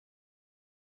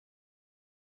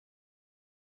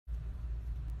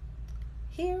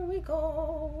Here we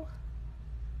go.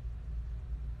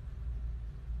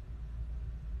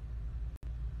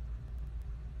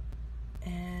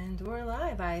 And we're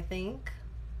live, I think.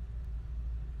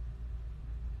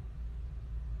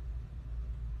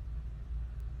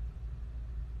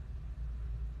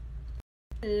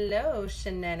 Hello,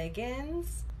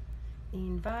 shenanigans.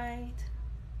 Invite.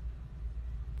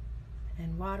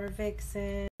 And Water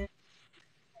Vixen.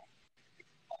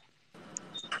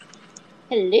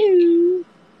 Hello.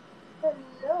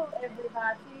 Hello,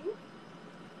 everybody.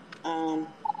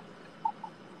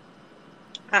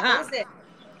 Haha. Who's it?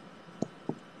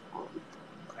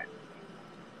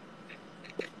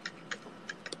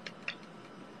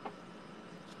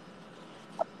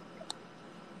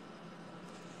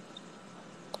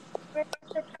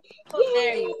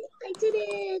 There you I did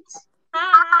it.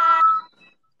 Hi.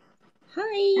 Hi.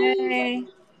 Hey.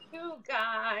 You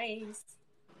guys.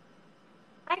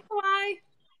 Hi, Kawhi.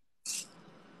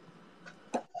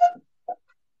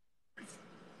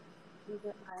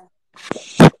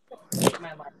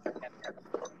 My life.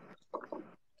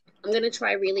 I'm gonna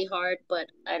try really hard, but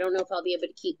I don't know if I'll be able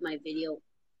to keep my video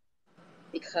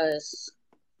because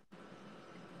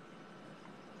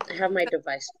I have my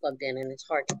device plugged in and it's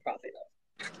hard to prop it up.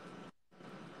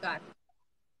 God.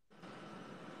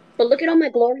 But look at all my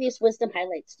glorious wisdom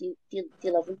highlights. Do you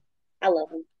love them? I love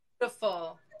them.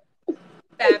 Beautiful.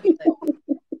 Fabulous.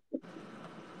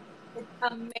 It's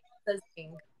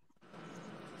amazing.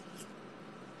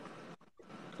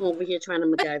 I'm over here trying to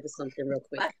MacGyver something real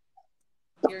quick.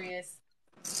 Serious.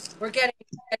 We're getting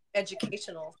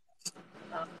educational.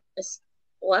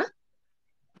 What?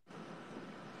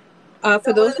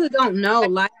 For those who don't know,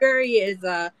 Library is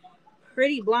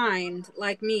pretty blind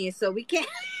like me, so we can't.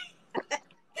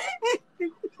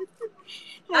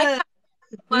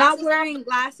 Not wearing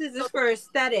glasses is for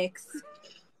aesthetics.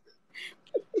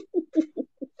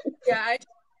 Yeah, I take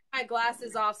my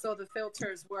glasses off so the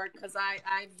filters work because I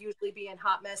usually be in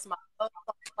hot mess.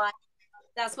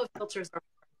 That's what filters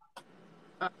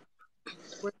are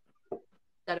for.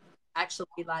 That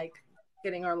actually like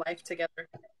getting our life together.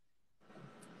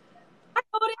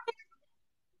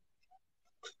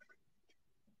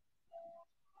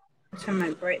 Turn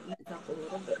my brightness up a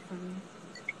little bit for me.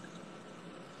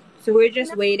 So we're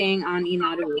just waiting on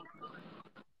Inaru.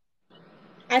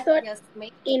 I thought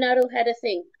Inaru had a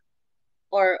thing,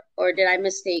 or did I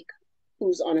mistake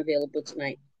who's unavailable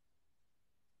tonight?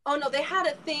 Oh no, they had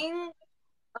a thing.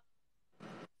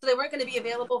 So they weren't going to be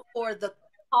available for the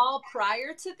call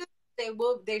prior to this.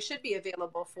 They should be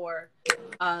available for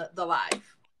the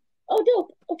live. Oh,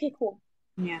 dope. Okay, cool.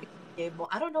 Yeah. Well,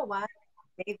 I don't know why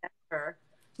I made that her.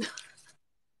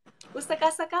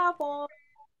 Usaka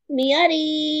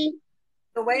Miyari.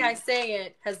 The way I say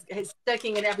it is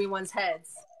sticking in everyone's heads.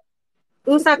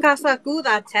 Usaka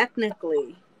Sakuda,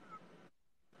 technically.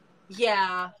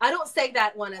 Yeah, I don't say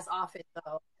that one as often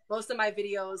though. Most of my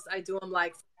videos I do them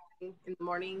like in the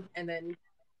morning, and then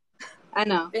I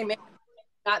know they may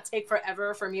not take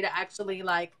forever for me to actually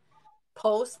like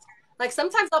post. Like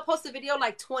sometimes I'll post a video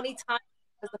like 20 times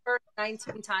because the first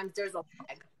 19 times there's a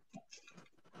lag.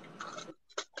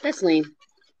 That's lame.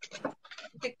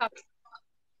 TikTok.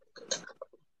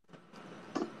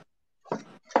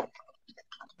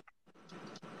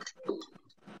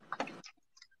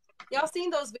 Y'all seen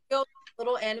those videos?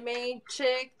 Little anime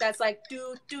chick that's like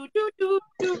do do do do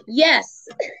do. Yes.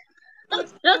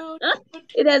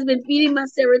 It has been feeding my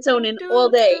serotonin all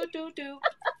day.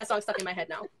 That song's stuck in my head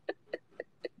now.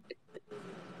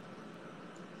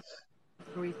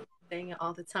 We're saying it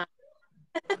all the time.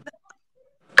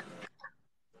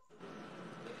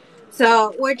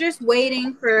 So we're just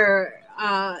waiting for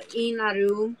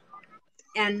Inaru.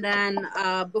 And then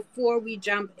before we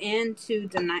jump into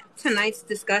tonight's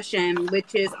discussion,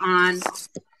 which is on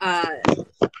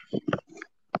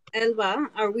Elba,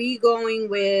 are we going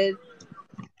with,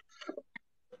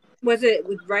 was it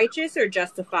with righteous or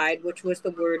justified, which was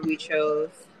the word we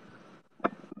chose?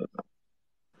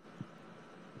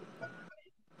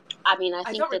 I mean, I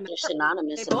think that they're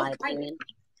synonymous in my opinion.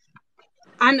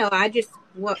 I know, I just,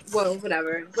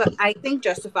 whatever. But I think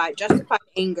justified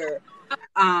anger.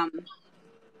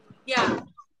 Yeah.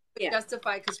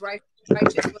 Justified because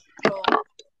righteous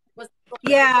was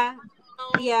yeah.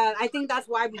 Yeah, I think that's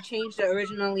why we changed it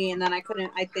originally, and then I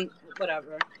think,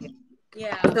 whatever.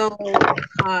 Yeah. So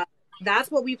that's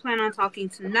what we plan on talking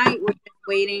tonight. We're just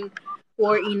waiting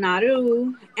for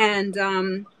Inaru, and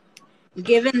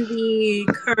given the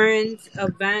current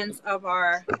events of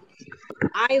our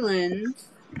island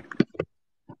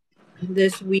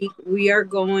this week, we are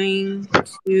going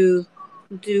to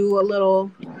do a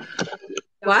little...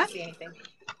 What? See anything.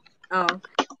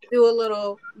 do a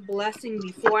little blessing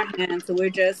beforehand. So we're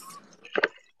just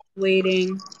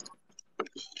waiting.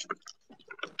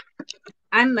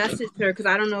 I messaged her because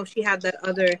I don't know if she had that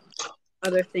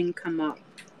other thing come up.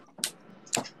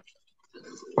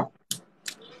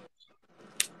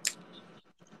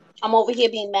 I'm over here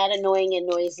being mad, annoying, and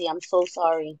noisy. I'm so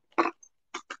sorry.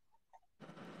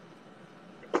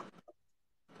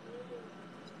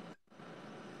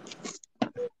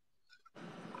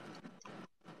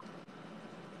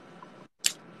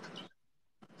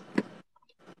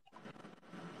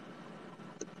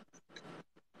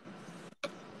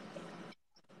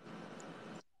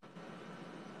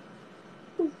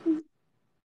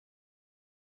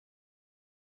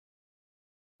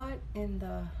 What in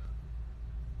the...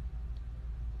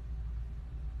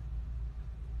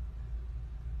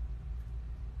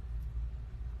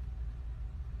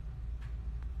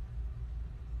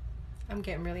 I'm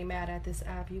getting really mad at this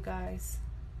app, you guys.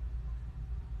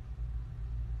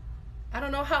 I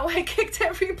don't know how I kicked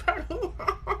everybody out.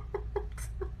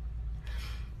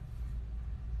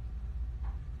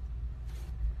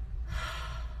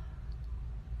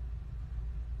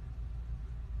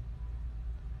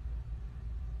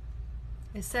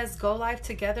 It says go live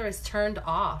together is turned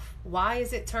off. Why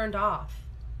is it turned off?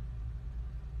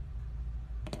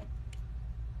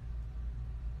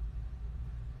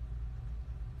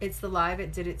 It's the live,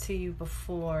 it did it to you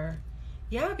before.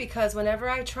 Yeah, because whenever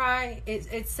I try,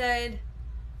 it said,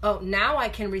 oh, now I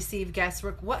can receive guest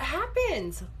work. What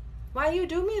happened? Why you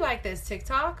do me like this,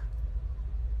 TikTok?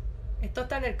 Esto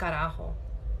está en el carajo.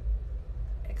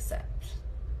 Accept.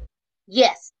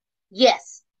 Yes.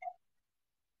 Yes.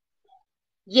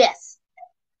 Yes.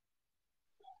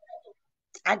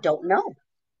 I don't know.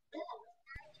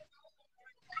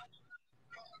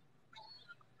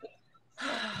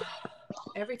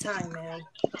 Every time, man.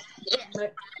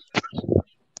 But,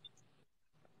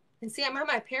 and see, I'm at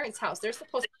my parents' house. They're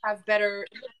supposed to have better...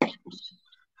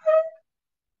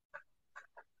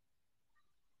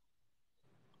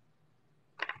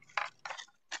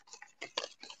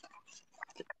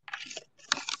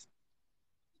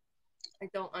 I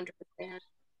don't understand.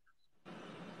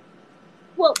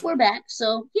 Well, we're back,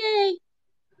 so yay.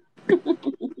 I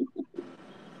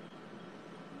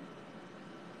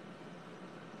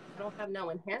don't have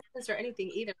no enhancements or anything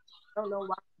either. I don't know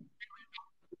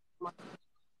why.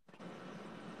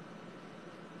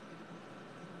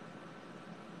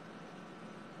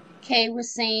 Kay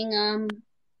was saying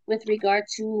with regard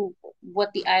to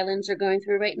what the islands are going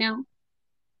through right now.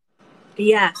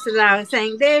 Yeah, so that I was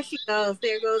saying, there she goes.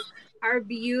 There goes our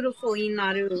beautiful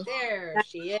Inaru. There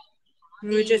she is.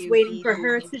 We were just waiting for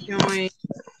her to join.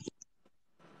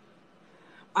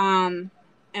 And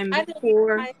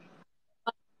before I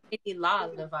did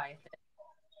not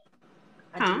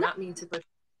mean to put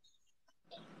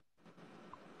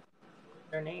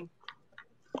her name.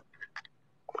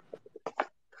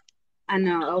 I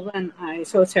know, Elba and I are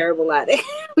so terrible at it.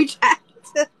 We tried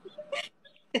to.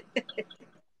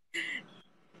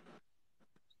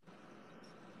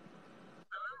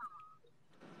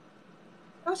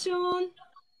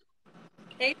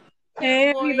 Hey,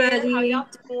 everybody. How y'all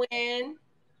doing?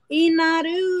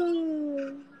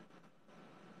 Inaru.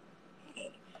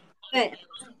 But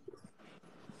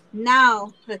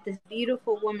now that this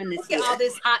beautiful woman is here. Look at all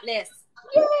this hotness.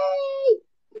 Yay!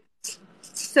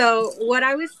 So what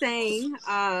I was saying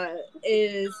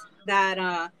is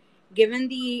that given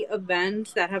the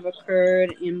events that have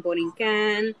occurred in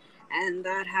Borinquen and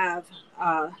that have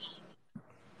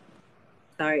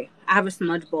sorry, I have a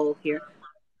smudge bowl here.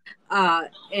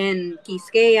 In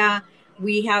Quisqueya,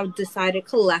 we have decided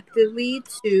collectively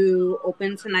to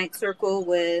open tonight's circle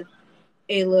with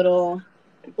a little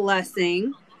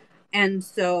blessing. And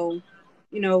so,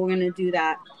 we're going to do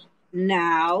that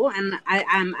now. And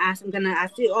I'm going to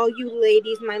ask you, all you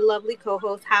ladies, my lovely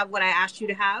co-hosts, have what I asked you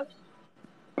to have.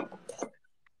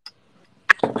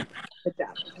 Good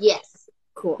job. Yes.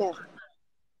 Cool. Yeah.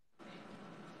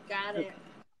 Got it.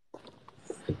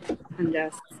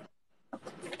 And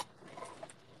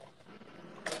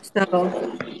so I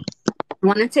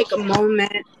want to take a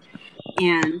moment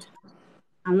and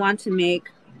I want to make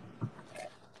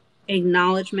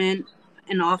acknowledgement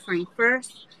and offering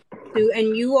first.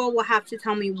 And you all will have to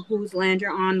tell me whose land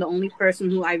you're on. The only person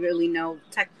who I really know,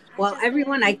 well,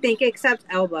 everyone I think except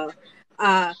Elba.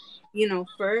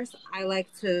 First I like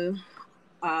to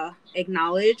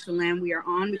acknowledge the land we are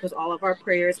on because all of our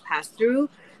prayers pass through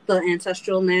the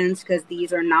ancestral lands because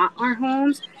these are not our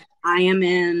homes. I am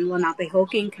in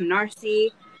Lenapehoking, Canarsie.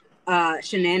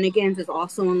 Shenanigans is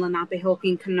also in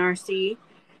Lenapehoking, Canarsie.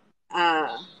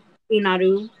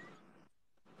 Inaru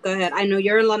Go ahead. I know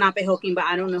you're in Lenapehoking, but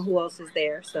I don't know who else is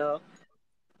there. So,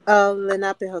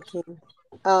 Lenapehoking.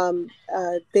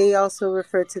 They also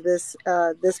refer to this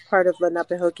part of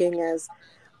Lenapehoking as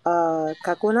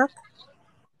Kakunak.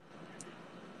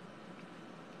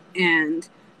 and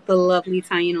the lovely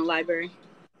Taino Library.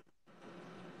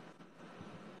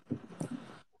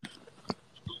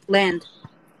 Land.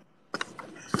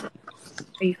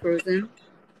 Are you frozen?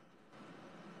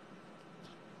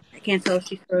 I can't tell if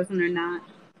she's frozen or not.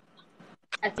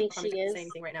 I think she is. Say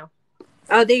anything right now.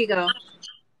 Oh, there you go.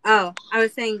 Oh, I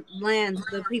was saying land.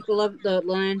 The people of the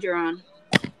land you're on.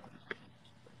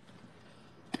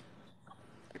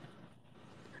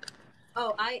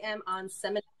 Oh, I am on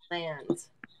Seminole land.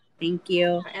 Thank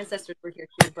you. Our ancestors were here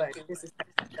too, but this is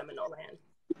Seminole land.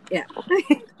 Yeah.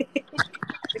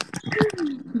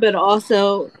 But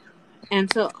also, and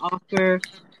to offer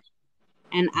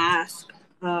and ask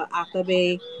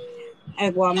Akabe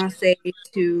Egwamase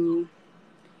to,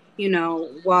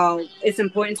 while it's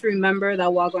important to remember that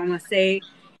Wagwamase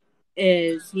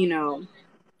is,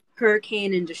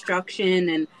 hurricane and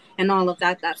destruction and all of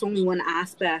that, that's only one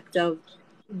aspect of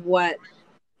what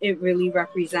it really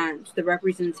represents, the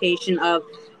representation of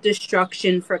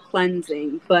destruction for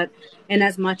cleansing. But in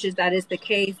as much as that is the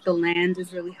case, the land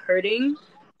is really hurting.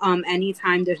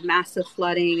 Anytime there's massive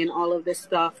flooding and all of this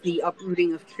stuff, the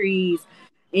uprooting of trees,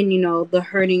 and the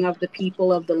hurting of the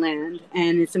people of the land.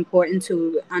 And it's important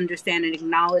to understand and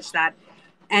acknowledge that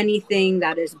anything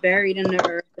that is buried in the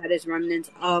earth, that is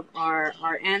remnants of our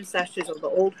ancestors or the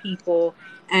old people,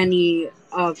 any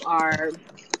of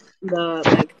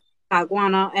the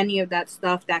saguana, any of that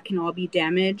stuff, that can all be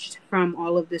damaged from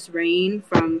all of this rain,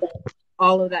 from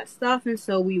all of that stuff. And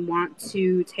so we want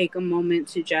to take a moment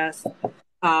to just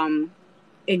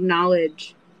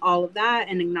acknowledge all of that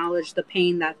and acknowledge the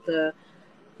pain that the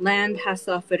land has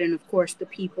suffered and of course the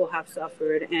people have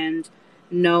suffered, and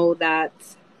know that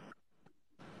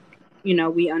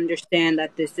we understand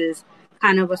that this is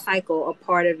kind of a cycle, a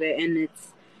part of it, and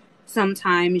it's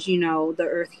sometimes, the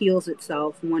earth heals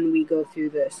itself when we go through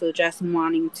this. So just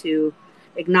wanting to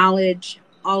acknowledge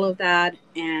all of that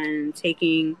and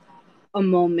taking a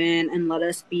moment and let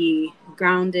us be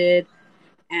grounded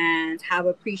and have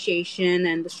appreciation.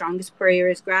 And the strongest prayer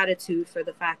is gratitude for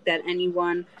the fact that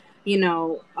anyone,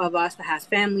 of us that has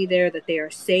family there, that they are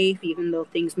safe, even though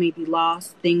things may be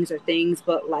lost. Things are things,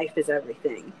 but life is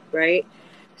everything, right?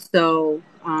 So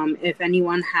if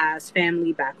anyone has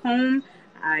family back home,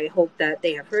 I hope that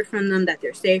they have heard from them, that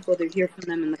they're safe, or they'll hear from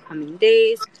them in the coming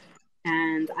days.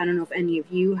 And I don't know if any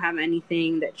of you have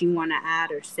anything that you want to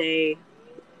add or say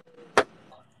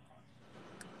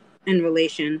in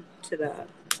relation to that.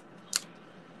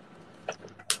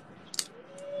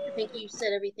 I think you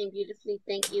said everything beautifully.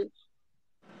 Thank you.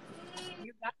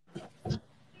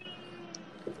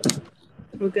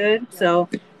 We're good? Yeah. So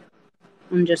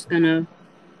I'm just going to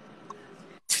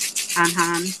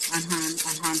Anhan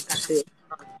Kasu.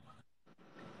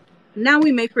 Now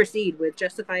we may proceed with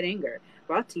Justified Anger,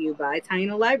 brought to you by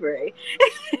Taino Library.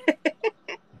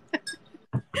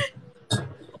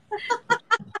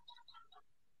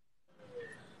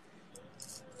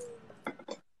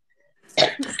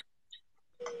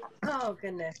 Oh,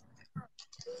 goodness.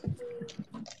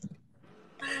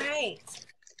 All right.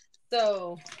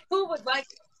 So, who would like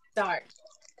to start?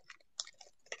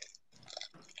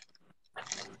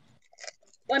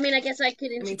 Well, I mean, I guess I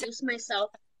could introduce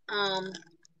myself.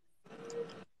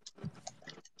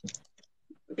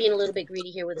 Being a little bit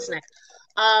greedy here with a snack.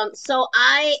 So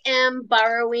I am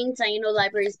borrowing Taino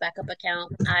Library's backup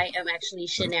account. I am actually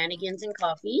Shenanigans and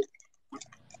Coffee.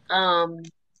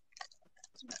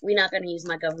 We're not going to use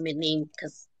my government name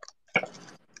because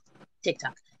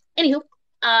TikTok. Anywho,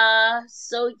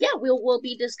 so yeah, we'll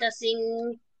be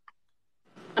discussing.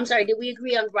 I'm sorry, did we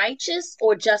agree on righteous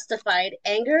or justified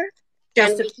anger?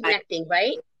 Justified. And reconnecting,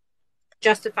 right?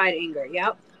 Justified anger.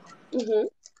 Yep.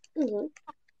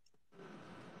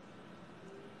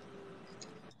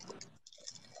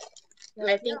 And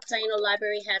I think Taino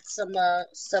Library had some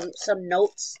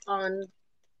notes on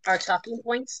our talking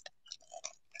points.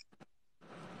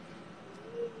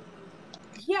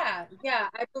 Yeah.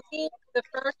 I believe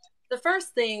the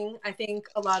first thing I think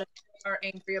a lot of people are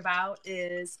angry about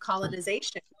is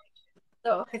colonization.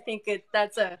 So I think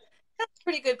that's a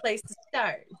pretty good place to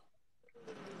start.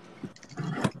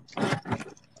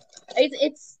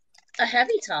 It's a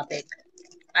heavy topic,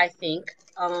 I think.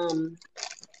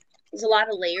 There's a lot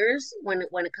of layers when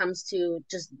it comes to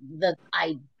just the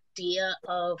idea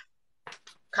of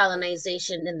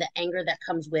colonization and the anger that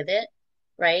comes with it,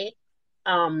 right?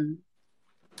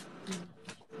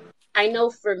 I know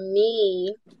for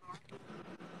me,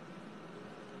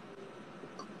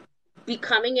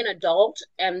 becoming an adult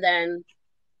and then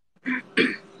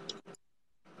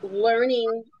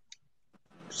learning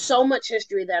so much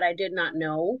history that I did not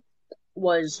know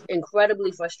was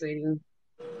incredibly frustrating.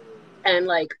 And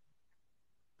like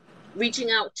reaching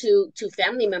out to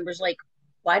family members, like,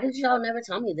 why did y'all never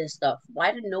tell me this stuff?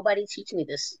 Why did nobody teach me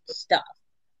this stuff?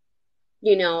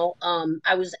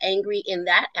 I was angry in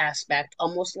that aspect,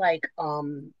 almost like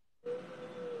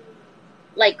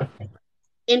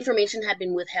information had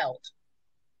been withheld,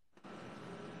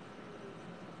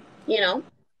 you know?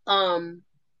 And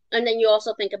then you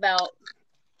also think about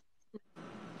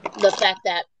the fact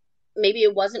that maybe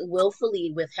it wasn't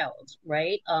willfully withheld,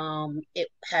 right? It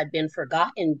had been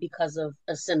forgotten because of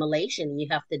assimilation. You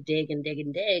have to dig and dig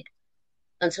and dig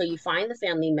until you find the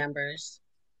family members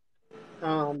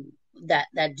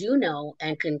that do know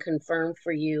and can confirm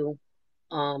for you,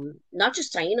 not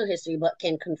just Taino history, but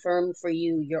can confirm for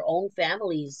you your own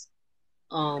family's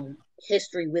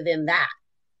history within that,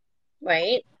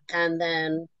 right? And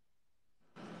then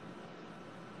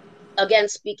again,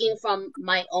 speaking from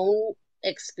my own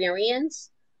experience,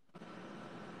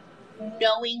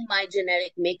 knowing my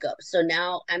genetic makeup. So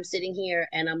now I'm sitting here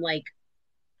and I'm like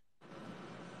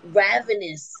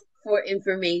ravenous for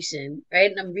information, right?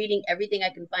 And I'm reading everything I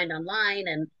can find online,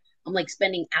 and I'm like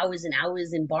spending hours and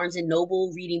hours in Barnes and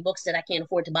Noble reading books that I can't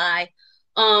afford to buy.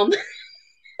 Um,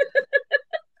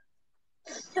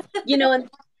 and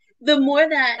the more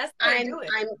that That's how you do it.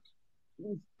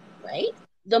 I'm right,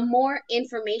 the more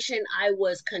information I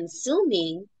was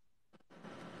consuming,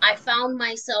 I found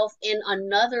myself in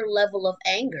another level of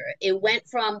anger. It went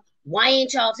from why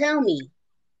ain't y'all tell me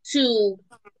to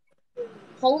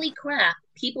holy crap,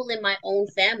 people in my own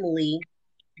family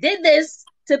did this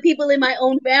to people in my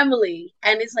own family.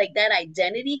 And it's like that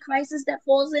identity crisis that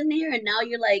falls in there. And now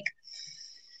you're like,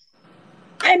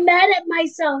 I'm mad at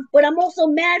myself, but I'm also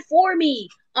mad for me.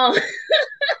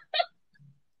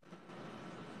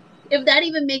 If that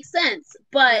even makes sense.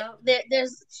 But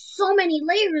there's so many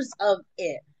layers of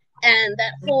it. And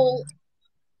that whole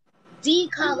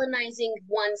decolonizing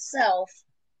oneself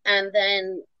and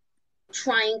then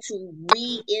trying to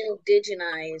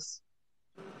re-indigenize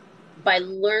by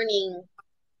learning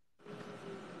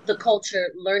the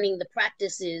culture, learning the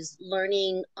practices,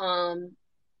 learning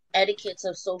etiquettes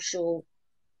of social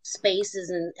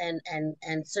spaces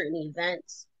and certain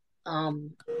events.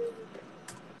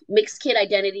 Mixed kid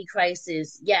identity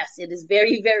crisis. Yes, it is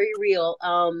very, very real.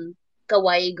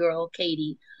 Kawaii girl,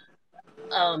 Katie.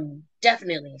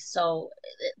 Definitely. So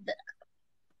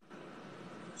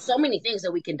many things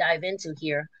that we can dive into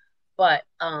here, but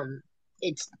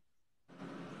it's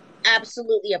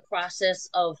absolutely a process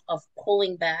of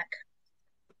pulling back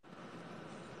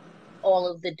all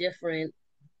of the different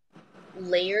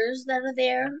layers that are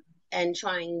there and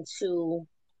trying to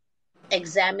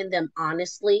examine them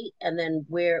honestly, and then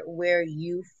where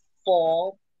you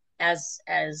fall as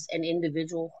an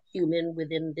individual human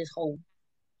within this whole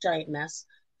giant mess.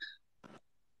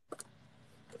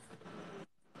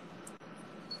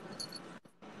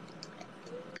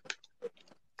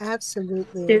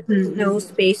 Absolutely. There's no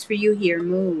space for you here.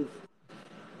 Move.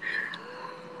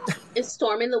 Is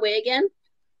Storm in the way again?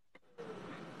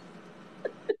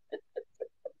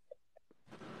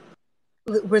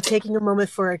 We're taking a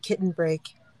moment for a kitten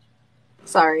break.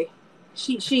 Sorry.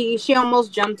 She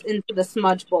almost jumped into the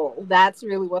smudge bowl. That's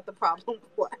really what the problem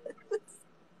was.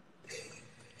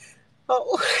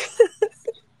 Oh.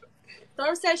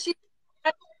 Storm says she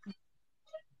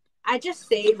I just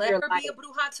saved let your her life. be a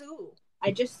bruja too.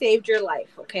 I just saved your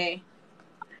life, okay?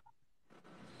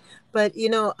 But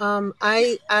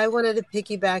I wanted to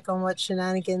piggyback on what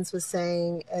Shenanigans was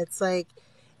saying. It's like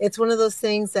it's one of those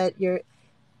things that you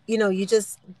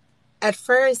just at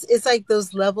first it's like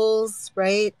those levels,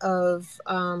 right, of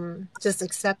just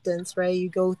acceptance, right? You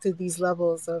go through these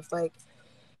levels of like,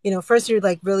 first you're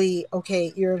like really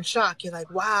okay, you're in shock, you're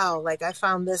like, wow, like I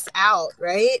found this out,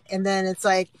 right? And then it's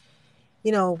like,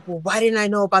 well, why didn't I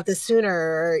know about this sooner?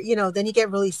 Or, then you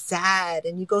get really sad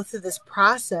and you go through this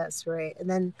process, right?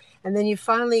 And then you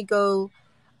finally go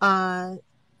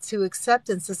to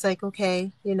acceptance. It's like,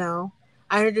 okay,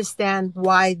 I understand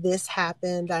why this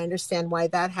happened. I understand why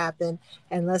that happened.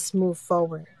 And let's move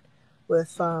forward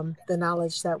with the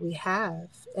knowledge that we have.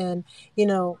 And,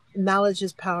 knowledge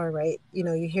is power, right?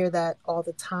 You hear that all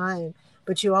the time.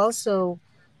 But you also,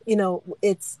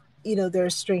 it's,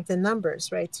 there's strength in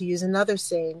numbers, right? To use another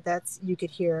saying that's you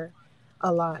could hear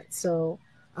a lot. So,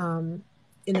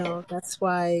 that's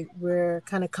why we're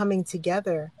kind of coming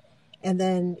together. And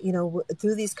then,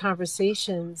 through these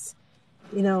conversations,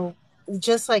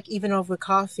 just like even over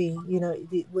coffee,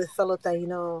 with fellow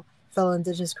Taino fellow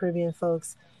Indigenous Caribbean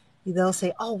folks, they'll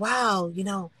say, "Oh wow,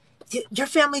 your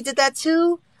family did that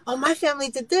too. Oh, my family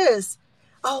did this.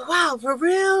 Oh wow, for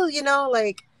real?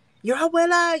 Like your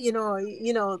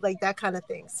abuela, like that kind of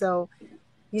thing." So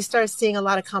you start seeing a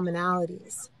lot of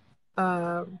commonalities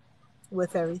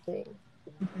with everything,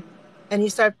 and you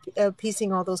start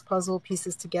piecing all those puzzle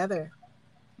pieces together.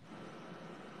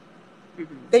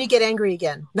 Then you get angry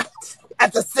again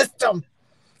at the system.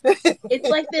 It's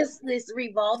like this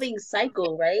revolving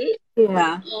cycle, right?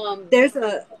 Yeah.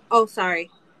 Sorry.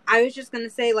 I was just gonna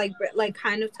say, like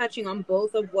kind of touching on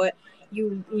both of what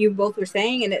you both were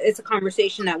saying, and it's a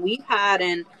conversation that we've had.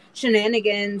 And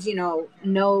Shenanigans,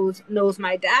 knows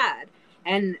my dad,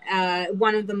 and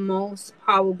one of the most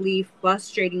probably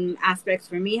frustrating aspects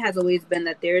for me has always been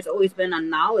that there's always been a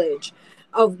knowledge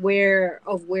of where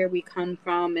we come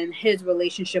from, and his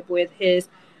relationship with his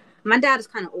my dad is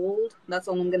kind of old. That's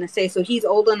all I'm going to say. So he's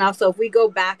old enough. So if we go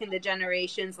back in the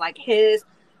generations, like his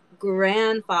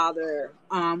grandfather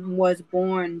was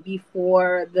born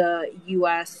before the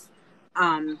U.S.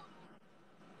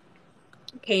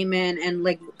 Came in and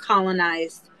like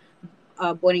colonized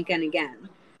Borinquen again.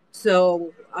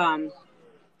 So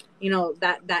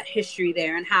that history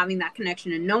there, and having that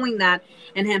connection and knowing that,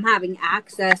 and him having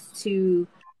access to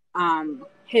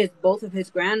his both of his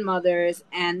grandmothers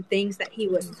and things that he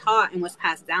was taught and was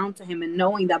passed down to him, and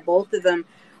knowing that both of them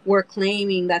were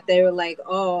claiming that they were like,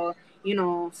 oh,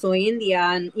 soy India,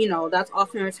 and that's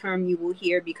often a term you will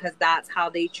hear because that's how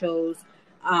they chose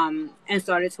and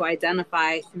started to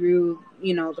identify through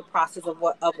the process of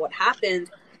what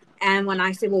happened. And when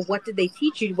I say, well, what did they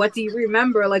teach you? What do you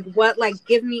remember? Like, what, like,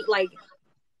 give me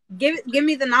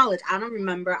the knowledge. I don't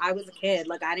remember. I was a kid.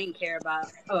 Like, I didn't care about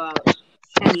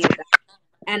any of that.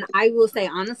 And I will say,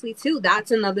 honestly, too,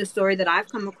 that's another story that I've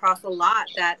come across a lot,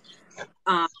 that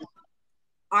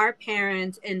our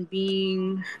parents and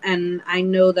I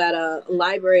know that a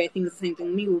library, I think it's the same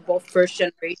thing. We were both first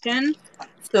generation.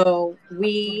 So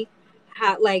we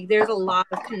had, like, there's a lot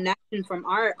of connection from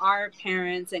our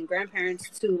parents and grandparents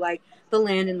to, like, the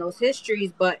land and those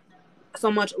histories, but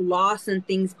so much loss and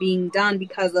things being done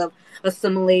because of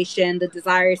assimilation, the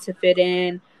desire to fit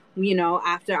in,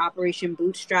 after Operation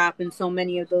Bootstrap and so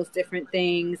many of those different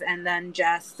things. And then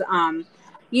just,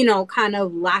 kind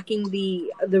of lacking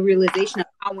the realization of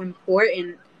how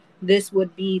important this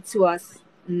would be to us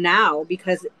now,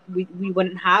 because we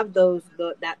wouldn't have those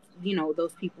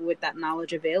people with that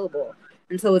knowledge available.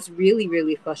 And so it's really,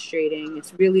 really frustrating.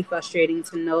 It's really frustrating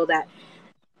to know that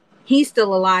he's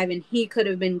still alive and he could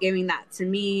have been giving that to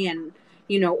me, and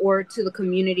or to the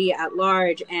community at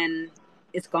large, and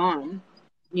it's gone.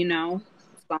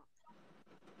 It's gone.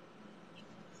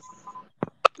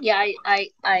 Yeah,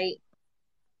 I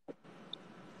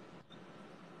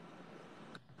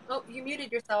Oh, you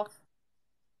muted yourself.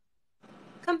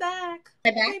 Come back.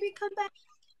 am back. Baby, come back.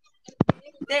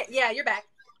 Yeah, you're back.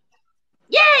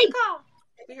 Yay! Call.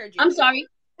 We heard you. I'm sorry.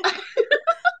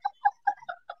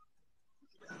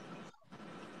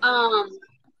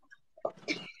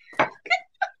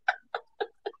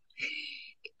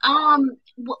 um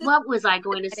what was I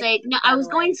going to say? No, I was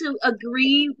going to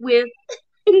agree with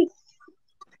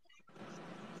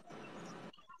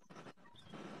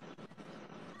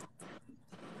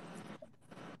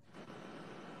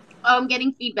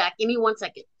getting feedback. Give me 1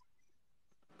 second.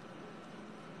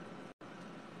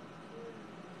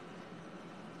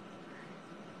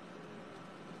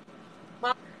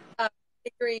 Mom,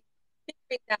 figuring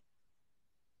that,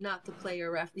 not to play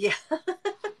your ref. Yeah.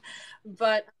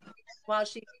 But while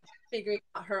she's figuring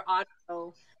out her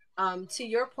audio, to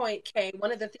your point, Kay,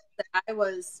 one of the things that I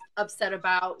was upset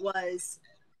about was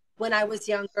when I was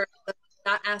younger,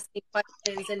 not asking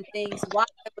questions and things, while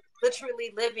I was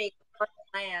literally living on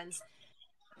lands,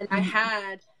 and I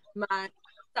had my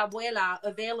abuela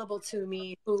available to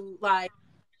me, who, like,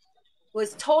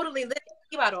 was totally living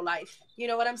Ibaro life. You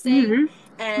know what I'm saying?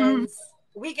 Mm-hmm. And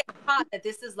we get taught that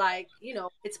this is like,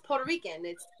 it's Puerto Rican,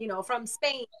 it's, from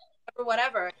Spain or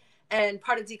whatever. And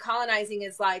part of decolonizing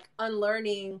is like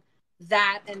unlearning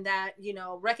that, and that,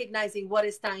 recognizing what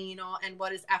is Taino and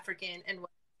what is African and what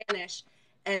is Spanish,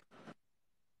 and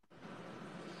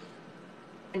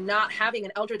not having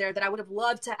an elder there that I would have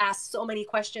loved to ask so many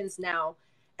questions now.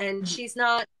 And she's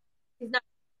not,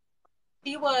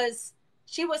 she was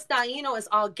Taino as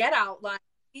all get out. Like,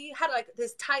 she had like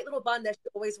this tight little bun that she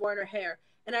always wore in her hair.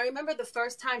 And I remember the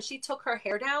first time she took her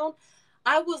hair down,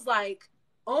 I was like,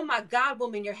 oh my God,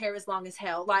 woman, your hair is long as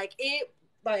hell. It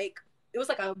was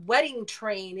like a wedding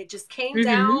train. It just came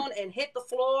down and hit the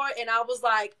floor. And I was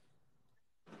like,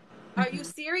 are you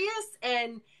serious?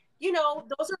 And,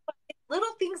 those are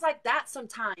little things like that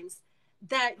sometimes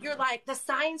that you're like, the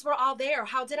signs were all there.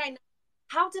 How did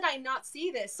I not see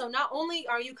this? So not only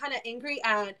are you kind of angry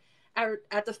at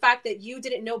the fact that you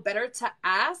didn't know better to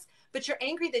ask, but you're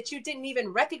angry that you didn't even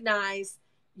recognize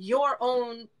your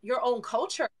own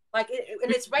culture. Like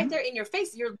and it's right there in your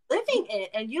face. You're living it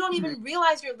and you don't even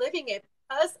realize you're living it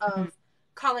because of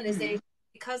colonization,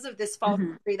 because of this false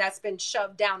history that's been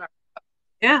shoved down our.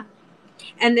 Yeah.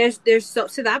 And there's so,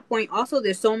 to that point also,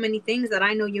 there's so many things that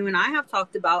I know you and I have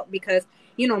talked about because,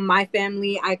 you know, my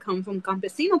family, I come from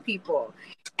campesino people,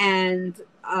 and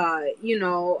you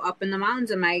know, up in the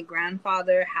mountains, and my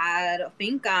grandfather had a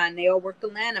finca and they all worked the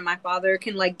land, and my father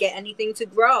can like get anything to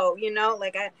grow, you know,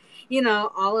 like you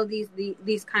know, all of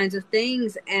these kinds of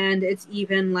things. And it's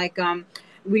even like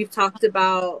we've talked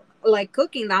about like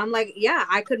cooking. I'm like, yeah,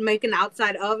 I could make an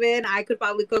outside oven, I could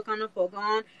probably cook on a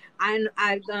fogon.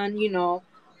 I've done, you know,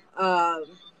 oh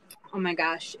my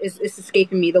gosh, it's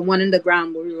escaping me. The one in the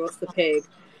ground where we roast the pig,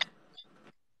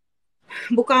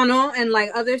 bucano, and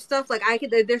like other stuff. Like I could,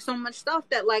 there's so much stuff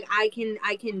that like I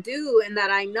can do and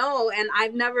that I know, and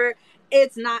I've never.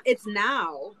 It's not. It's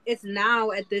now. It's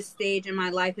now at this stage in my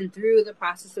life and through the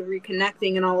process of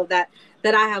reconnecting and all of that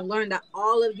that I have learned that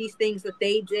all of these things that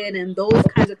they did and those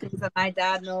kinds of things that my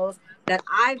dad knows that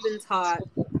I've been taught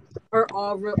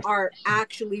are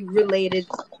actually related,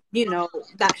 you know,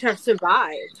 that have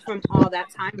survived from all that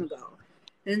time ago.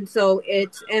 And so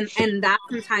it's and that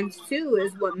sometimes too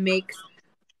is what makes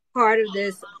part of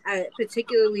this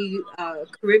particularly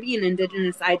Caribbean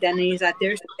indigenous identities, that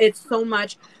there's it's so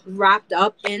much wrapped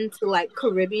up into like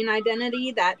Caribbean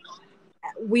identity that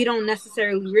we don't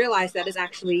necessarily realize that is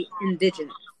actually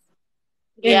indigenous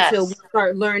until we Yes.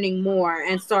 start learning more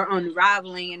and start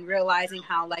unraveling and realizing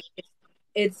how like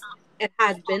it's it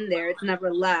has been there. It's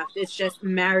never left. It's just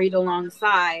married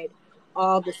alongside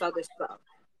all this other stuff.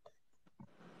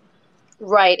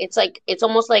 Right. It's like it's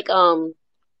almost like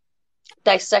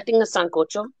dissecting a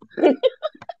sancocho.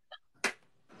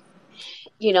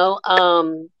 You know,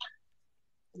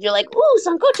 you're like, "Ooh,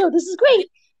 sancocho, this is great."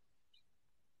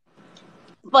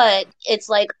 But it's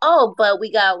like, "Oh, but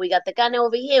we got the carne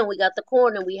over here, and we got the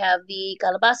corn, and we have the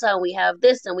calabaza, and we have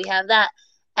this, and we have that."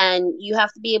 And you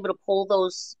have to be able to pull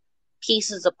those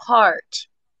pieces apart,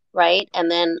 right?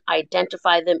 And then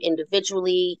identify them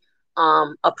individually,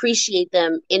 appreciate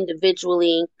them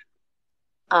individually.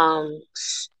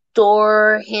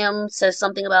 Store him says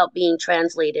something about being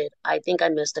translated. I think I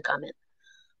missed a comment.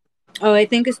 Oh, I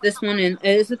think it's this one. In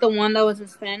is it the one that was in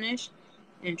Spanish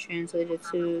and translated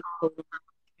to? Hold on,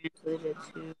 translated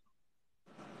to.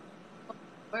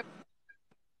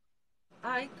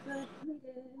 I could read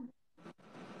it.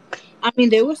 I mean,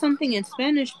 there was something in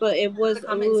Spanish, but The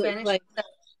comment in Spanish. like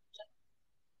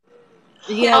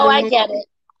yeah, Oh, the I one. get it.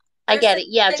 I They're get it.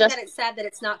 Yeah, saying that just it's sad that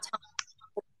it's not time.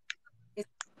 It's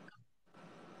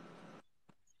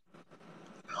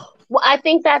well, I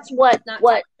think that's what not time.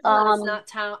 what It's not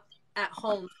time at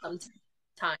home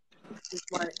sometimes.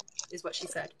 Is what she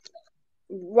said.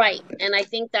 right, and I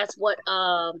think that's what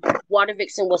Water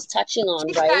Vixen was touching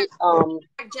on, She right?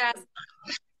 said, Jazz.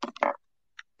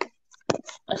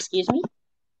 Excuse me.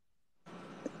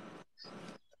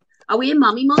 Are we in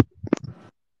mommy mode?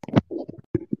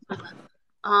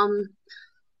 Um,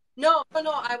 No.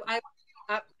 I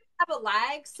have a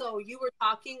lag, so you were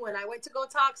talking when I went to go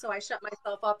talk, so I shut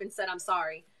myself up and said I'm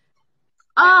sorry.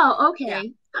 oh, Yeah,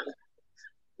 okay.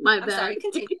 My I'm bad. sorry.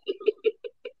 Continue.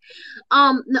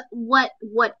 No, what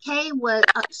Kay was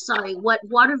sorry, what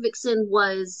Water Vixen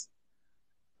was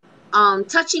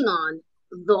touching on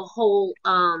the whole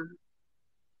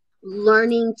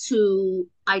learning to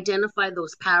identify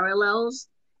those parallels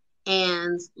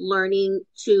and learning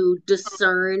to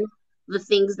discern the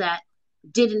things that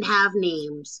didn't have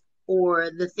names or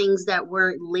the things that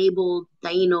weren't labeled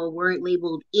Taino, weren't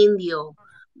labeled Indio.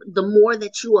 The more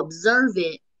that you observe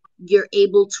it, you're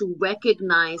able to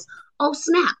recognize, oh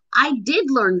snap, I did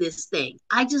learn this thing.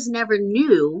 I just never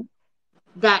knew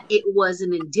that it was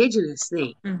an indigenous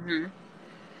thing. Mm-hmm.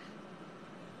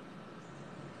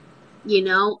 You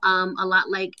know, a lot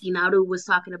like Inaru was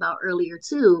talking about earlier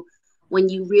too, when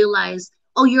you realize,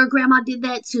 oh, your grandma did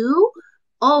that too,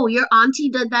 oh, your auntie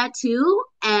did that too,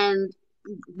 and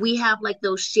we have like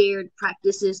those shared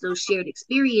practices, those shared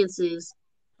experiences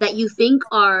that you think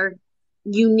are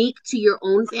unique to your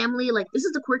own family, like this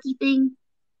is a quirky thing,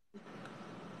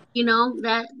 you know,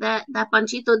 that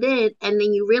Panchito did, and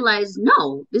then you realize,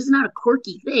 no, this is not a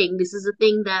quirky thing, this is a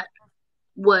thing that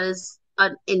was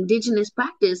an indigenous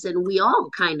practice and we all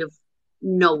kind of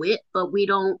know it, but we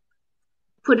don't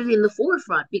put it in the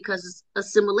forefront because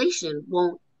assimilation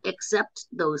won't accept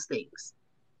those things.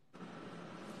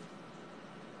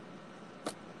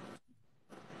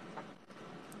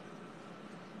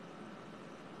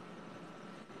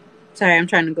 Sorry, I'm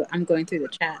trying to go. I'm going through the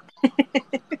chat.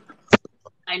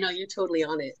 I know you're totally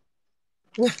on it.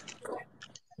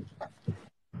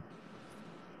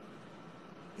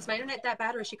 Is my internet that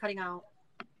bad, or is she cutting out?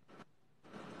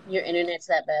 Your internet's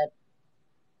that bad.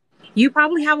 You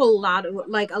probably have a lot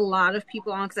of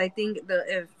people on, because I think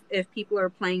if people are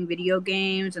playing video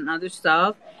games and other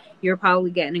stuff, you're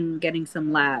probably getting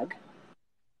some lag.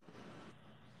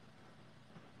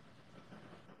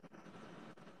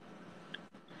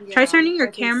 Yeah, Try turning your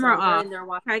I think camera so. They're off. in there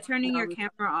watching. Try turning your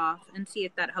camera off and see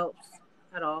if that helps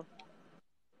at all.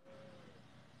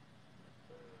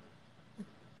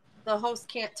 The host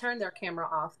can't turn their camera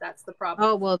off. That's the problem.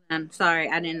 Oh, well then. Sorry,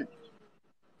 I didn't.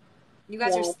 You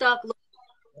guys are stuck.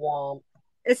 Womp.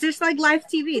 It's just like live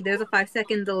TV. There's a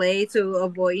 5-second delay to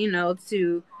avoid,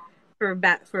 for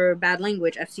bad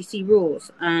language, FCC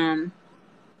rules.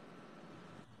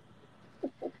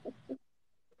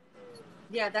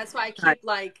 Yeah, that's why I keep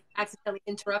like accidentally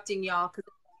interrupting y'all, because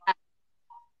I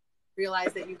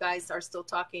realize that you guys are still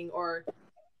talking or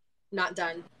not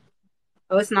done.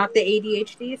 Oh, it's not the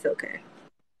ADHD. It's okay.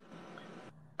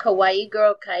 Kawaii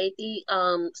girl Kaiti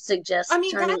suggests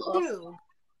turning that off. too.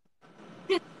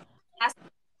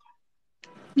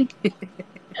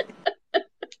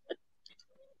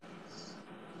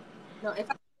 No, if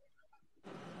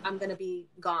I'm gonna be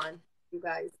gone, you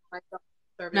guys. My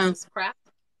service is crap.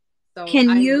 So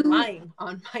I'm relying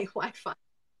on my Wi-Fi.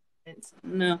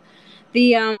 No.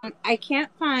 I can't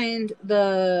find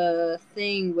the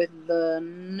thing with the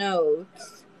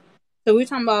notes. So we're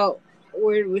talking about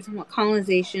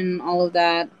colonization, all of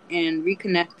that, and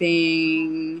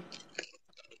reconnecting.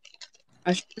 I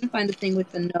was trying to find the thing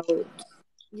with the notes.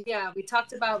 Yeah, we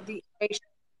talked about the.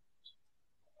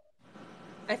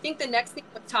 I think the next thing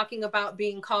was talking about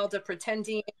being called a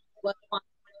pretending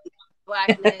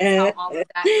blackness, how all of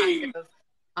that kind of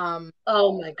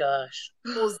oh my gosh,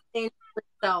 pulls in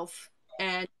itself,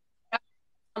 and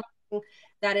something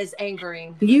that is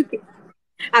angering.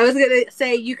 I was gonna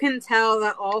say, you can tell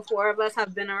that all four of us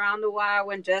have been around a while,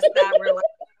 when just that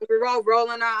we're all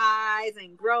rolling our eyes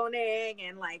and groaning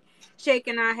and like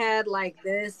shaking our head like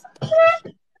this.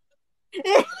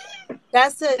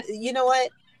 You know what?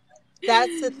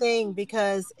 That's the thing,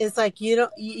 because it's like you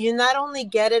not only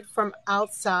get it from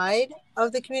outside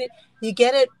of the community, you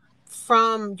get it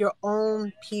from your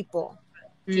own people.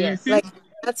 Yes. Like,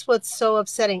 that's what's so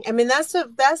upsetting. I mean, that's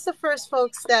the first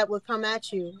folks that would come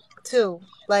at you too.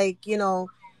 Like,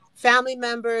 family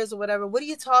members or whatever. What are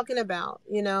you talking about?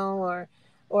 Or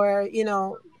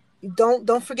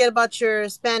don't forget about your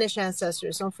Spanish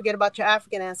ancestors. Don't forget about your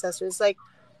African ancestors. Like,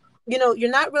 you're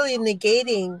not really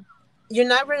negating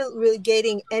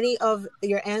any of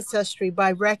your ancestry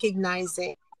by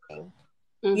recognizing,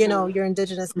 your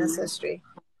indigenous ancestry.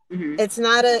 Mm-hmm. It's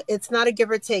not a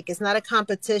give or take. It's not a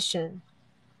competition.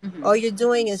 Mm-hmm. All you're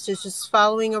doing is just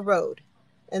following a road,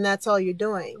 and that's all you're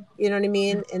doing. You know what I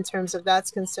mean? In terms of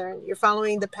that's concerned, you're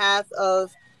following the path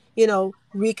of,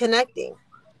 reconnecting.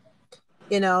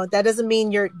 That doesn't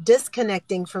mean you're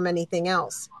disconnecting from anything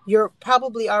else. You're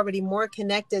probably already more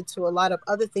connected to a lot of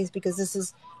other things, because this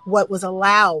is what was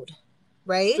allowed,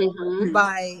 right? Mm-hmm.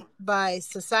 By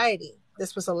society.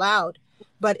 This was allowed,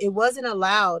 but it wasn't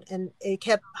allowed, and it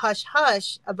kept hush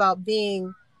hush about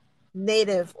being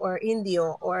native or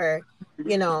Indio or,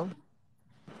 Taino,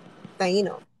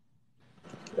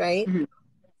 right? Mm-hmm.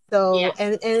 So, yeah.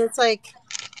 and it's like,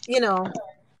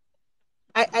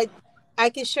 I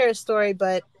can share a story,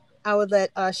 but I would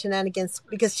let Shenanigans,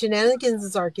 because Shenanigans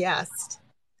is our guest.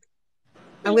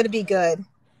 I'm going to be good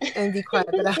and be quiet,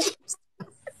 but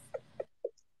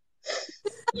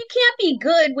you can't be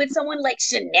good with someone like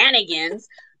Shenanigans,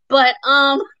 but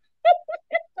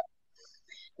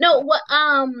no, what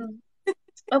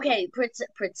okay,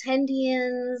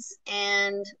 Pretendians,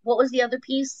 and what was the other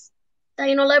piece?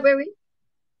 Taino Library.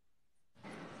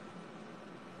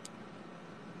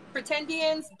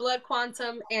 Pretendians, Blood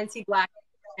Quantum, Anti-Black,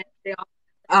 and they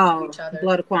all each other.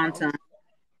 Blood Quantum.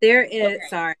 There is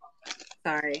sorry.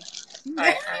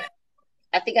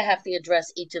 I think I have to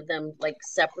address each of them like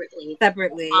separately.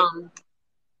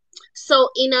 So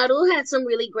Inaru had some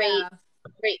really great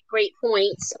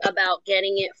points about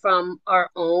getting it from our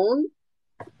own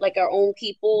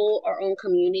people, our own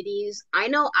communities. I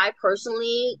know I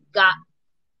personally got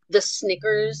the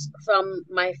Snickers from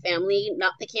my family,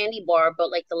 not the candy bar,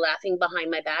 but like the laughing behind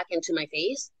my back and to my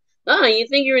face. You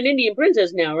think you're an Indian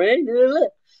princess now, right?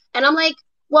 And I'm like,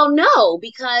 well, no,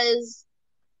 because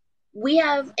we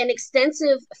have an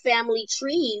extensive family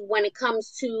tree when it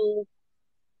comes to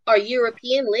our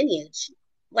European lineage,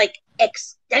 like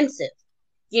extensive,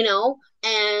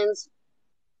 and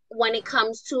when it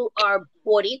comes to our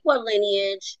Boricua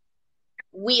lineage,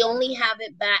 we only have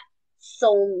it back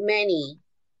so many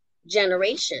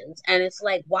generations. And it's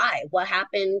like, why? What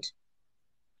happened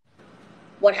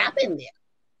there?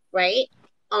 Right?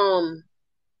 Um,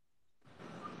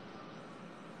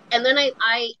 and then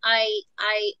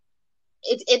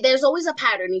there's always a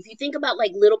pattern. If you think about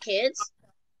like little kids,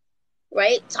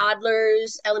 right?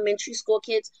 Toddlers, elementary school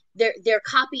kids, they're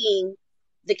copying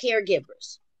the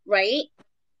caregivers, right?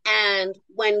 And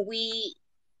when we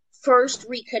first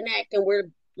reconnect and we're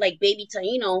like baby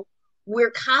Taino,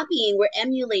 we're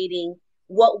emulating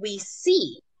what we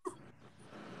see.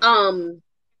 When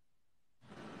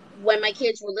my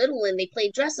kids were little and they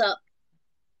played dress up,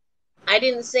 I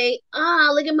didn't say,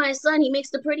 look at my son, he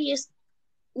makes the prettiest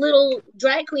little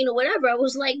drag queen or whatever. I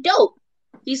was like, dope.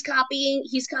 He's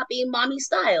copying mommy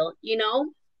style, you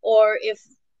know? Or if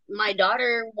my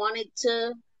daughter wanted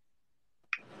to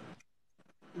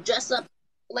dress up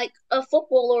like a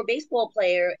football or baseball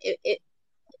player,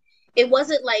 it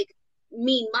wasn't like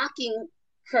me mocking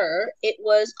her. It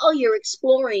was, oh, you're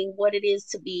exploring what it is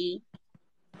to be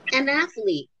an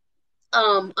athlete.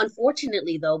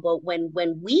 Unfortunately though, but when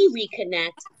we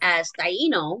reconnect as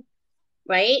Taino,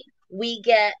 right, we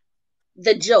get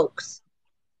the jokes.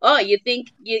 Oh, you think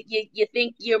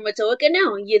you're Matoaka?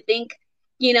 No, you think,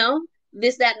 you know,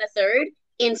 this, that, and the third.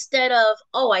 Instead of,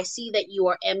 oh, I see that you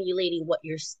are emulating what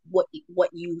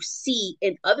you see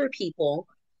in other people.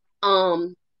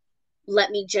 Um,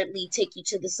 Let me gently take you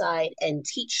to the side and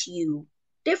teach you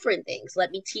different things.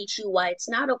 Let me teach you why it's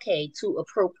not okay to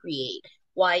appropriate,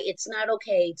 why it's not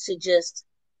okay to just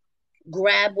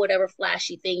grab whatever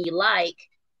flashy thing you like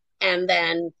and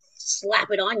then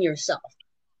slap it on yourself.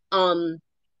 Um,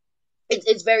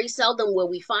 it's very seldom where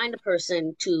we find a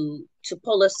person to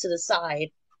pull us to the side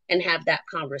and have that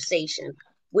conversation,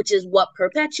 which is what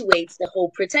perpetuates the whole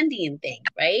pretendian thing,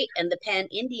 right? And the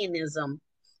pan-Indianism.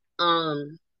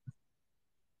 Um,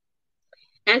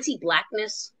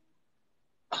 Anti-blackness.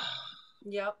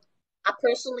 Yep. I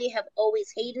personally have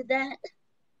always hated that.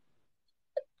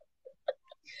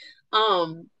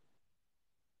 Um,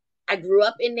 I grew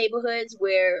up in neighborhoods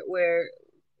where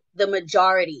the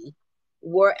majority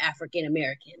were African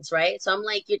Americans, right? So I'm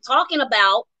like, you're talking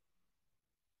about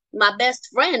my best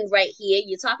friend right here.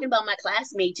 You're talking about my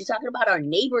classmates. You're talking about our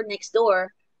neighbor next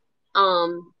door.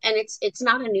 And it's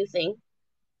not a new thing.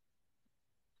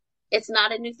 It's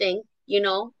not a new thing, you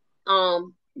know.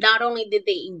 Not only did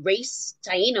they erase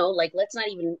Taino, like let's not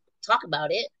even talk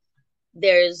about it.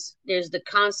 There's the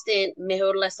constant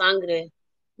mejor la sangre,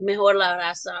 mejor la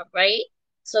raza, right?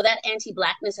 So that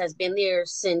anti-blackness has been there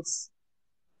since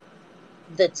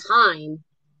the time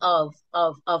of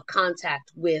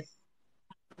contact with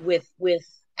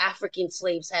African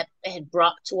slaves had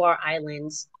brought to our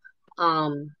islands.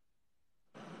 Um,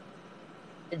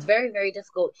 it's very, very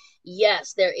difficult.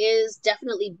 Yes, there is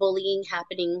definitely bullying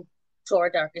happening to our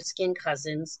darker skinned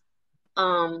cousins.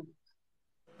 Um,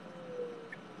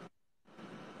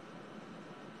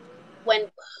 when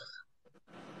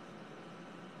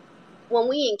when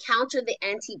we encounter the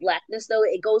anti-blackness, though,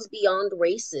 it goes beyond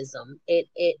racism. It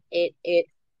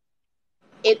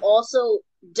also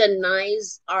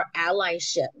denies our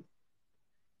allyship.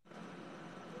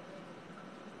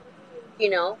 You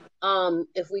know,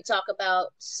 if we talk about,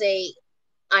 say,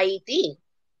 Haiti,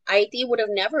 Haiti would have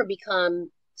never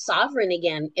become sovereign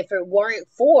again if it weren't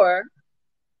for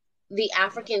the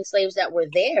African slaves that were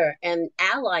there and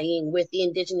allying with the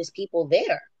indigenous people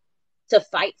there to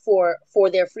fight for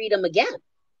their freedom again.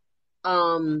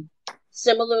 Um,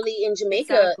 Similarly in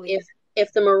Jamaica, Exactly.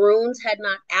 if the Maroons had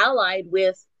not allied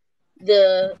with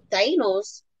the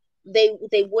Tainos, they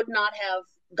would not have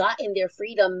gotten their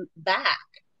freedom back,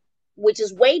 which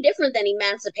is way different than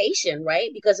emancipation,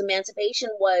 right? Because emancipation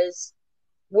was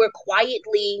we're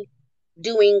quietly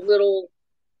doing little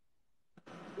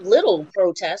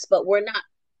protests, but we're not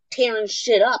tearing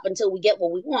shit up until we get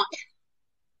what we want.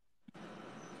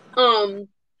 Um,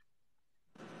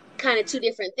 Kind of two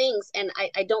different things, and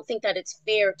I don't think that it's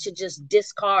fair to just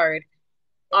discard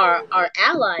our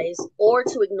allies or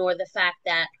to ignore the fact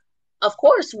that of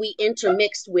course we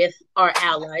intermixed with our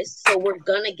allies, so we're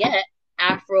gonna get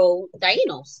Afro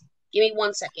Tainos. Give me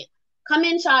 1 second. Come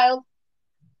in, child.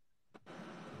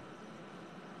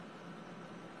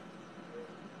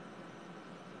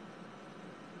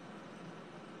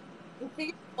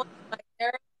 Like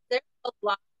there's a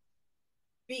lot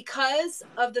because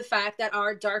of the fact that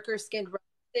our darker skinned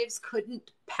relatives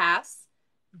couldn't pass.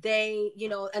 They,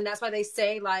 and that's why they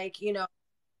say, like,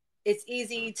 it's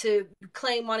easy to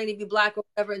claim wanting to be black or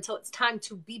whatever until it's time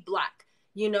to be black.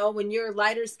 you know, when you're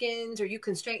lighter skinned or you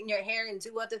can straighten your hair and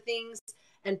do other things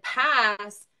and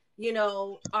pass, you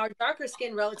know, our darker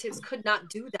skinned relatives could not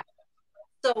do that.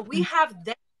 So we have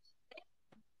them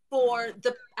for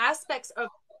the aspects of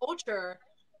culture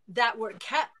that were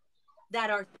kept, that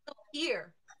are still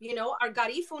here. You know, our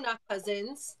Garifuna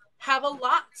cousins have a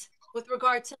lot with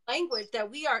regard to language that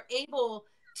we are able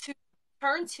to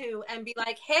turn to and be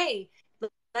like, hey,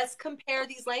 let's compare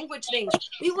these language things.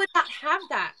 We would not have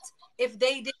that if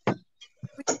they didn't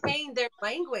retain their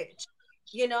language,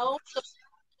 you know? So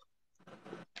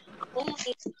only,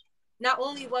 not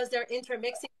only was there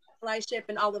intermixing, allyship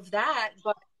and all of that,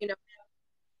 but, you know,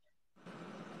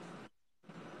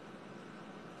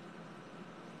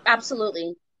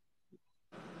 Absolutely.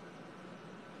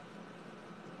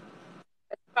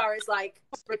 as far as like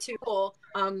people,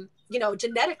 you know,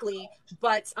 genetically,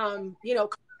 but you know,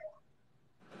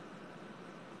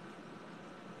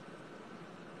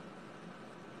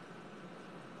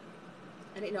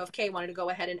 I didn't know if Kay wanted to go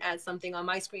ahead and add something on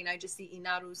my screen. I just see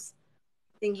Inaru's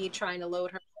thingy trying to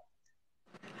load her.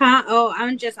 Huh? Oh,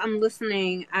 I'm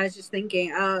listening. I was just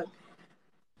thinking,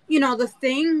 you know, the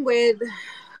thing with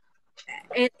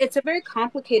it's a very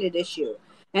complicated issue.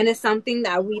 And it's something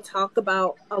that we talk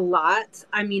about a lot.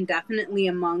 I mean, definitely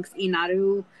amongst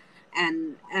Inaru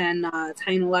and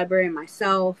Taino Library and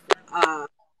myself.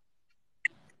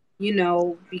 You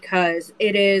know, because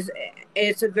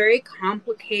it's a very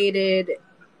complicated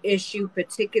issue,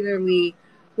 particularly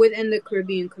within the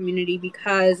Caribbean community,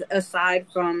 because aside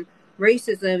from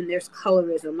racism, there's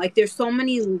colorism. Like there's so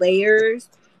many layers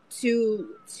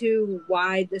to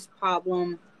why this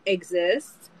problem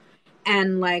exists.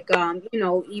 And like you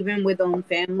know, even with own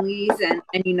families, and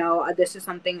you know, this is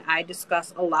something I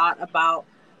discuss a lot about,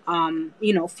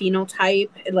 you know, phenotype,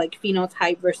 like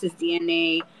phenotype versus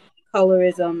DNA,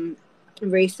 colorism,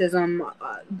 racism,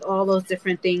 all those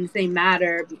different things, they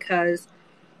matter because,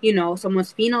 you know,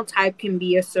 someone's phenotype can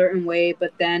be a certain way,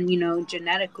 but then, you know,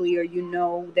 genetically, or you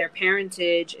know, their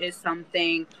parentage is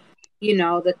something, you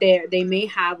know, that they may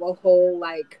have a whole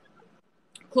like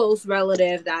close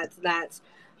relative that's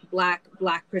black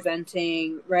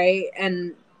presenting, right?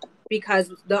 And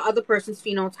because the other person's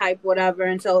phenotype, whatever.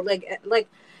 And so like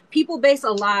people base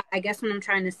a lot, I guess what I'm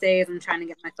trying to say is, I'm trying to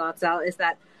get my thoughts out, is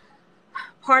that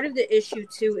part of the issue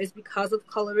too is because of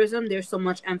colorism, there's so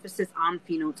much emphasis on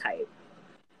phenotype,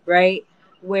 right?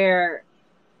 Where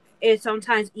it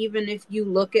sometimes, even if you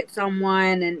look at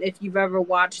someone, and if you've ever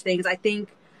watched things, I think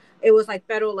it was like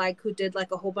Federal, like, who did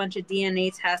like a whole bunch of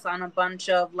DNA tests on a bunch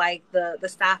of like the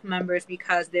staff members,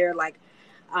 because they're like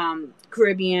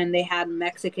Caribbean, they had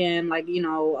Mexican, like, you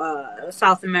know,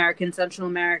 South American, Central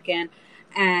American.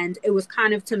 And it was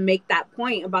kind of to make that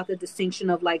point about the distinction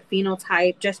of like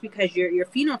phenotype. Just because your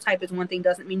phenotype is one thing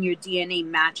doesn't mean your DNA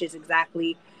matches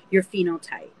exactly your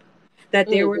phenotype. That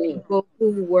there were Mm-hmm. people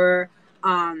who were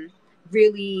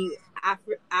really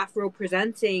Afro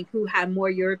presenting, who had more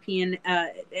European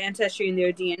ancestry in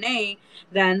their DNA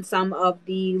than some of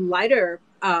the lighter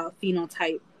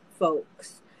phenotype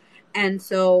folks. And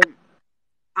so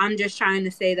I'm just trying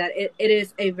to say that it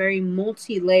is a very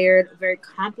multi-layered, very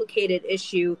complicated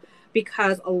issue,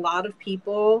 because a lot of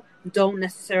people don't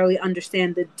necessarily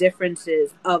understand the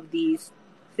differences of these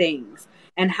things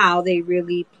and how they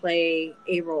really play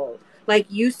a role. Like,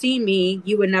 you see me,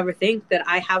 you would never think that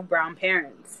I have brown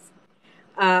parents.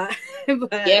 Uh, Yeah,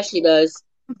 but she does.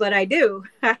 but I do.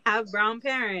 I have brown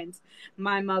parents.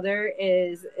 My mother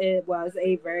was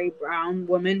a very brown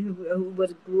woman who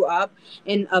was grew up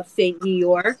in upstate New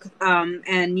York.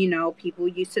 And you know, people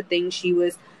used to think she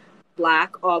was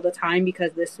black all the time,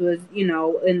 because this was, you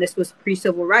know, and this was pre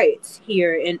civil rights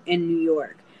here in New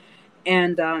York.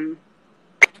 And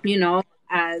you know,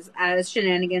 as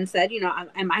Shenanigans said, you know,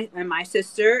 and my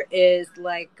sister is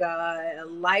like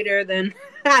lighter than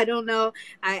I don't know.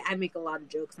 I make a lot of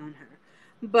jokes on her,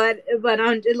 but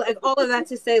like all of that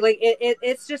to say, like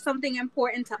it's just something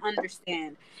important to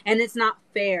understand, and it's not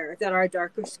fair that our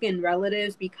darker skinned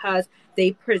relatives, because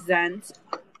they present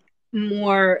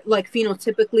more like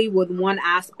phenotypically with one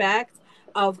aspect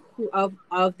of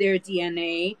their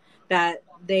DNA, that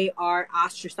they are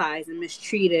ostracized and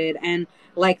mistreated, and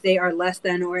like they are less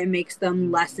than, or it makes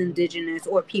them less indigenous,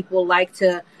 or people like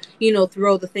to, you know,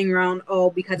 throw the thing around, oh,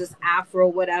 because it's Afro,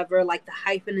 whatever, like the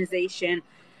hyphenization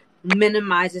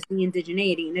minimizes the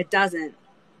indigeneity, and it doesn't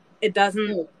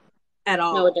Mm. at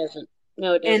No, it all. doesn't.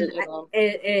 No, it And doesn't at all.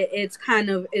 it's kind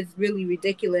of, it's really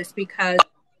ridiculous, because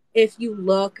if you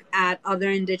look at other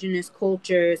indigenous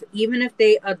cultures, even if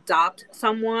they adopt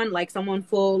someone, like someone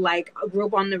full, like grew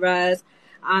up on the res,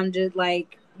 just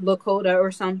like Lakota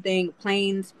or something,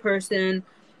 plains person,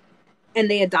 and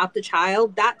they adopt a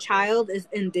child, that child is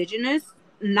indigenous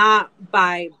not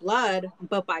by blood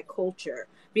but by culture,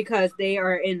 because they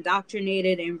are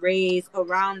indoctrinated and raised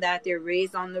around that. They're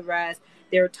raised on the rest.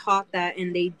 They're taught that,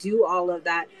 and they do all of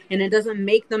that, and it doesn't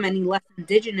make them any less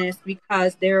indigenous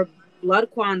because their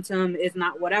blood quantum is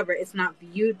not whatever. It's not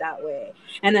viewed that way.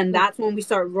 And then that's when we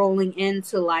start rolling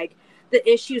into like the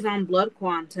issues on blood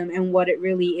quantum and what it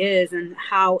really is and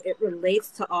how it relates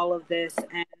to all of this.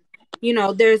 And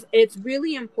there's it's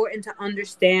really important to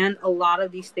understand a lot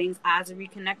of these things as a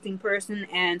reconnecting person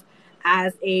and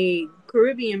as a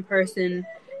Caribbean person,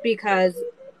 because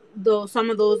though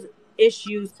some of those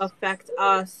issues affect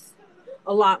us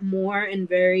a lot more in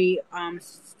very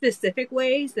specific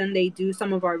ways than they do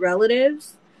some of our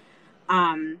relatives.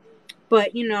 um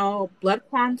but blood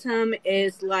quantum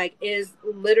is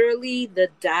literally the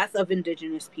death of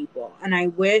indigenous people, and I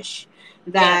wish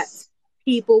that Yes.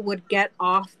 people would get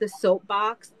off the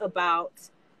soapbox about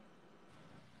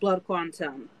blood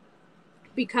quantum,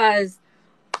 because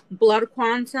blood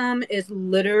quantum is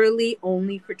literally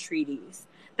only for treaties.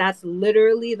 That's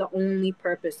literally the only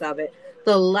purpose of it.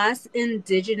 The less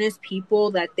indigenous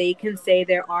people that they can say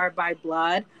there are by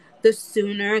blood, the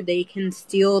sooner they can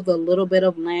steal the little bit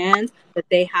of land that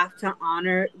they have to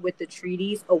honor with the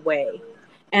treaties away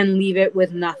and leave it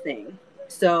with nothing.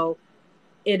 So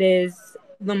it is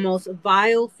the most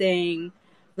vile thing,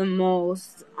 the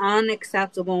most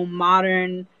unacceptable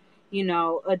modern,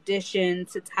 addition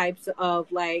to types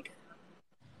of like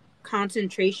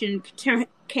concentration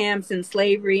camps and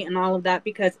slavery and all of that,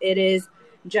 because it is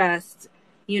just,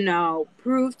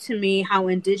 prove to me how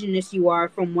indigenous you are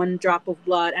from one drop of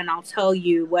blood, and I'll tell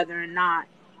you whether or not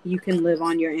you can live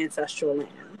on your ancestral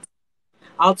land.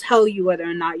 I'll tell you whether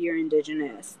or not you're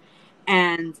indigenous.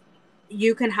 And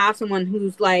you can have someone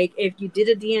who's like, if you did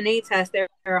a DNA test, they're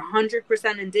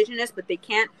 100% indigenous, but they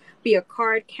can't be a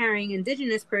card carrying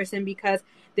indigenous person because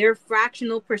they're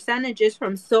fractional percentages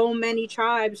from so many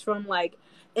tribes, from like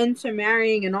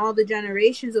intermarrying and all the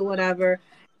generations or whatever.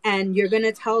 And you're going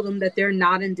to tell them that they're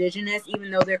not indigenous,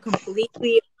 even though they're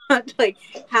completely like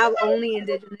have only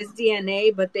indigenous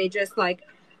DNA, but they just like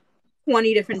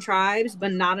 20 different tribes,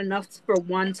 but not enough for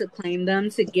one to claim them,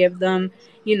 to give them,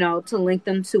 to link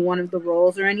them to one of the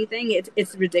roles or anything.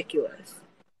 It's ridiculous.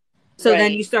 So then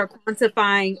Right. you start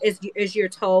quantifying, is your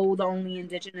toe the only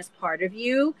indigenous part of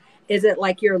you? Is it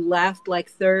like your left, like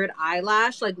third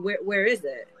eyelash? Like where is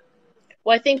it?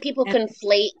 Well, I think people And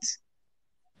conflate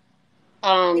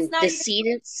It's not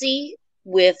even. descendancy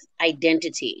with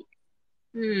identity.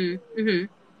 mm-hmm,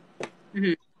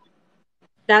 mm-hmm.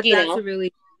 That You that's a know,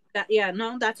 really that yeah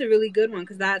no that's a really good one,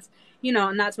 because that's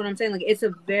and that's what I'm saying, like it's a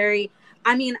very,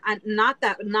 I mean, not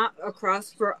that, not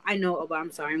across for, I know, oh, but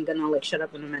I'm sorry, I'm gonna like shut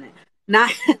up in a minute,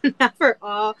 not not for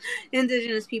all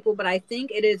indigenous people, but I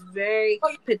think it is very Oh,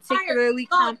 you're fired. particularly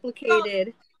Gone. Gone.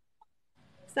 complicated.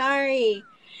 Sorry,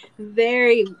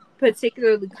 very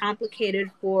particularly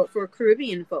complicated for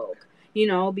Caribbean folk,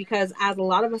 because as a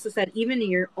lot of us have said, even in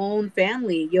your own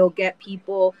family, you'll get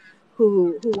people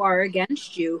who are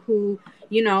against you, who,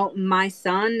 my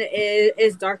son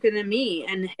is darker than me,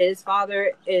 and his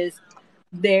father is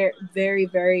they're very,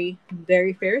 very,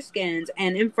 very fair skinned,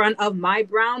 and in front of my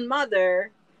brown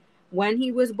mother, when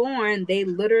he was born, they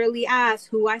literally asked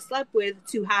who I slept with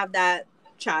to have that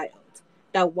child.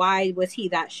 That why was he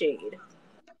that shade?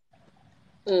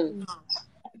 mm.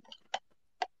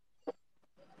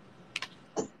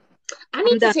 I I'm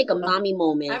need to done. take a mommy I've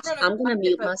moment. run I'm across gonna it,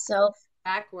 mute but myself.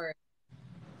 backward.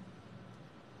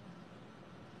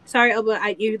 Sorry,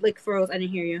 Elba, you like froze. I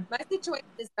didn't hear you. My situation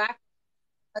is back.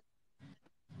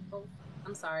 Oh,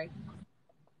 I'm sorry.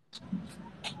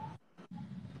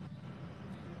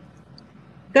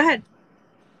 Go ahead.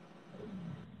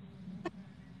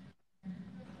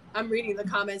 I'm reading the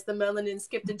comments. The melanin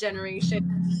skipped a generation.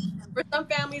 For some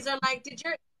families are like, did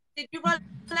you run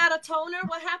out of toner?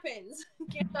 What happens?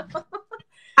 You know,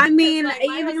 I because mean, like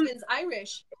my even husband's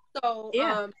Irish, so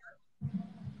yeah.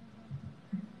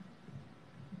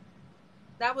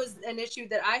 that was an issue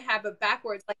that I had, but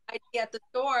backwards. Like I'd be at the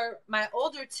store, my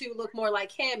older two look more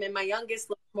like him, and my youngest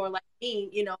looks more like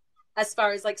me. As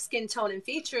far as like skin tone and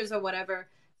features or whatever.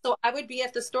 So I would be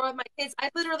at the store with my kids. I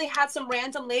literally had some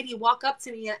random lady walk up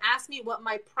to me and ask me what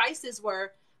my prices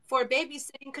were for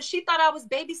babysitting because she thought I was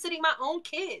babysitting my own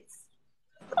kids.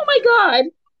 Oh my God.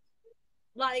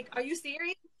 Like, are you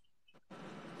serious?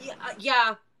 Yeah,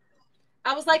 yeah.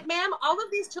 I was like, ma'am, all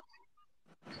of these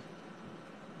children,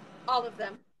 all of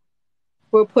them,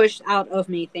 Were pushed out of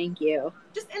me. Thank you.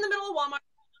 just in the middle of Walmart.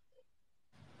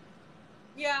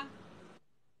 Yeah,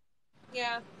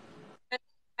 yeah. And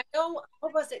I know,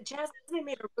 what was it? Jasmine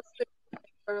made a really good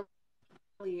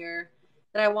earlier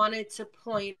that I wanted to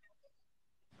point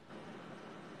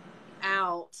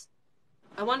out.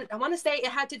 I want to say it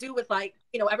had to do with, like,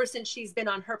 ever since she's been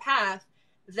on her path,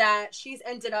 that she's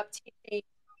ended up teaching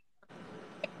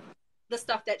the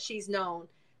stuff that she's known.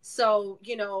 So,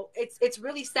 it's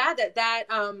really sad that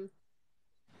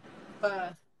uh,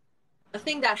 a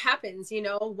thing that happens,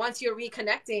 once you're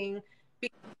reconnecting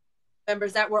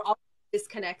members that were all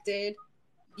disconnected,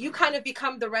 you kind of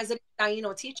become the resident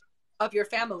Taino teacher of your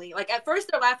family. Like, at first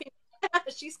they're laughing,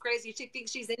 she's crazy, she thinks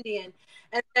she's Indian,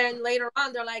 and then later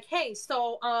on they're like, hey,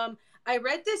 so I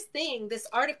read this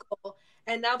article,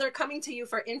 and now they're coming to you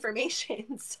for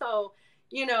information. So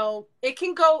it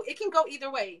can go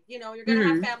either way. You're gonna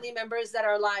have family members that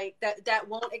are like that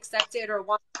won't accept it or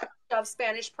want to shove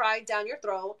Spanish pride down your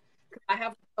throat. I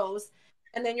have those.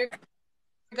 And then you're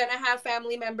gonna have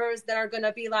family members that are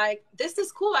gonna be like, this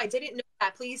is cool, I didn't know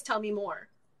that, please tell me more.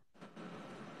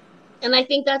 And I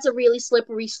think that's a really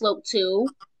slippery slope too,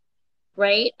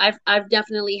 right? I've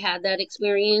definitely had that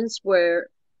experience where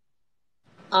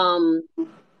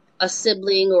a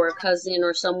sibling or a cousin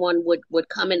or someone would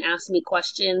come and ask me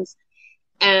questions,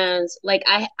 and like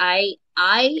I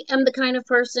am the kind of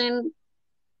person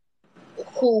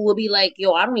who will be like,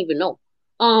 yo, I don't even know.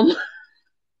 I'm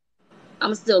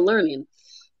still learning.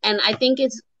 And I think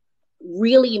it's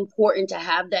really important to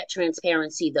have that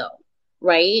transparency though,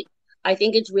 right? I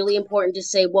think it's really important to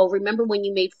say, well, remember when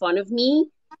you made fun of me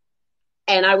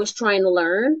and I was trying to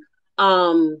learn?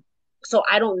 So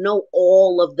I don't know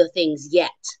all of the things yet.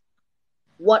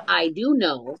 What I do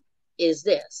know is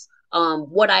this.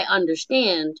 What I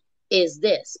understand is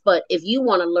this. But if you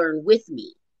want to learn with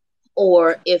me,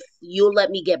 or if you'll let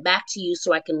me get back to you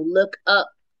so I can look up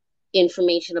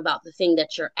information about the thing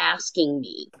that you're asking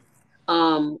me.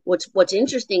 What's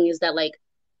interesting is that, like,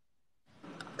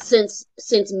 since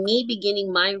me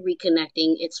beginning my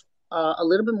reconnecting, it's a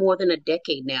little bit more than a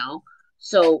decade now.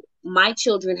 So my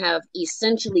children have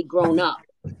essentially grown up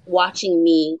watching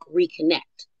me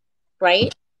reconnect,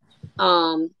 right?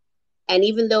 And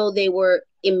even though they were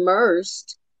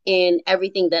immersed in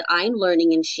everything that I'm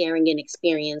learning and sharing and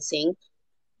experiencing,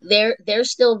 they're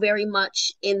still very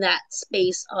much in that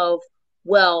space of,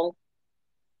 well,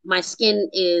 my skin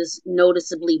is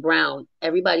noticeably brown.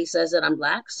 Everybody says that I'm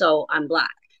black, so I'm black.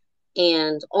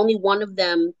 And only one of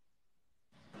them,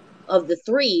 of the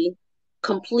three,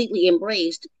 completely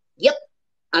embraced, yep,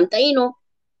 I'm Taino.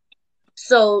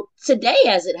 So today,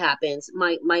 as it happens,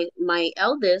 my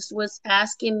eldest was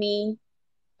asking me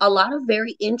a lot of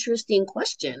very interesting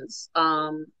questions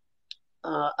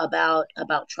about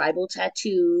tribal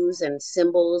tattoos and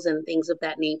symbols and things of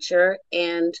that nature.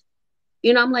 And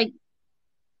I'm like,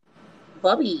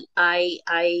 Bubby, I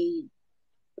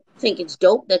think it's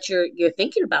dope that you're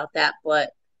thinking about that,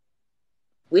 but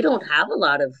we don't have a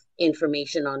lot of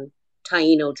information on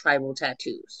Taino tribal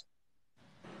tattoos.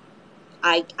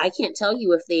 I can't tell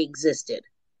you if they existed.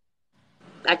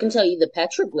 I can tell you the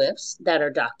petroglyphs that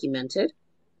are documented.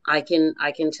 I can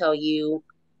tell you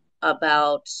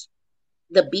about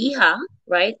the bija,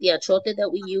 right? The achote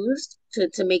that we used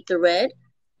to make the red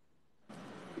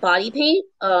body paint.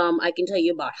 I can tell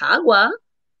you about hagua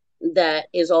that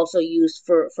is also used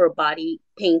for body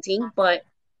painting, but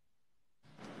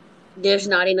there's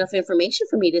not enough information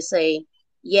for me to say,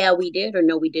 yeah, we did, or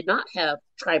no, we did not have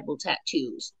tribal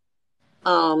tattoos.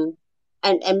 Um,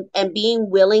 and being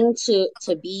willing to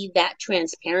be that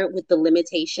transparent with the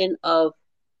limitation of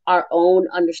our own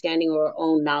understanding or our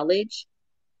own knowledge,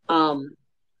 um,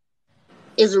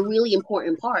 is a really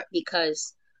important part,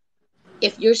 because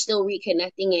if you're still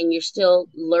reconnecting and you're still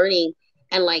learning,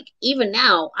 and like even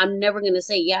now, I'm never gonna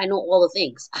say, yeah, I know all the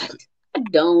things. I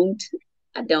don't.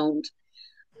 I don't.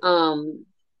 Um,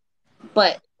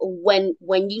 but when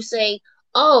you say,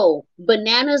 oh,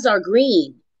 bananas are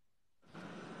green,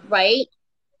 right?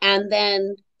 And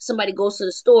then somebody goes to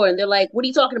the store and they're like, what are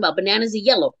you talking about? Bananas are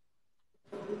yellow.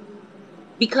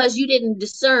 Because you didn't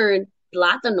discern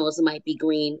plátanos might be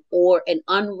green, or an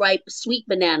unripe sweet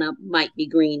banana might be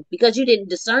green. Because you didn't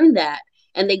discern that,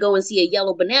 and they go and see a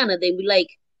yellow banana, they be like,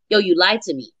 yo, you lied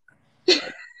to me.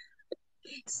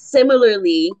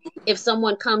 Similarly, if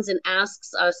someone comes and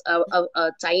asks us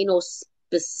a Taino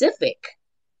specific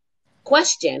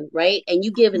question, right, and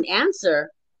you give an answer,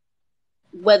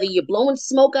 whether you're blowing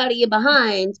smoke out of your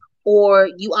behind or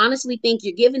you honestly think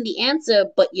you're giving the answer,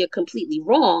 but you're completely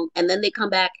wrong, and then they come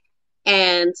back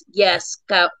and, yes,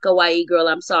 kawaii girl,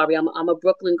 I'm sorry, I'm a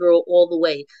Brooklyn girl all the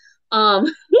way. Um,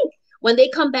 when they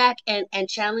come back and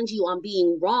challenge you on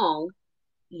being wrong,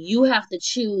 you have to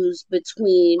choose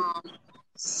between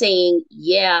saying,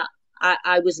 yeah,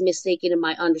 I was mistaken in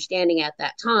my understanding at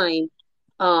that time,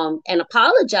 and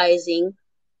apologizing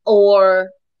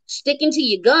or sticking to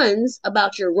your guns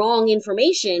about your wrong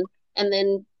information. And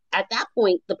then at that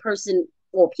point, the person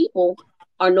or people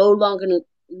are no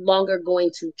longer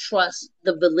going to trust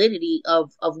the validity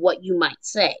of what you might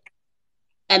say.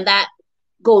 And that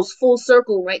goes full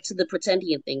circle right to the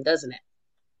pretendian thing, doesn't it?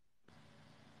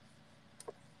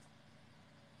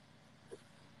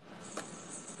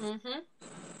 Mm-hmm.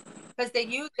 Because they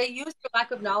use your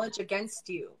lack of knowledge against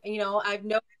you. And, I've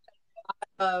known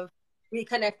of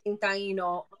reconnecting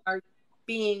Taino are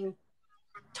being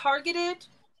targeted.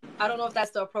 I don't know if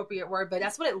that's the appropriate word, but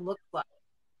that's what it looks like.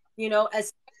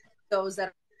 As those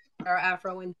that are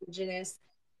Afro Indigenous,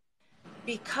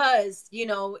 because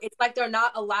it's like they're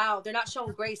not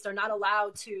shown grace, they're not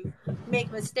allowed to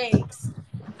make mistakes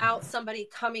out somebody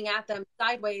coming at them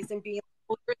sideways and being like,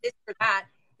 well, you're this or that.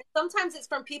 And sometimes it's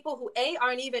from people who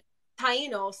aren't even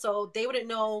Taino, so they wouldn't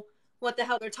know what the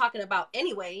hell they're talking about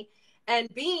anyway. And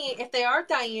B, if they are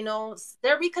Tainos,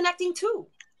 they're reconnecting too.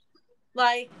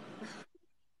 Like,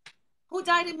 who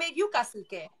died and made you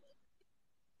cacique?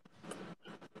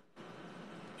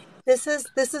 This is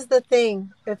the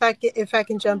thing. If I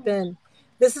can jump in,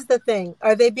 this is the thing.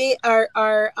 Are they be are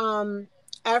Yeah.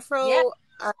 Afro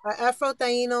Afro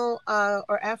Taino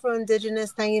or Afro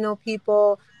Indigenous Taino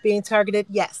people being targeted?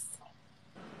 Yes,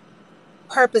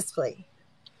 purposefully.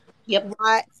 Yep.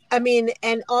 Why? I mean,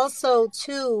 and also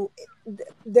too,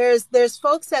 there's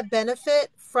folks that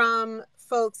benefit from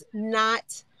folks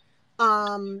not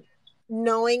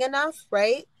knowing enough,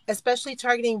 right? Especially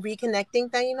targeting reconnecting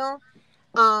Taino.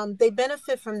 They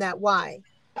benefit from that. Why?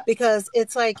 Because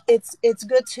it's like it's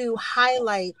good to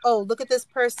highlight, oh, look at this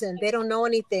person, they don't know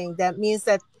anything. That means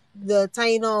that the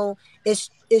Taino is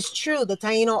true. The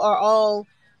Taino are all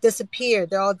disappeared,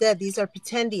 they're all dead, these are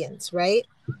pretendians, right?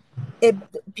 It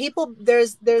People,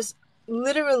 there's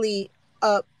literally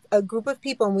a group of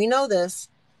people, and we know this,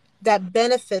 that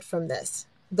benefit from this,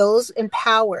 those in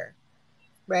power,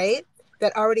 right,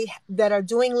 that are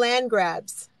doing land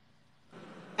grabs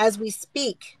as we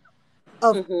speak,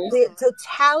 of Mm-hmm. the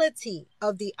totality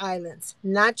of the islands,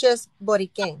 not just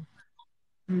Boriquen,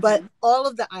 but all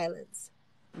of the islands.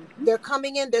 They're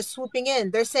coming in, they're swooping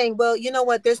in, they're saying, well, you know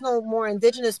what, there's no more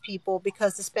indigenous people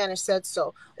because the Spanish said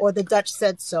so, or the Dutch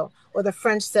said so, or the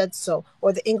French said so,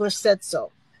 or the English said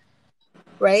so,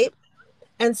 right?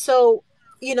 And so,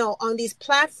 on these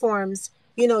platforms,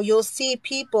 you'll see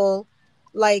people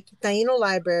like Taino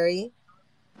Library,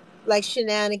 like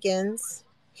Shenanigans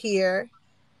here,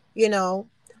 you know,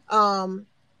 um,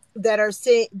 that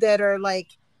are like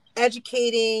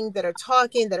educating, that are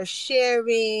talking, that are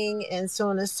sharing, and so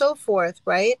on and so forth,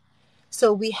 right?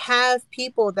 So we have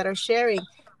people that are sharing,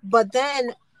 but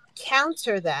then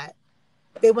counter that.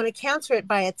 They want to counter it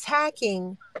by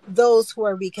attacking those who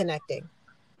are reconnecting.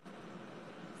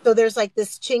 So there's like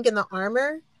this chink in the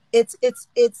armor. It's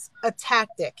a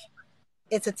tactic.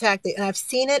 It's a tactic. And I've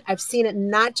seen it. I've seen it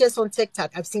not just on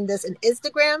TikTok. I've seen this in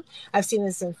Instagram. I've seen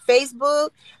this in Facebook.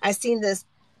 I've seen this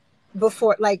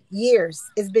before, like years.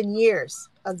 It's been years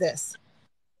of this.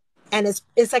 And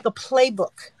it's like a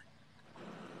playbook.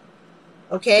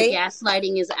 The Okay?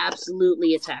 gaslighting is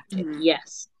absolutely a tactic.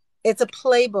 Yes. It's a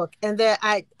playbook. And that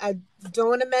I don't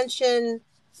want to mention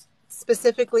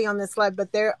specifically on this slide,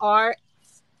 but there are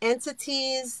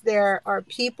entities, there are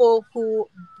people who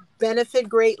benefit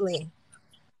greatly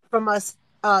from us,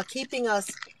 keeping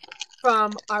us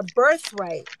from our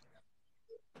birthright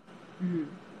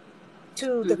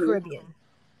to the Mm-hmm.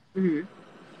 Caribbean.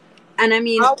 And I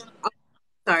mean, How,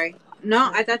 sorry.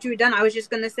 No, I thought you were done. I was just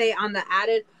gonna say on the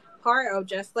added part of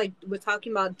just like we're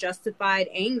talking about justified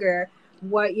anger,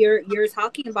 what you're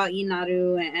talking about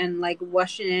Inaru and like what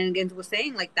Shenanigans was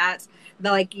saying, like that's the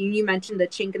like you mentioned the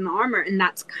chink in the armor, and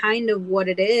that's kind of what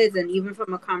it is. And even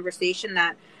from a conversation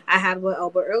that I had with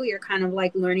Elba earlier, kind of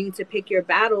like learning to pick your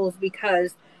battles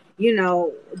because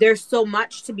there's so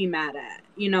much to be mad at.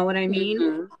 You know what I mean?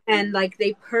 Mm-hmm. And like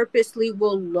they purposely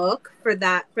will look for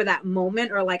that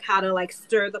moment or like how to like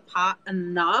stir the pot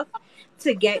enough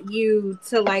to get you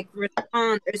to like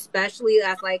respond, especially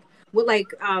as like with like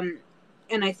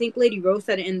and I think Lady Rose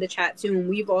said it in the chat too, and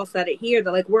we've all said it here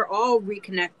that like we're all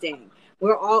reconnecting,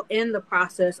 we're all in the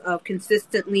process of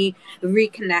consistently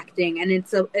reconnecting, and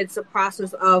it's a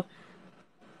process of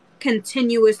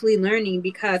continuously learning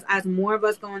because as more of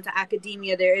us go into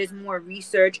academia, there is more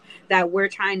research that we're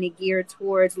trying to gear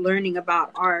towards learning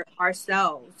about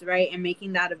ourselves, right, and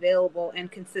making that available,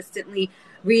 and consistently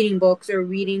reading books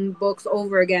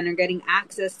over again or getting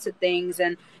access to things,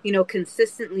 and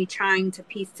consistently trying to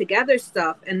piece together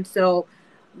stuff. And so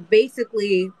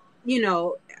basically you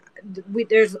know,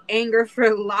 there's anger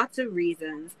for lots of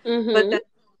reasons, but Mm-hmm. that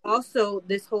also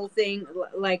this whole thing,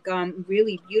 like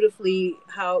really beautifully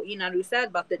how Inaru said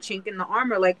about the chink in the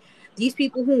armor, like these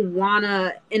people who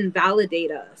wanna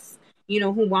invalidate us,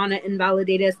 who wanna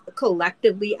invalidate us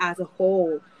collectively as a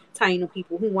whole. Taino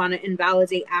people who want to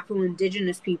invalidate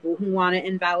Afro-Indigenous people, who want to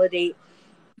invalidate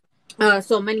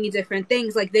so many different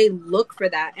things. Like they look for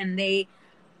that, and they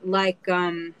like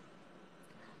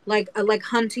like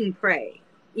hunting prey.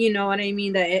 You know what I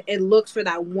mean? That it looks for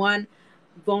that one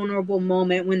vulnerable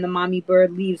moment when the mommy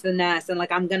bird leaves the nest, and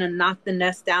like I'm gonna knock the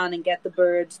nest down and get the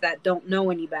birds that don't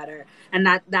know any better. And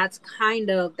that's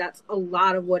a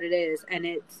lot of what it is. And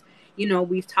it's,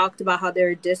 we've talked about how there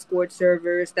are Discord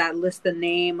servers that list the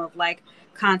name of like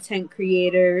content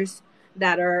creators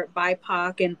that are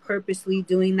BIPOC and purposely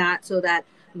doing that so that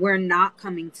we're not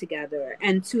coming together.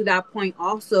 And to that point,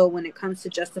 also, when it comes to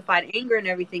justified anger and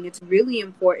everything, it's really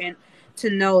important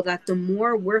to know that the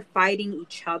more we're fighting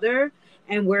each other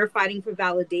and we're fighting for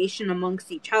validation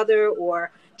amongst each other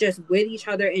or just with each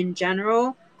other in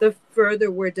general, the further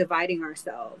we're dividing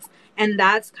ourselves. And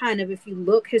that's kind of, if you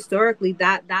look historically,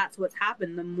 that's what's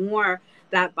happened. The more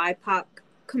that BIPOC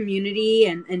community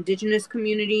and indigenous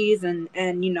communities and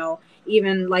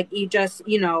even like you just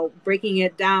breaking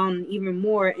it down even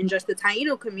more in just the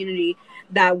Taino community,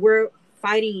 that we're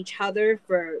fighting each other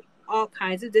for all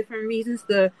kinds of different reasons,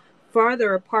 the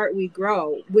farther apart we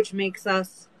grow, which makes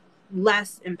us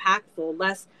less impactful,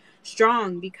 less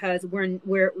strong, because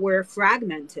we're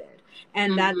fragmented,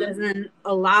 and that Mm-hmm. doesn't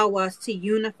allow us to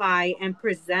unify and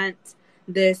present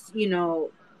this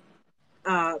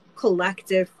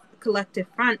collective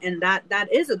front, and that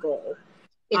is a goal.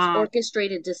 It's um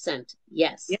orchestrated dissent.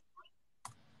 yeah. Yes,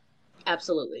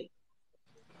 absolutely.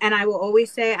 And I will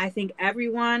always say, I think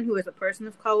everyone who is a person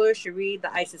of color should read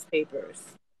the ISIS papers.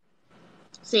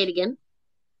 Say it again.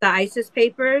 The ISIS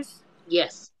papers.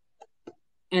 Yes.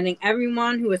 I think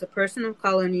everyone who is a person of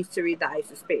color needs to read the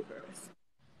ISIS papers.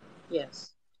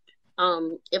 Yes.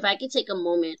 If I could take a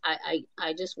moment,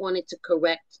 I just wanted to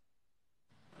correct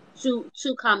two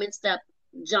comments that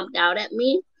jumped out at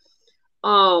me.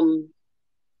 Um,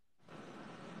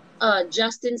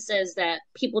 Justin says that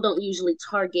people don't usually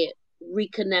target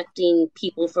reconnecting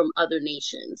people from other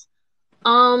nations.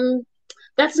 Um,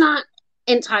 that's not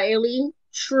entirely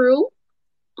true.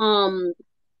 Um,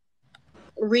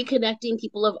 Reconnecting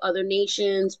people of other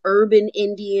nations, urban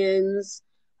Indians,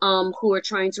 who are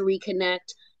trying to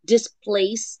reconnect,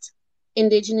 displaced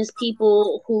indigenous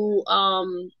people who,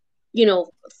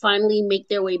 finally make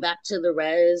their way back to the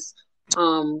res.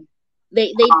 Um,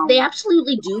 they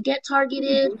absolutely do get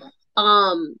targeted.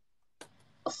 Um,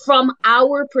 from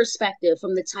our perspective,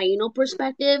 from the Taino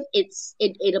perspective,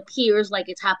 it appears like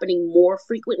it's happening more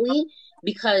frequently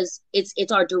because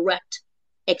it's our direct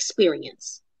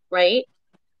experience, right?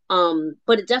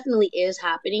 But it definitely is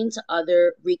happening to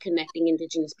other reconnecting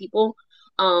indigenous people,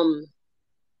 um,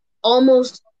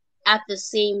 almost at the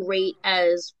same rate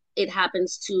as it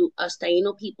happens to us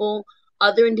Taino people.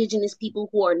 Other indigenous people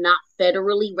who are not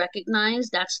federally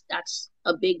recognized, that's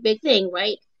a big thing,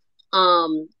 right?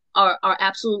 Are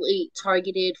absolutely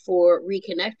targeted for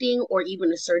reconnecting or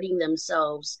even asserting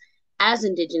themselves as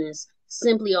indigenous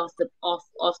simply off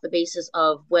the basis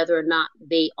of whether or not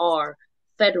they are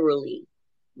federally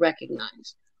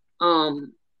recognized.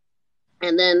 Um,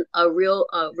 and then a real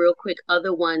quick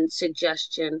other one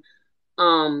suggestion.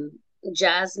 Um,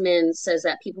 Jasmine says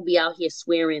that people be out here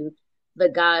swearing the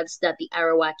gods that the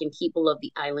Arawakan people of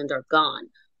the island are gone.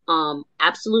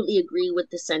 Absolutely agree with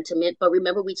the sentiment, but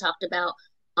remember we talked about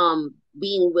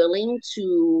being willing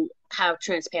to have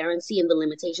transparency in the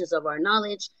limitations of our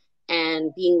knowledge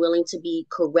and being willing to be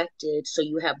corrected so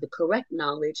you have the correct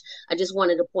knowledge. I just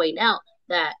wanted to point out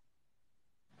that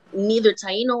neither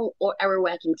Taino or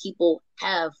Arawakan people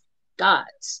have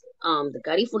gods. The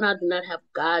Garifuna do not have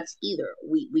gods either.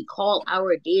 We call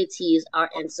our deities, our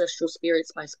ancestral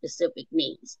spirits, by specific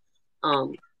names.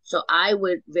 So I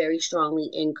would very strongly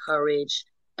encourage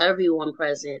everyone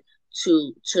present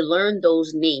to learn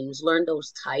those names, learn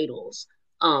those titles,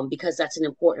 because that's an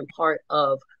important part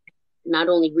of not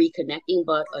only reconnecting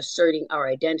but asserting our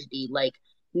identity. Like,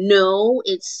 no,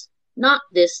 it's not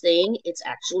this thing, it's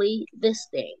actually this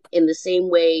thing. In the same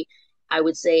way, I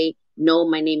would say, no,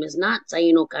 my name is not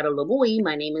Taino Karolobui,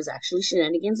 my name is actually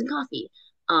Shenanigans and Coffee.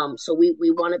 So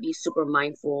we want to be super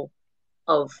mindful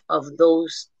of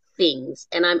those things.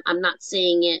 And I'm not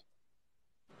saying it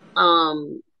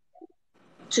um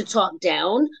to talk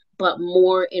down, but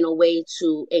more in a way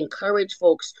to encourage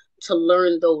folks to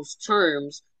learn those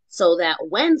terms so that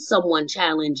when someone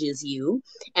challenges you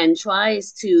and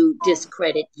tries to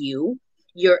discredit you,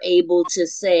 you're able to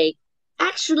say,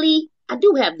 actually, I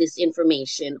do have this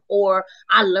information, or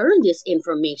I learned this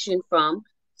information from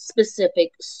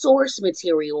specific source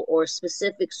material or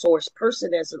specific source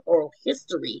person as an oral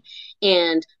history.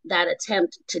 And that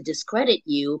attempt to discredit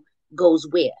you goes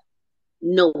where?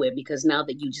 Nowhere, because now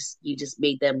that you just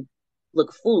made them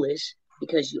look foolish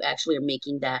because you actually are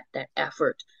making that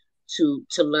effort to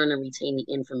learn and retain the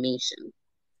information.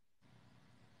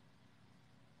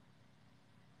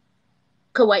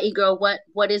 Kawaii girl,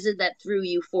 what is it that threw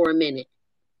you for a minute?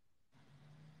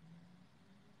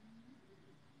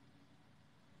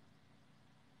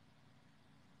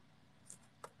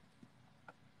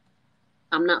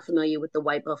 I'm not familiar with the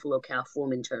white buffalo cow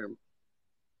foreman term.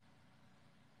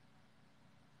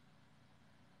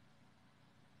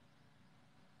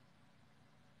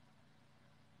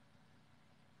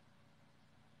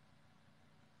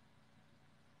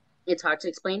 It's hard to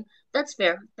explain. That's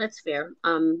fair. That's fair.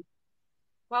 While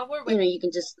we're You know, waiting, you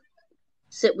can just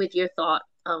sit with your thought.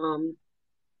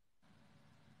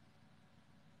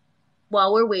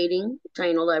 While we're waiting,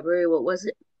 Taino Library, what was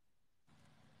it?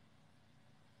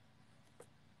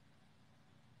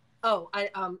 oh, I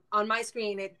on my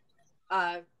screen it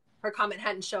her comment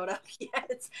hadn't showed up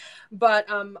yet. But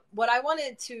what I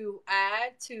wanted to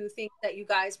add to things that you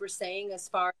guys were saying as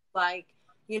far as like,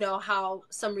 you know, how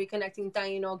some reconnecting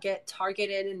Taino get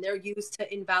targeted and they're used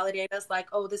to invalidate us, like,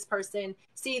 oh, this person,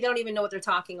 see, they don't even know what they're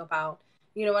talking about.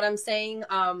 You know what I'm saying?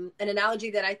 An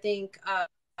analogy that I think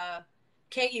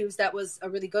Kay used that was a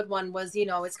really good one was, you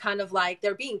know, it's kind of like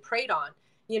they're being preyed on,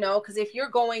 you know, because if you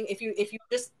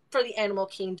just for the animal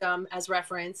kingdom as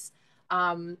reference,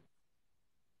 um,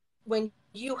 when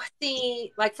you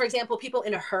see, like, for example, people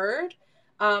in a herd,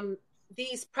 um,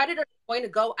 these predators are going to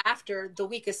go after the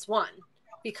weakest one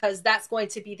because that's going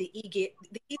to be the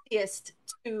easiest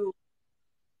to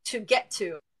get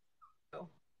to,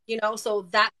 you know. So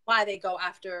that's why they go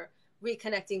after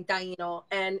reconnecting Taino,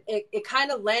 and it kind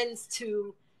of lends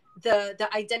to the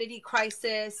identity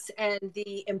crisis and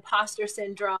the imposter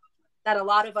syndrome that a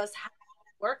lot of us have to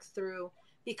work through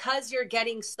because you're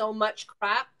getting so much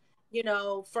crap, you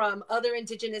know, from other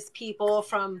indigenous people,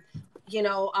 from, you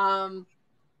know,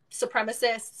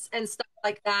 supremacists and stuff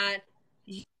like that.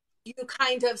 You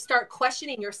kind of start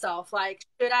questioning yourself, like,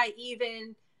 should I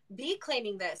even be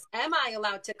claiming this? Am I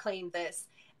allowed to claim this?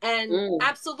 And Mm.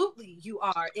 absolutely you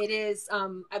are. It is,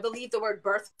 I believe the word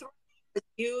birthright is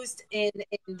used in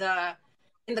the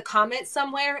comments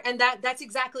somewhere, and that's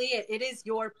exactly it. It is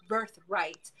your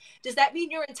birthright. Does that mean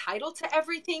you're entitled to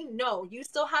everything? No, you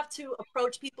still have to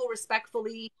approach people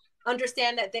respectfully,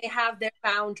 understand that they have their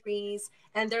boundaries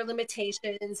and their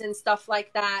limitations and stuff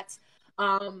like that.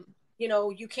 um you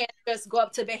know, you can't just go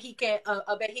up to a Behike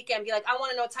and be like, I want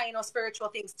to know Taino spiritual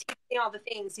things, teach me all the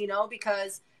things, you know,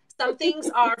 because some things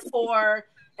are for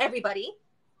everybody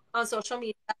on social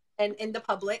media and in the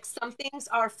public. Some things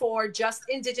are for just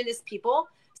indigenous people.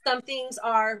 Some things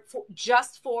are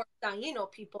just for Taino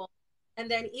people. And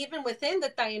then even within the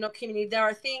Taino community, there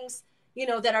are things, you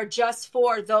know, that are just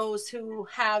for those who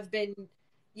have been,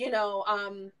 you know,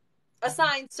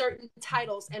 assigned certain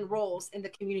titles and roles in the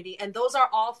community. And those are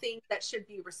all things that should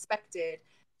be respected.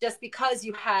 Just because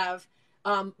you have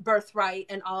birthright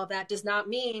and all of that does not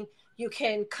mean you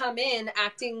can come in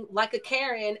acting like a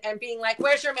Karen and being like,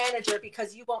 where's your manager?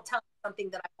 Because you won't tell me something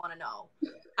that I want to know.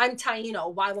 I'm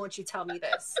Taino. Why won't you tell me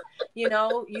this? You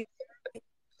know,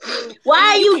 Why I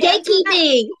are mean, you you can do that.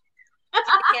 gatekeeping?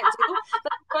 I can't do.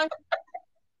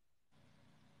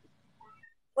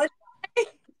 But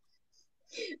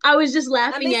I was just I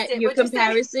laughing missed at it. your What'd you say?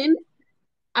 comparison.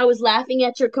 I was laughing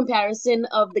at your comparison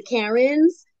of the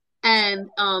Karens and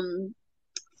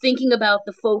thinking about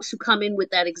the folks who come in with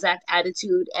that exact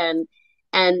attitude and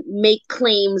make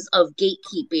claims of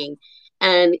gatekeeping.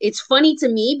 And it's funny to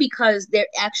me because there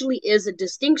actually is a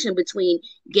distinction between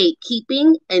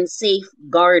gatekeeping and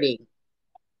safeguarding.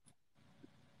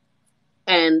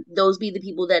 And those be the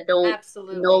people that don't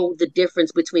Absolutely. know the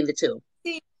difference between the two.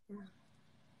 See,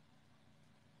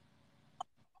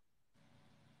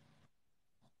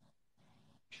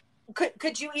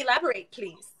 could you elaborate,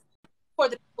 please, for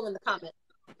the people in the comments?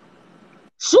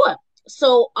 Sure.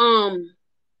 So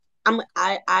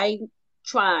I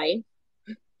try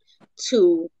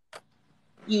to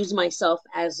use myself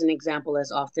as an example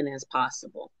as often as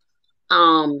possible.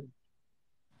 Um,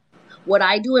 what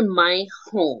I do in my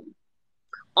home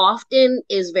often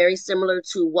is very similar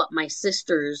to what my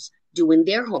sisters do in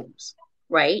their homes,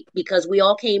 right? Because we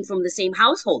all came from the same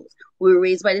households. We were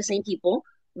raised by the same people.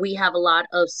 We have a lot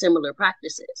of similar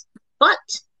practices.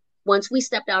 But once we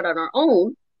stepped out on our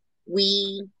own,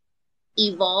 we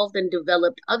evolved and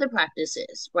developed other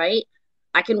practices, right?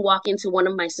 I can walk into one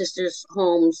of my sister's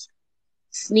homes,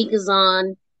 sneakers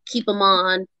on, keep them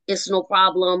on, it's no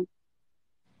problem.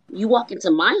 You walk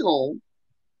into my home,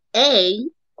 A,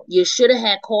 you should have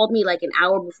had called me like an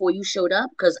hour before you showed up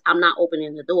because I'm not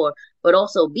opening the door. But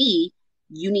also, B,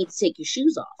 you need to take your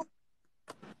shoes off,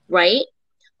 right?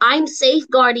 I'm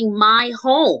safeguarding my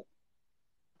home.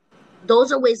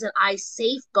 Those are ways that I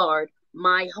safeguard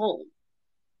my home.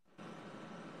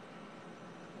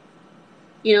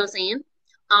 You know what I'm saying?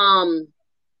 Um,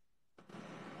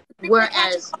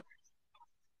 whereas,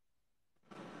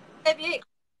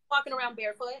 walking around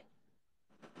barefoot.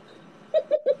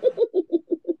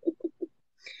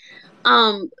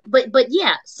 but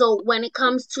yeah. So when it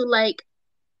comes to like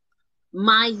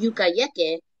my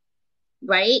yukayeke,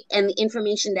 right, and the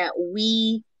information that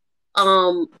we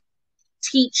um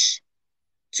teach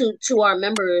to our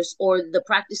members, or the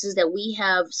practices that we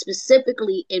have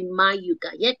specifically in my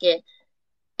yukayeke,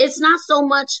 it's not so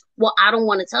much, well, I don't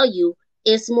want to tell you.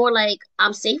 It's more like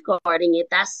I'm safeguarding it.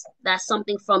 That's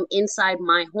something from inside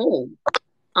my home.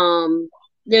 Um,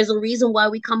 there's a reason why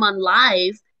we come on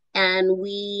live and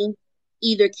we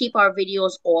either keep our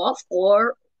videos off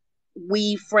or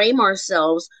we frame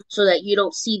ourselves so that you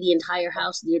don't see the entire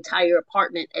house, the entire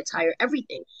apartment, entire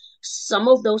everything. Some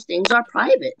of those things are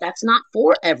private. That's not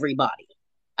for everybody.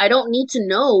 I don't need to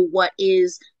know what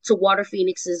is to Water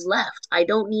Phoenix's left. I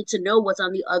don't need to know what's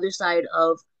on the other side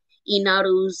of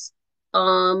Inaru's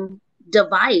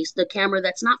device, the camera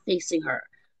that's not facing her.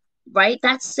 Right?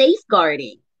 That's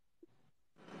safeguarding.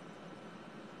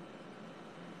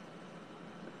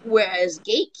 Whereas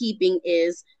gatekeeping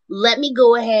is, let me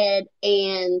go ahead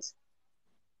and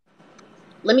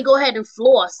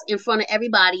floss in front of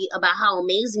everybody about how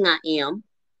amazing I am.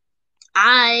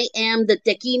 I am the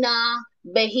tequila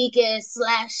bejique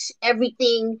 /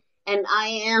 everything, and I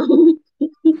am,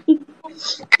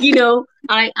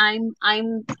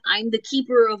 I'm the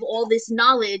keeper of all this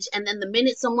knowledge. And then the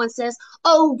minute someone says,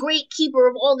 "Oh, great keeper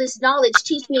of all this knowledge,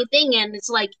 teach me a thing," and it's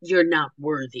like, you're not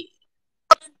worthy.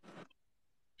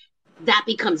 That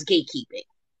becomes gatekeeping.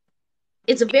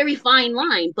 It's a very fine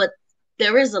line, but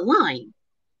there is a line.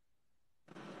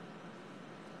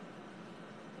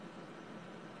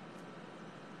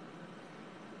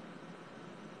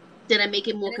 Did I make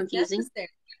it more confusing? Necessary.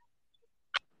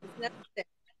 It's necessary.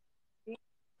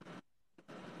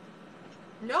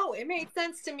 No, it made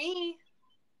sense to me.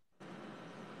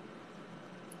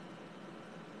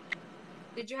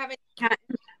 Did you have any?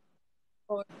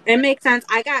 It makes sense.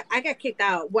 I got kicked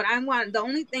out. The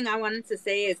only thing I wanted to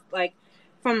say is like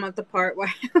from the part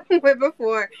where, where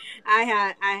before I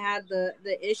had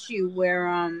the issue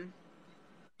where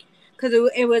because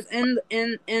it was in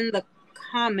the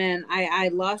comment. I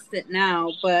lost it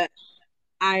now, but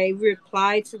I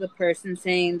replied to the person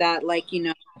saying that, like,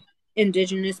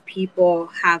 indigenous people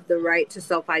have the right to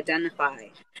self-identify,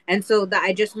 and so that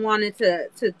I just wanted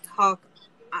to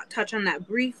touch on that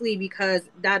briefly because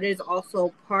that is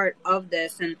also part of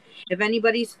this. And if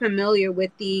anybody's familiar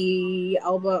with the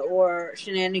Elba or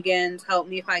Shenanigans, help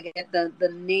me if I get the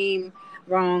name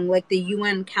wrong, like the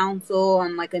UN Council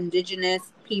on like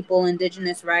indigenous people,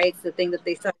 indigenous rights, the thing that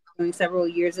they started doing several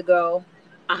years ago.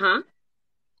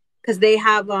 Because they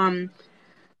have I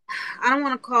don't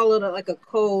want to call it like a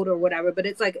code or whatever, but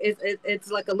it's like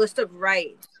it's like a list of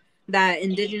rights that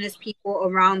indigenous people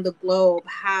around the globe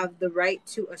have the right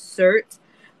to assert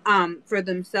for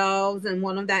themselves. And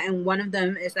one of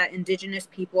them is that indigenous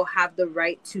people have the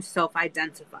right to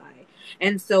self-identify.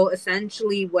 And so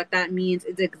essentially what that means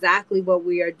is exactly what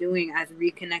we are doing as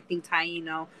Reconnecting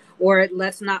Taino. Or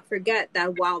let's not forget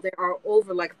that while there are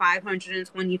over like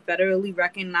 520 federally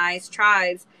recognized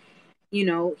tribes,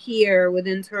 here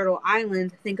within Turtle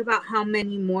Island, think about how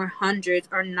many more hundreds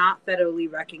are not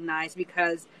federally recognized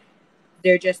because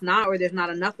they're just not, or there's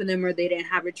not enough of them, or they didn't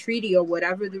have a treaty, or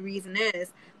whatever the reason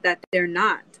is that they're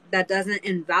not. That doesn't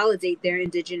invalidate their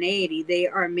indigeneity. They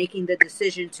are making the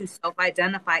decision to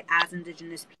self-identify as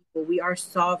indigenous people. We are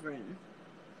sovereign.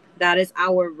 That is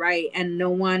our right, and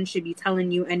no one should be telling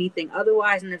you anything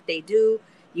otherwise. And if they do,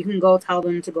 you can go tell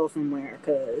them to go somewhere,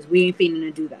 because we ain't finna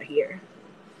to do that here.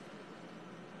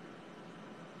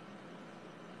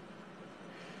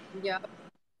 Yeah,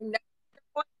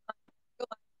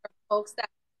 folks that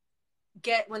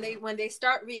get when they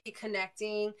start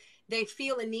reconnecting, they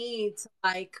feel a need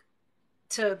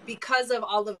to because of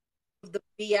all of the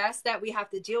BS that we have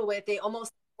to deal with, they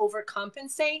almost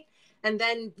overcompensate, and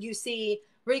then you see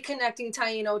Reconnecting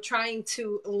Taino trying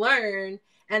to learn,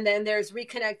 and then there's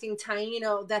Reconnecting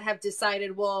Taino that have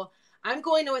decided, well, I'm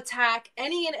going to attack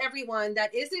any and everyone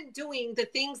that isn't doing the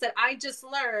things that I just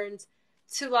learned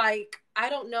to, like, I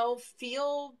don't know,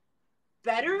 feel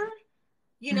better.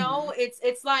 You know,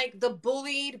 it's like the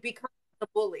bullied become the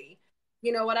bully.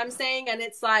 You know what I'm saying? And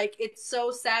it's like, it's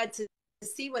so sad to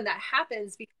see when that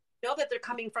happens, because you know that they're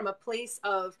coming from a place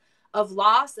of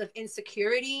loss, of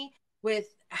insecurity,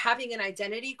 with having an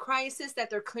identity crisis that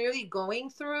they're clearly going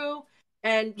through.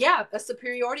 And yeah, a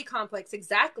superiority complex,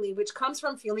 exactly, which comes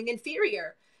from feeling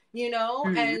inferior, you know.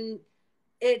 And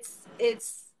it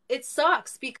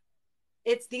sucks, because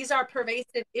these are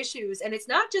pervasive issues, and it's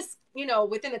not just, you know,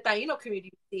 within the Taino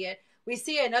community we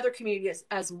see it in other communities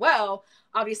as well.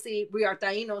 Obviously we are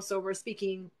Taino, so we're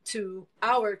speaking to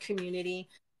our community,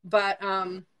 but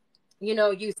you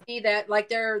know, you see that, like,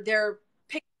 they're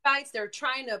picking fights, they're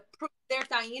trying to prove their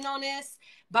Taino-ness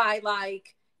by,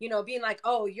 like, you know, being like,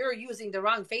 oh, you're using the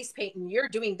wrong face paint and you're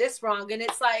doing this wrong, and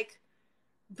it's like,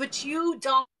 but you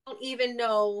don't even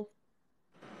know,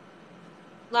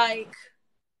 like,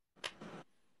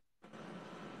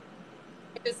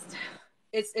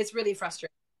 it's really frustrating.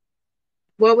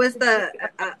 What was the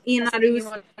you Inaru's?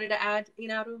 wanted to add,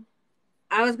 Inaru?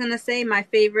 I was gonna say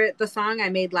the song I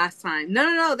made last time.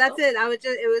 No, that's it.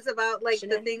 It was about, like,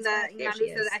 the thing that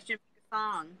Inaru said I should make a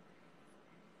song.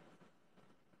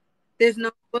 There's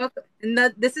no book.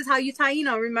 This is how you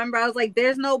Taino. Remember, I was like,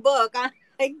 there's no book. I'm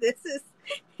like, this is.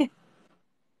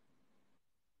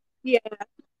 Yeah.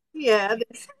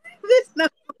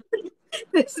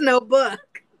 There's no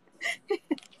book.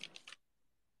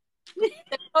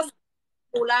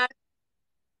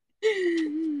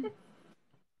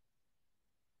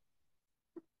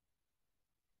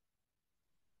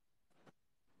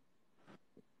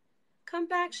 Come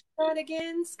back,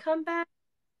 shenanigans. Come back.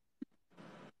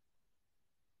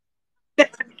 You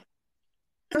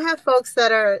have folks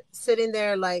that are sitting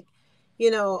there, like,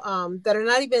 you know, that are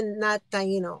not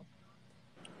Taino,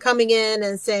 coming in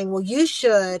and saying, well, you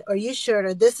should, or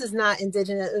this is not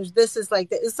indigenous, or this is like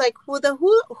that. It's like, well,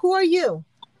 who are you?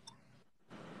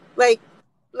 Like,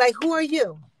 who are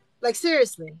you? Like,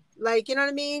 seriously, like, you know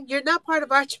what I mean? You're not part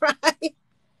of our tribe.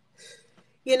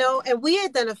 You know, and we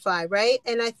identify, right?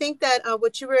 And I think that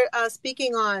what you were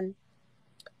speaking on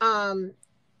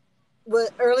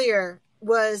what earlier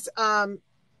was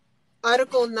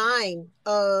Article 9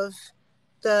 of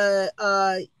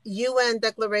the UN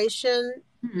Declaration,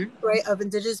 right, of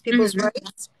Indigenous Peoples'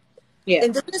 rights. Yeah.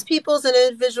 Indigenous peoples and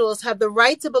individuals have the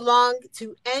right to belong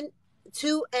to an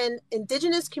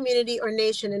indigenous community or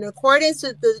nation in accordance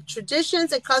with the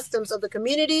traditions and customs of the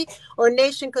community or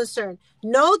nation concerned.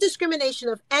 No discrimination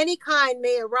of any kind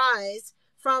may arise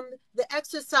from the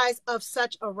exercise of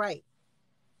such a right.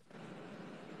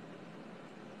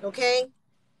 Okay?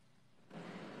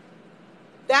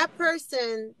 That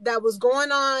person that was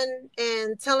going on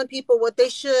and telling people what they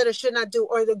should or should not do,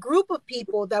 or the group of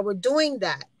people that were doing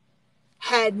that,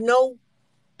 had no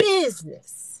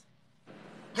business.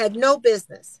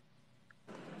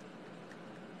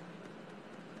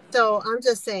 So I'm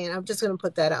just saying, I'm just going to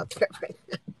put that out there right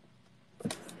now.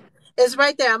 It's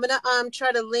right there. I'm going to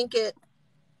try to link it,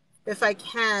 if I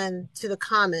can, to the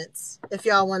comments, if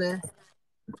y'all want to.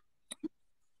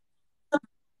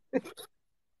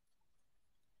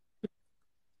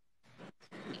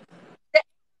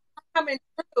 Coming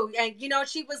through, and you know,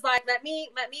 she was like, let me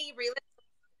relive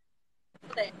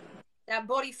it. That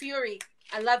body fury.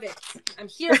 I love it. I'm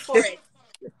here for it.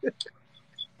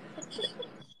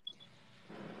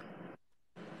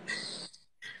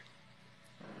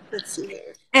 Let's see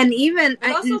here. And even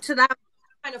also to that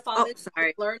kind of follow.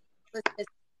 Sorry. Learn.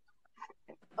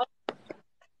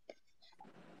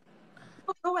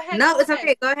 Go ahead. No, it's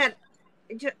okay. Go ahead.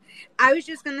 I was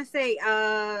just gonna say,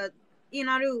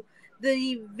 Inaru,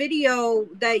 the video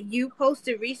that you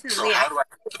posted recently. So how do I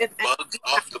get bugs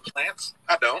off the plants?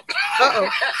 I don't.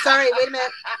 Sorry, wait a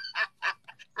minute.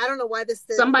 I don't know why this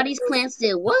did. Somebody's plants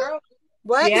did what?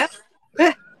 What? Yep.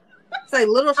 It's like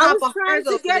little shop of horrors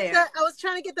over there. I was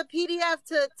trying to get the PDF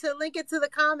to link it to the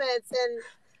comments, and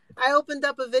I opened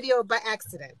up a video by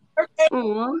accident.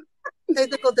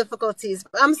 Technical difficulties.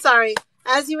 I'm sorry.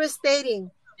 As you were stating.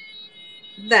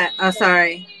 That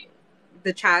sorry.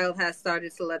 The child has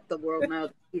started to let the world know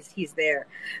he's there.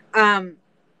 The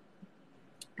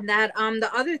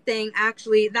other thing,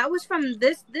 actually, that was from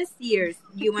this year's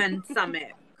UN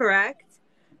summit, correct?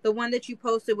 The one that you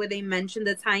posted where they mentioned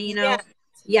the Taino.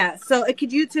 Yeah. So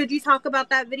could you talk about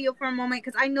that video for a moment?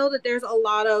 Because I know that there's a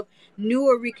lot of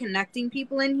newer reconnecting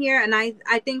people in here, and I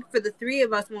think for the three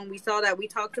of us, when we saw that, we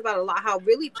talked about a lot how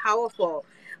really powerful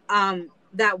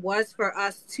that was for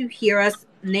us to hear us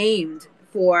named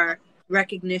for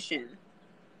recognition.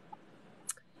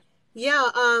 Yeah,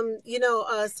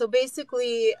 so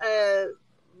basically,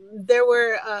 there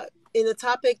were in the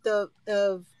topic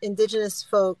of indigenous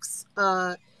folks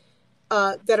that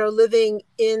are living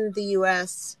in the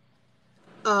U.S.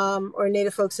 Or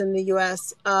Native folks in the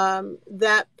U.S.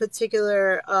 That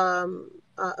particular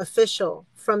official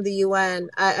from the UN,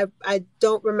 I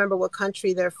don't remember what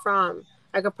country they're from.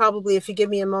 I could probably, if you give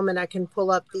me a moment, I can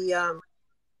pull up the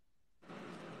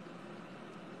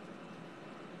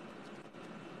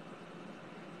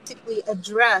basically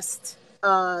addressed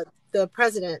the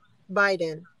president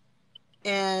Biden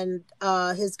and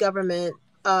his government,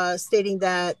 stating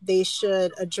that they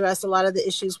should address a lot of the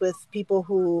issues with people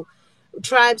who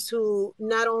tribes who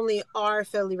not only are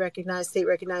federally recognized, state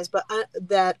recognized, but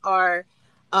that are,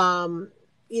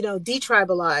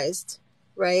 detribalized,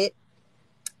 right?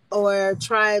 Or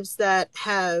tribes that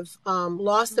have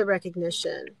lost their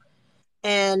recognition.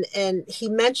 And he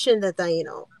mentioned the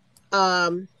Taino,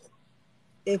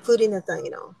 including the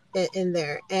Taino in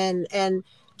there, and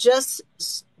just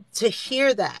to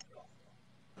hear that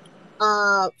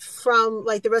from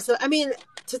like the rest of, I mean,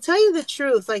 to tell you the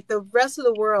truth, like the rest of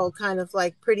the world kind of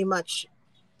like pretty much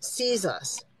sees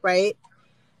us, right?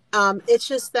 It's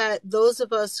just that those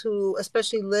of us who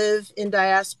especially live in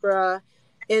diaspora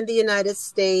in the United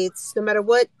States, no matter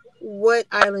what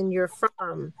island you're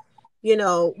from,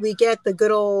 we get the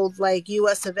good old like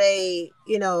US of A,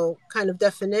 kind of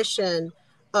definition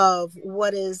of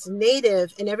what is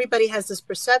native, and everybody has this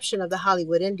perception of the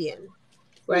Hollywood Indian,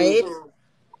 right? Mm-hmm.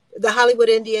 The Hollywood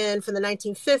Indian from the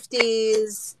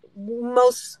 1950s,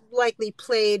 most likely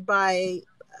played by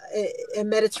a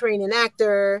Mediterranean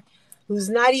actor who's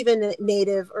not even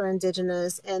native or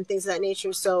indigenous and things of that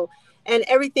nature. So, and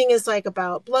everything is like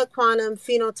about blood quantum,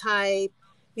 phenotype,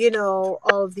 all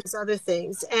of these other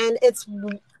things. And it's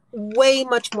way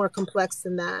much more complex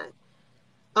than that.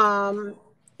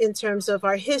 In terms of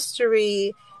our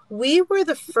history, we were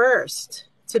the first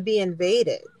to be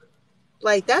invaded.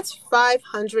 Like that's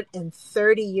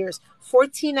 530 years.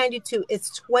 1492. It's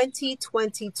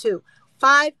 2022.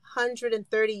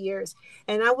 530 years.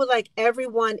 And I would like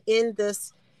everyone in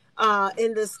this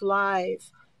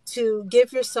live to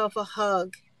give yourself a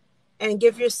hug and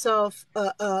give yourself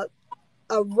a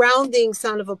rounding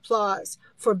sound of applause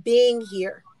for being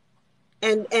here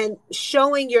and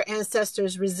showing your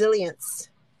ancestors resilience.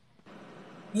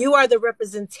 You are the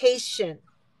representation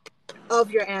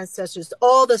of your ancestors,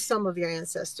 all the sum of your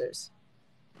ancestors.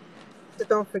 So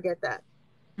don't forget that.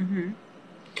 Mm-hmm.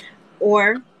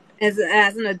 Or as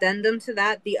an addendum to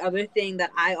that, the other thing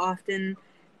that I often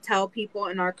tell people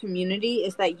in our community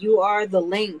is that you are the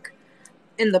link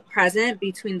in the present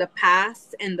between the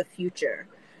past and the future,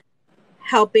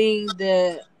 helping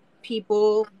the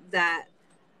people that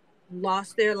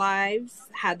lost their lives,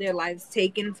 had their lives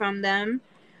taken from them,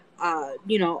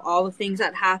 all the things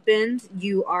that happened.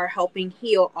 You are helping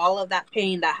heal all of that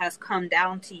pain that has come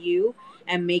down to you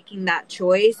and making that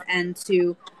choice and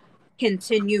to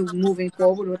continue moving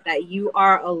forward with that. You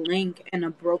are a link in a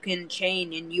broken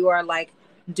chain, and you are like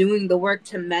doing the work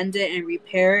to mend it and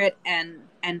repair it and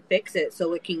fix it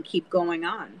so it can keep going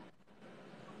on.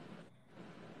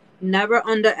 Never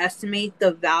underestimate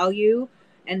the value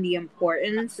and the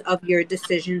importance of your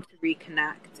decision to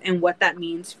reconnect and what that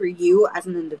means for you as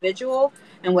an individual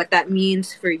and what that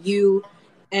means for you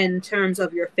in terms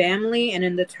of your family and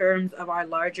in the terms of our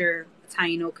larger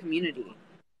Taino community.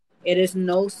 It is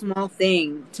no small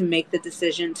thing to make the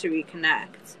decision to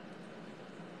reconnect.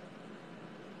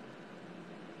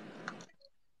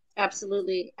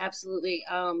 Absolutely, absolutely.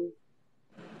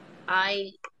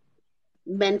 I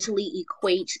mentally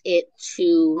equate it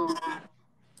to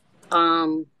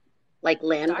um like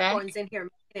land back. Darkhorn's in here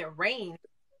making it rain.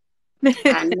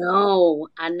 I know,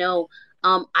 I know.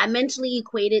 I mentally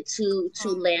equate it to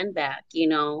land back, you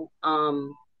know.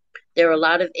 There are a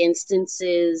lot of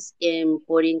instances in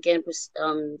Borinquen,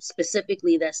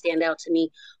 specifically that stand out to me.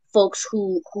 Folks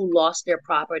who lost their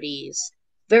properties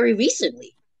very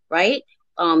recently, right?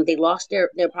 They lost their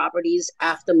properties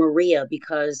after Maria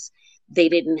because they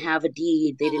didn't have a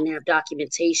deed, they didn't have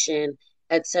documentation,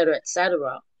 et cetera, et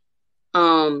cetera.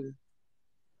 Um,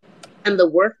 and the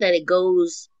work that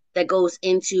goes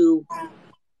into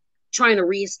trying to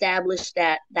reestablish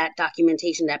that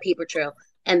documentation, that paper trail,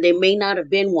 and there may not have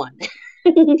been one.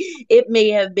 It may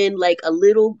have been like a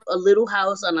little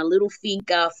house on a little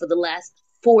finca for the last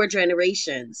 4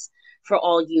 generations, for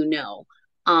all you know.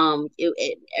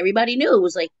 Everybody knew it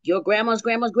was like your grandma's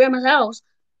house,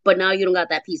 but now you don't got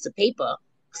that piece of paper.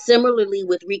 Similarly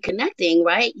with reconnecting,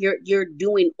 right? You're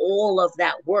doing all of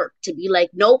that work to be like,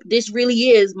 nope, this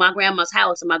really is my grandma's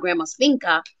house and my grandma's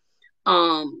finca.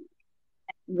 Um,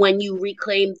 when you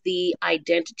reclaim the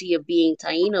identity of being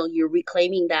Taino, you're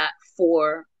reclaiming that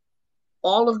for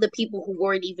all of the people who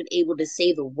weren't even able to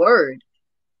say the word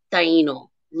Taino,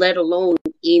 let alone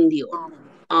Indio,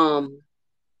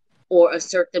 or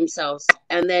assert themselves.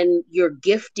 And then you're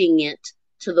gifting it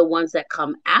to the ones that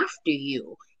come after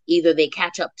you. Either they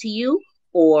catch up to you,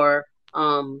 or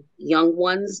young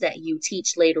ones that you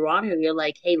teach later on, and you're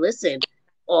like, hey, listen,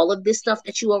 all of this stuff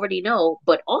that you already know,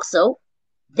 but also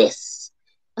this.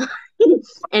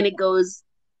 And it goes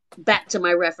back to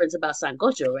my reference about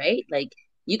sancocho, right? Like,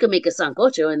 you can make a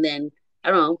sancocho, and then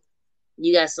I don't know,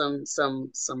 you got some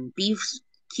beef,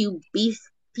 cubed beef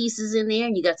pieces in there,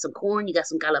 and you got some corn, you got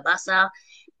some calabaza,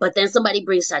 but then somebody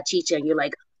brings salchicha, and you're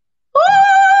like,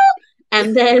 oh!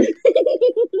 And then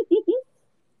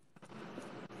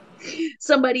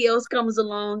somebody else comes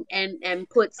along and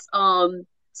puts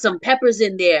some peppers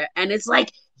in there, and it's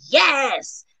like,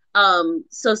 yes.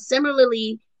 So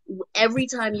similarly, every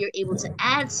time you're able to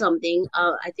add something,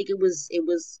 I think it was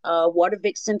Water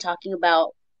Vixen talking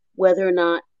about whether or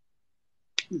not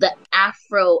the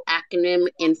Afro acronym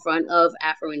in front of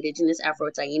Afro Indigenous, Afro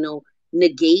Taino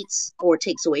negates or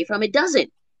takes away from it.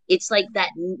 Doesn't. It's like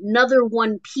that another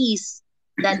one piece,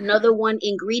 that another one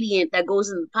ingredient that goes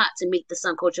in the pot to make the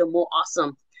sancocho more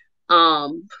awesome.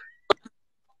 Um,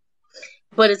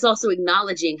 but it's also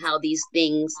acknowledging how these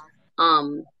things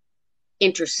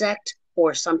intersect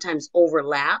or sometimes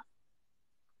overlap.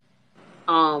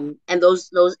 And those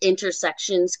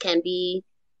intersections can be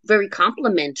very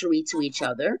complementary to each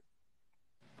other.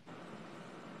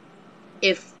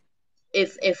 If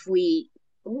we,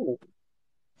 ooh,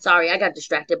 sorry, I got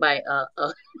distracted by a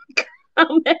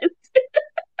comment.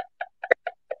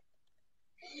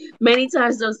 Many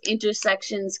times those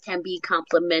intersections can be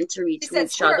complementary to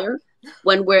each other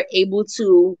when we're able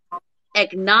to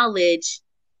acknowledge,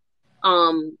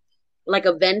 like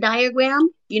a Venn diagram,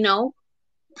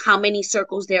 how many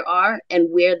circles there are and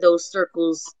where those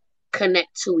circles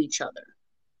connect to each other.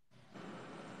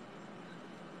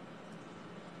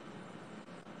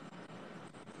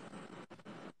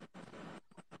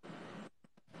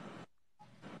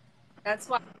 That's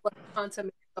why quantum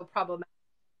is so problematic.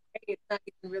 It's not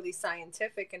even really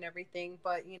scientific and everything,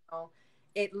 but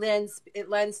it lends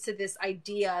to this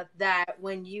idea that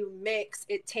when you mix,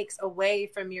 it takes away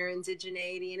from your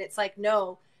indigeneity, and it's like,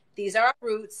 no, these are our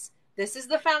roots. This is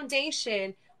the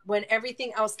foundation. When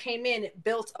everything else came in, it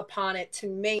built upon it to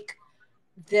make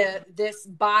this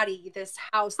body, this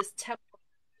house, this temple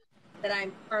that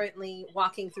I'm currently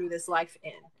walking through this life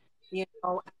in.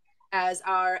 As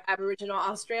our Aboriginal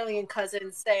Australian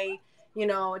cousins say,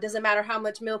 it doesn't matter how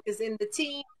much milk is in the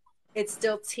tea, it's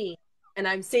still tea. And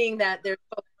I'm seeing that they're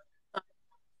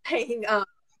saying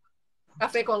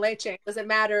café con leche. It doesn't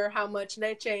matter how much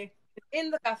leche is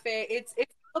in the cafe, it's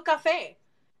still cafe.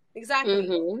 Exactly.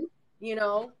 Mm-hmm.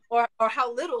 Or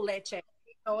how little leche. You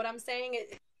know what I'm saying?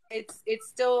 It's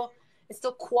still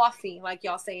coffee, like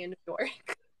y'all say in New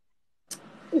York.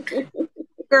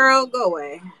 Girl, go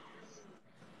away.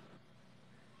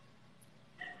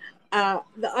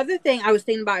 The other thing I was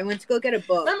thinking about, I went to go get a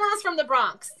book. Someone's from the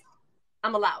Bronx.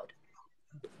 I'm allowed.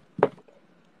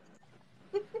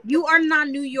 You are not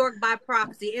New York by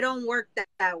proxy. It don't work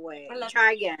that way.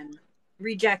 Try again.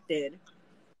 Rejected.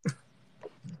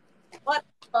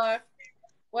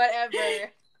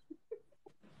 Whatever.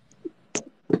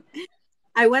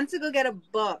 I went to go get a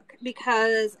book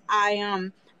because I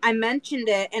mentioned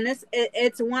it, and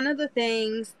it's one of the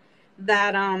things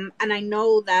that and I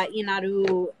know that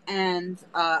Inaru and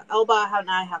Elba and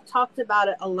I have talked about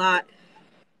it a lot.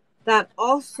 That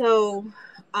also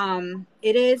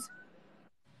it is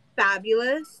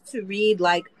fabulous to read,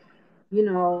 like,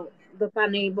 the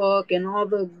Panay book and all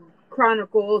the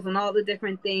chronicles and all the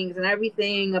different things and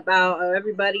everything about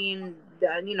everybody in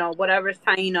whatever's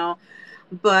Taino.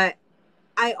 But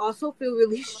I also feel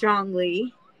really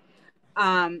strongly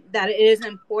that it is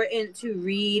important to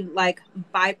read, like,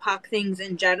 BIPOC things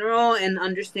in general and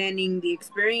understanding the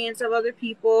experience of other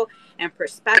people and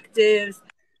perspectives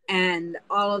and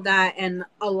all of that. And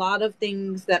a lot of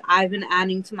things that I've been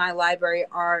adding to my library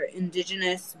are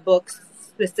indigenous books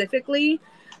specifically,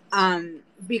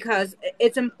 because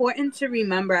it's important to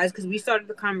remember, because we started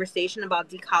the conversation about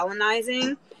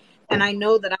decolonizing, and I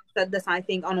know that I've said this, I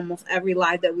think, on almost every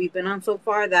live that we've been on so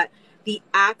far, that the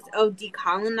act of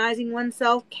decolonizing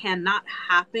oneself cannot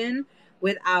happen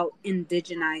without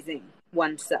indigenizing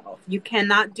oneself. You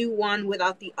cannot do one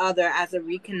without the other as a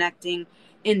reconnecting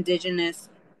indigenous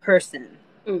person.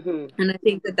 Mm-hmm. And I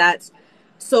think that that's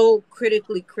so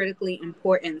critically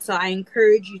important. So I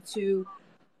encourage you to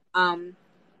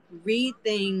read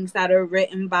things that are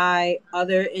written by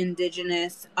other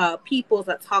indigenous peoples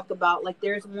that talk about, like,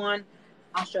 there's one,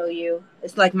 I'll show you.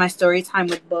 It's like my story time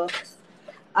with books.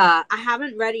 I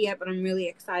haven't read it yet, but I'm really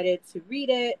excited to read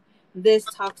it. This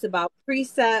talks about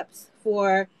precepts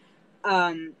for,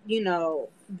 you know,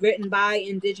 written by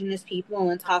indigenous people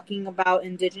and talking about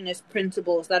indigenous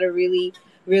principles that are really,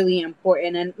 really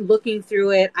important. And looking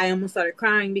through it, I almost started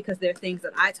crying because there are things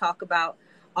that I talk about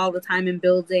all the time in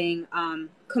building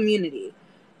community.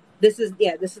 This is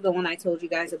the one I told you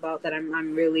guys about that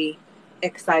I'm really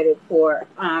excited for.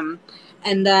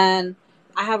 And then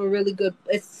I have a really good.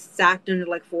 It's stacked under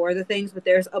like four of the things, but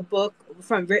there's a book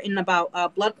written about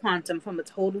blood quantum from a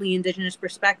totally indigenous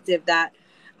perspective that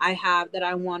I have that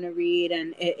I want to read,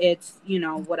 and it's, you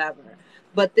know, whatever.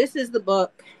 But this is the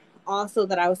book also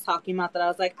that I was talking about that I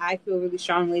was like, I feel really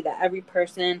strongly that every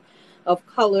person of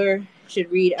color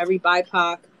should read, every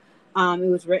BIPOC. It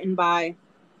was written by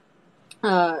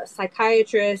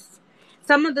psychiatrists.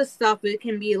 Some of the stuff, it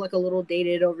can be like a little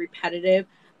dated or repetitive,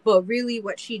 but really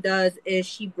what she does is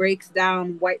she breaks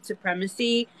down white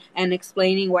supremacy and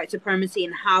explaining white supremacy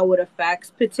and how it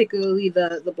affects particularly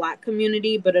the black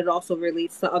community, but it also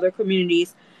relates to other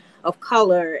communities of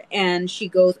color. And she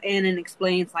goes in and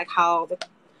explains like how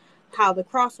the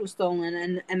cross was stolen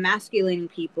and emasculating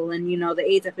people, and, you know, the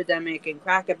AIDS epidemic and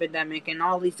crack epidemic and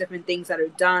all these different things that are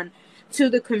done to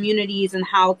the communities and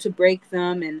how to break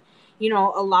them. And, you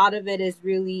know, a lot of it is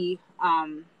really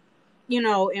you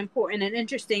know, important and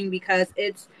interesting because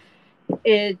it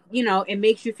you know, it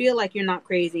makes you feel like you're not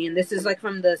crazy. And this is like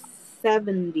from the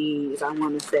 70s, I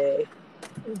want to say.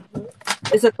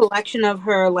 It's a collection of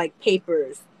her like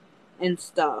papers and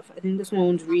stuff. I think this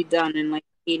one was redone in like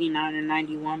 89 and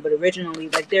 91, but originally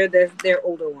like they're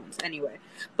older ones anyway.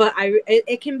 But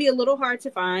it can be a little hard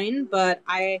to find, but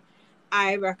I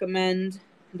recommend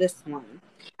this one.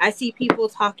 I see people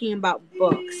talking about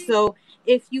books. So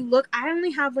if you look, I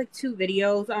only have like 2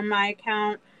 videos on my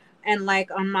account, and like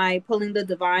on my Pulling the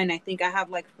Divine, I think I have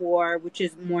like 4, which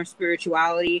is more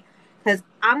spirituality, because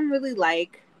I don't really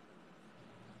like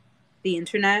the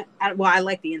internet. I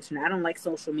like the internet. I don't like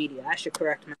social media. I should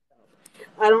correct myself.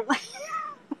 I don't like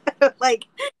I don't like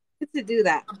to do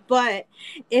that. But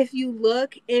if you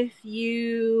look,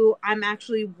 I'm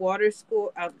actually water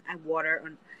school. I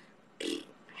water.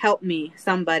 Help me,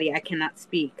 somebody. I cannot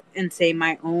speak and say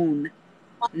my own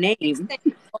name.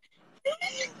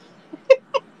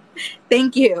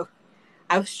 Thank you.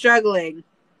 I was struggling.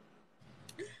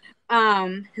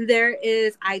 I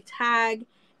tag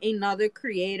another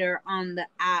creator on the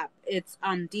app. It's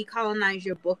Decolonize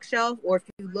Your Bookshelf, or if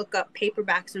you look up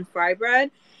Paperbacks and Fry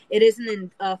Bread, it is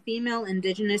a female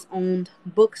indigenous owned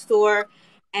bookstore,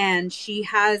 and she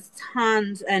has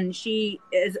tons, and she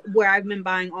is where I've been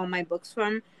buying all my books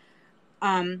from.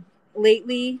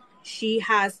 Lately she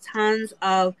has tons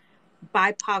of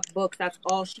BIPOC books. That's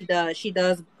all she does. She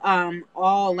does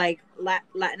all like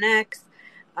Latinx,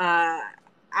 uh,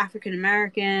 African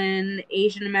American,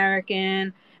 Asian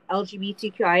American,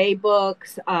 LGBTQIA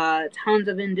books, tons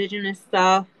of indigenous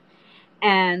stuff.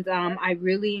 And I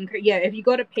really encourage, yeah, if you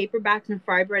go to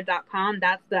paperbacks.and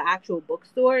that's the actual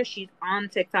bookstore. She's on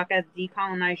TikTok as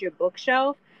Decolonize Your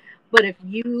Bookshelf. But if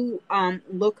you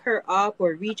look her up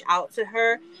or reach out to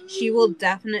her, she will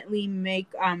definitely make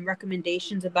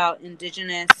recommendations about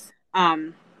indigenous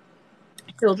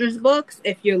children's books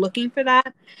if you're looking for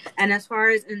that. And as far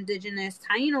as indigenous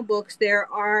Taino books,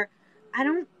 I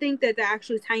don't think that they're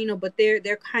actually Taino, but they're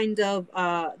kind of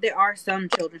there are some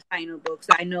children's Taino books.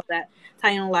 I know that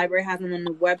Taino Library has them on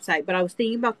the website, but I was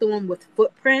thinking about the one with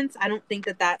footprints. I don't think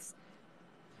that that's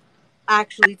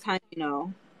actually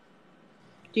Taino.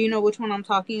 Do you know which one I'm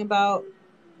talking about?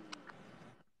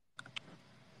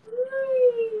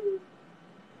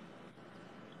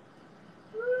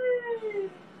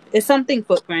 It's something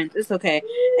footprints. It's okay.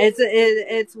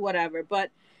 It's whatever.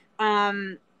 But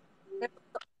um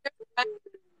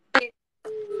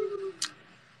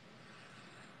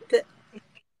Good.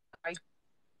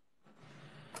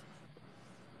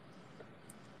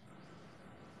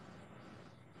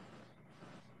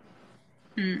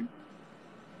 hmm.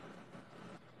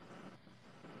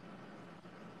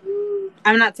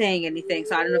 I'm not saying anything,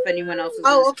 so I don't know if anyone else is.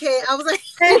 Oh, okay. I was like,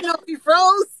 I didn't know if you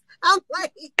froze. I'm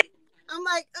like.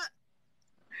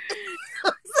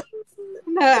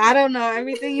 No, I don't know.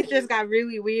 Everything just got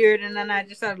really weird, and then I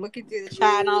just started looking through the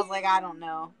chat, and I was like, I don't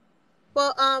know.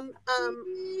 Well,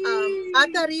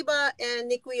 Atariba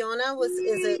and Niquiona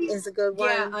is a good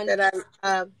one that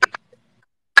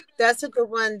that's a good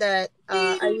one that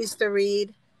I used to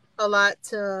read a lot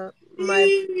to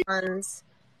my friends.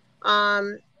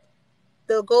 The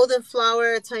the Golden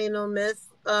Flower, Taino myth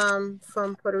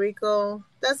from Puerto Rico.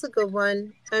 That's a good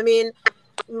one. I mean,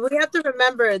 we have to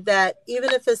remember that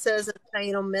even if it says a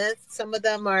Taino myth, some of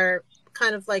them are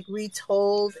kind of like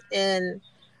retold in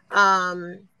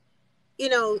um,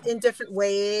 in different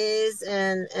ways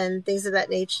and things of that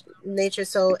nature.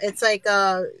 So it's like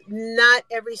not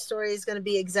every story is going to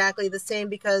be exactly the same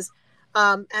because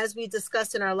as we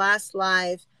discussed in our last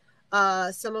live,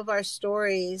 some of our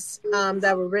stories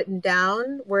that were written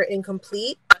down were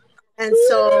incomplete, and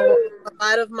so a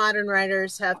lot of modern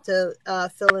writers have to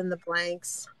fill in the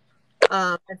blanks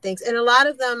and things, and a lot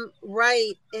of them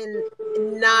write in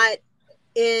not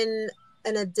in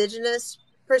an indigenous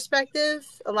perspective.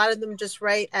 A lot of them just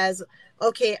write as,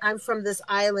 okay, I'm from this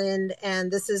island and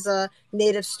this is a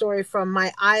native story from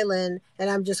my island and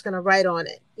I'm just going to write on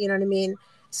it. You know what I mean?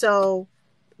 So,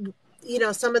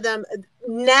 some of them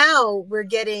now we're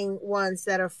getting ones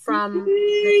that are from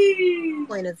the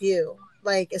point of view,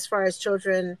 like as far as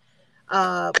children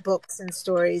books and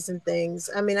stories and things.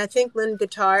 I mean, I think Lynn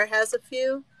Guitar has a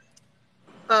few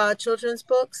children's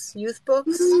books, youth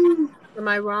books. Am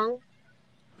I wrong?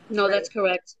 No, Right. that's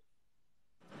correct.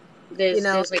 There's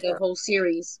like a whole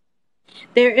series.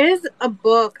 There is a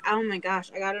book. Oh my gosh,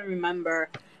 I gotta remember.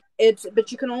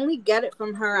 But you can only get it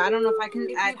from her. I don't know if I can.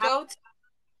 If you go to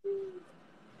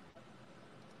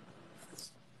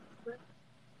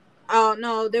Oh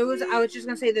no, there was. I was just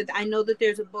gonna say that I know that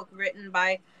there's a book written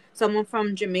by someone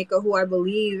from Jamaica who I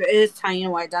believe is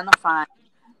Taino identified,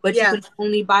 but you can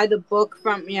only buy the book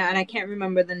from and I can't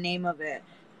remember the name of it.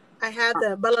 I had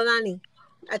the Balanani.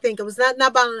 I think it was not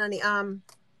Balanani.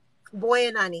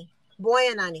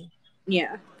 Boyanani.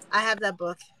 Yeah, I have that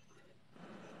book.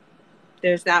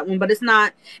 There's that one, but it's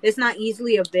not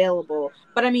easily available.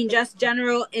 But I mean, just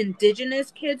general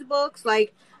indigenous kids books,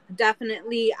 like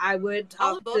definitely I would talk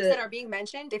all the books that are being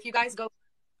mentioned. If you guys go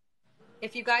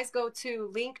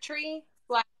to Linktree,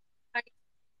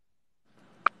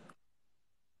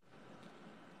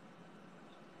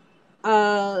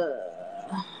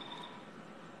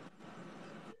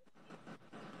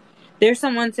 there's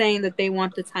someone saying that they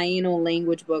want the Taino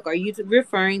language book. Are you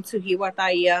referring to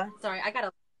Hiwataya? Sorry, I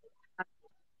gotta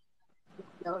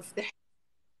know if they.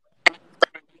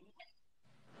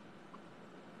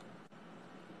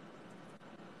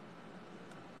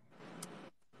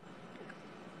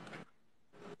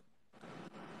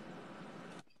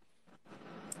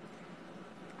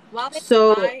 While they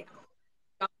try,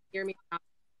 y'all hear me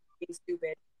being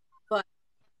stupid, but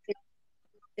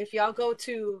if y'all go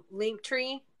to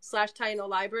Linktree/Taino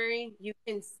Library, you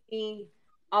can see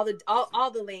all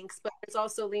the links, but there's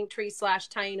also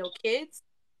Linktree/Taino Kids,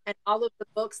 and all of the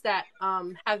books that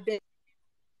have been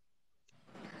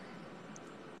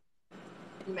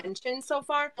mentioned so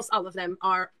far. All of them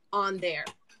are on there.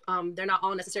 They're not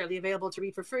all necessarily available to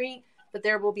read for free, but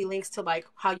there will be links to like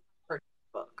how you purchase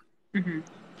the book,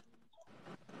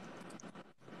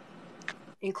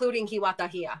 including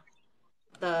Hiwatahia,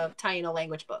 the Taino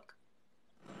language book.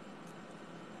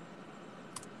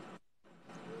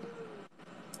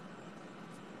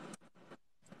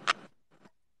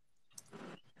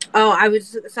 Oh, I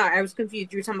was sorry. I was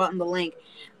confused. You were talking about in the link.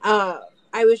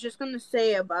 I was just gonna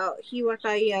say about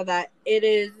Hiwataya that it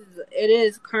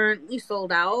is currently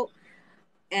sold out,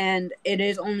 and it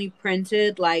is only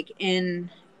printed like in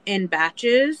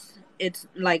batches. It's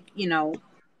like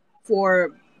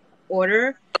for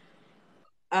order.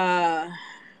 And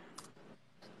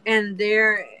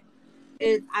there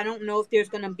is. I don't know if there's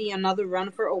gonna be another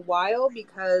run for a while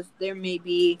because there may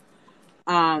be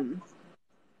an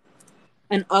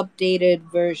updated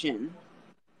version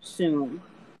soon.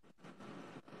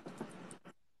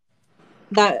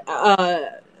 That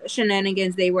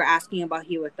shenanigans they were asking about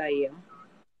Hiwatayu.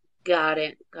 Got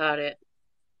it.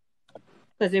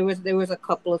 Because there was a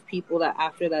couple of people that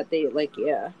after that they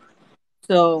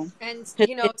So and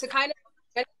to kind of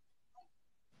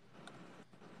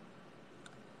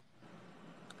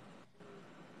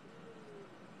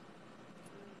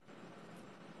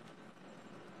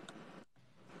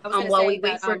I was going to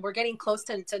say that we're getting close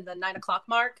to the 9:00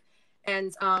 mark,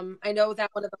 and I know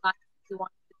that one of the last things we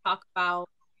wanted to talk about.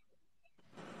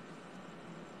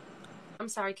 I'm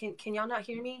sorry, can y'all not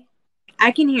hear me? I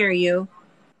can hear you.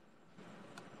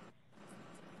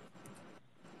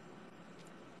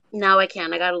 Now I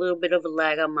can. I got a little bit of a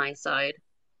lag on my side.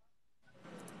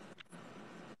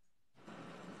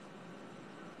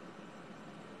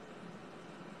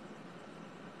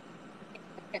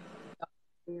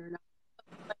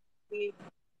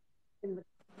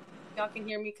 Y'all can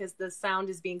hear me because the sound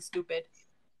is being stupid.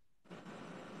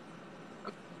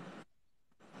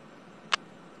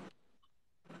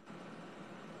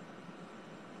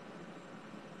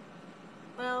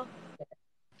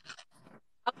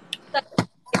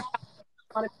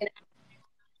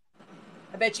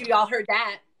 I bet you y'all heard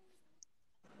that.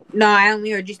 No, I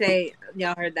only heard you say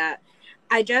y'all heard that.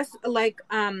 I just like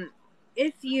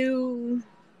if you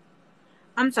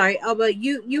I'm sorry, Elba,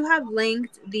 you have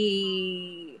linked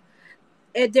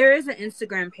there is an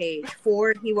Instagram page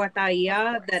for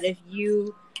Hiwataiya that if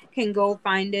you can go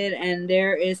find it, and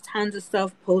there is tons of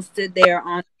stuff posted there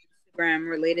on Instagram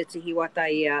related to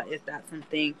Hiwataiya if that's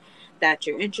something that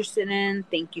you're interested in.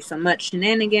 Thank you so much,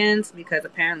 Shenanigans, because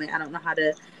apparently I don't know how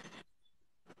to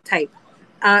type.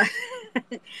 Uh,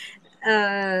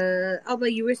 Alba,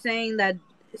 you were saying that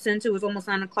since it was almost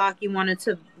 9 o'clock, you wanted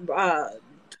to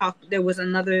talk. There was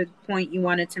another point you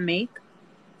wanted to make.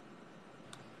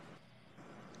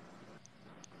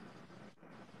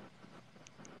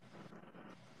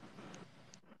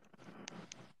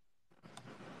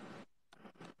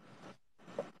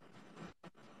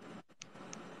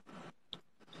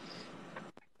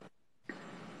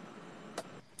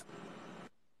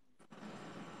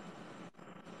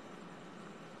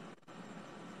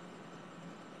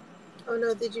 Oh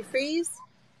no, did you freeze?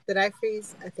 Did I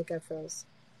freeze? I think I froze.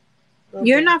 Okay.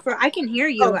 You're not for. I can hear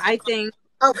you. Oh. I think.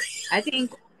 Oh. I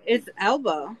think it's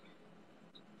Elba.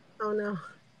 Oh no.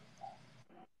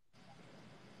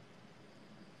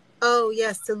 Oh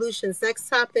yes, solutions. Next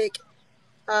topic,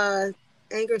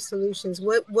 anger solutions.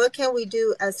 What can we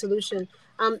do as solution?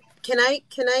 Can I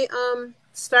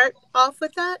start off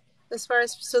with that as far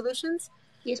as solutions?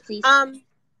 Yes, please.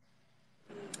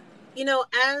 You know,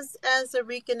 as a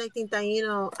reconnecting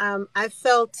Taino, I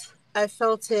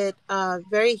felt it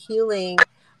very healing.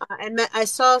 I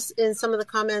saw in some of the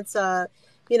comments,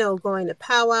 you know, going to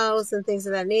powwows and things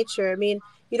of that nature. I mean,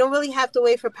 you don't really have to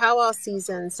wait for powwow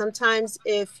season. Sometimes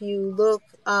if you look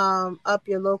up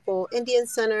your local Indian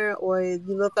center, or you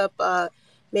look up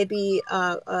maybe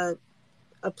a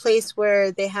place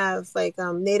where they have like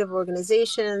Native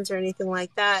organizations or anything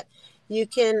like that, you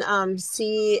can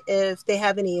see if they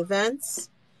have any events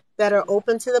that are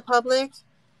open to the public.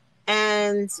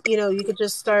 And, you know, you could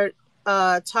just start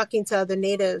talking to other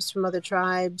natives from other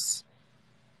tribes,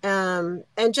 and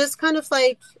just kind of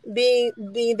like being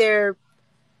there,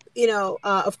 you know,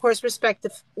 of course,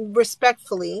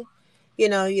 respectfully. You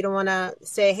know, you don't want to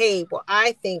say, hey, well,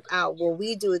 I think, well,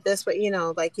 we do it this way, you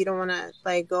know, like you don't want to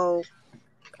like go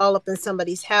all up in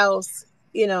somebody's house,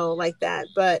 you know, like that.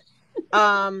 But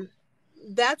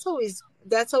that's always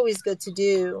good to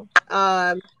do.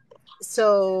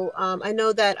 So I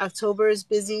know that October is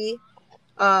busy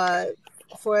uh,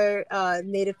 for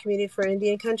Native community, for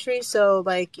Indian country. So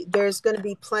like there's going to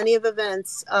be plenty of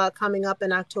events coming up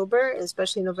in October,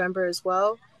 especially November as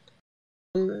well.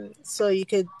 So you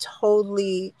could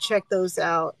totally check those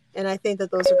out. And I think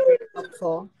that those are very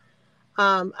helpful.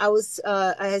 I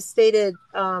had stated,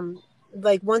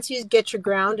 like once you get your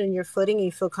ground and your footing and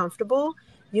you feel comfortable,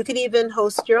 you can even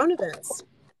host your own events.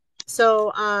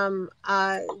 So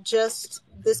just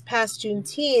this past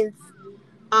Juneteenth,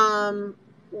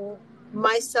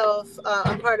 myself,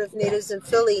 I'm part of Natives in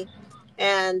Philly,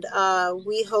 and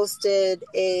we hosted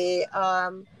a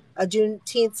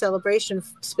Juneteenth celebration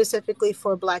specifically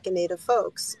for Black and Native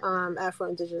folks,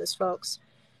 Afro-Indigenous folks.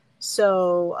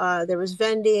 So there was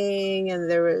vending, and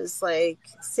there was like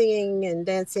singing and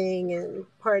dancing and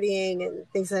partying and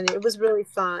things, and it was really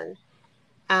fun.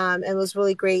 And it was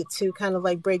really great to kind of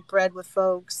like break bread with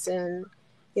folks, and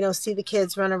you know, see the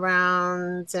kids run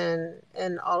around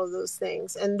and all of those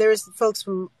things. And there's folks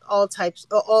from all types,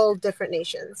 all different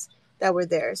nations that were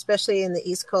there, especially in the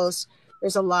East Coast.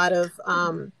 There's a lot of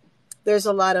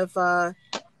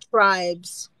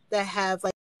tribes that have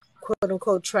like quote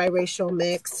unquote triracial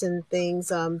mix and things.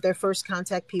 They're first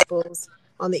contact peoples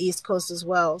on the East Coast as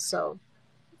well. So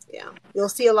yeah, you'll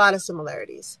see a lot of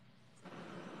similarities.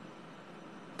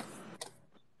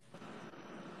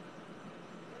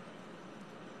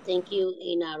 Thank you,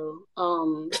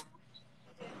 Inaru.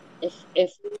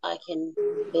 If I can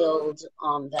build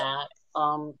on that,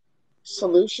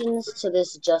 solutions to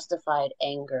this justified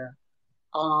anger.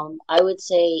 I would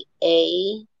say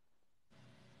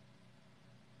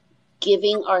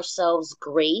giving ourselves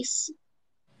grace.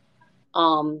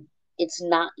 It's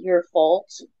not your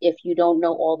fault if you don't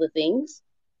know all the things,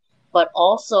 but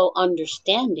also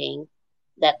understanding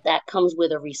that comes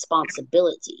with a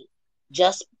responsibility.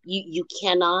 Just you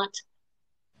cannot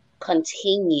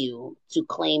continue to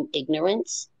claim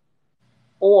ignorance,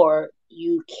 or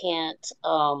you can't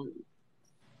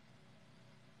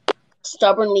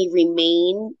stubbornly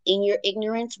remain in your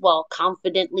ignorance while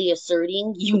confidently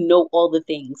asserting you know all the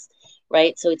things,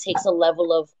 right? So it takes a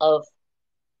level of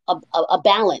a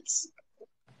balance,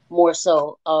 more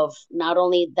so of not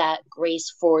only that grace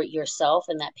for yourself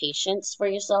and that patience for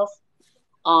yourself,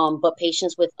 but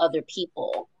patience with other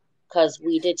people. Because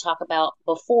we did talk about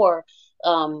before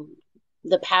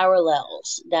the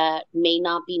parallels that may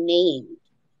not be named,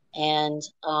 and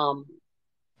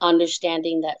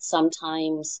understanding that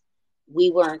sometimes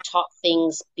we weren't taught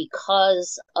things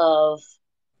because of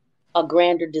a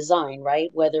grander design, right?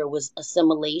 Whether it was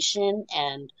assimilation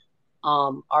and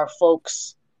our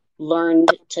folks learned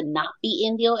to not be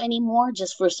Indio anymore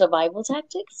just for survival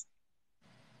tactics.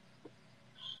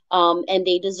 And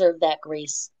they deserve that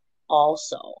grace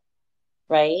also,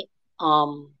 right?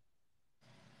 Um,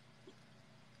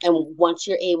 and once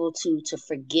you're able to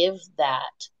forgive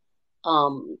that,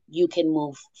 you can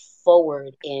move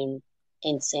forward in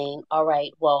saying, all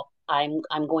right, well,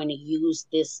 I'm going to use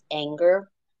this anger,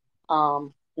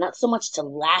 not so much to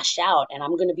lash out and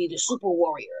I'm going to be the super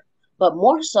warrior, but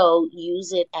more so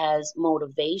use it as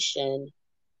motivation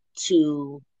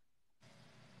to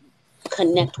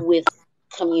connect with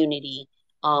community,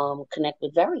 connect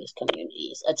with various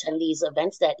communities, attend these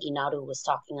events that Inaru was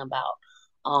talking about,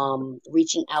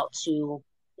 reaching out to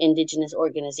indigenous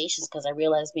organizations, because I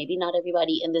realized maybe not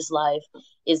everybody in this live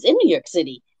is in New York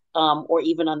City, or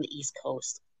even on the East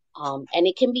Coast. And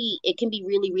it can be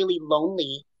really, really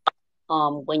lonely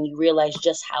when you realize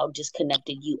just how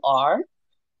disconnected you are,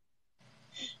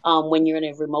 when you're in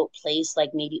a remote place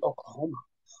like maybe Oklahoma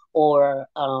or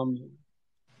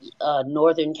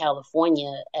Northern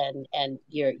California, and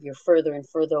you're further and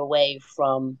further away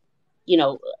from, you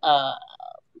know,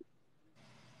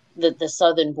 the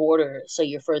southern border, so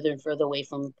you're further and further away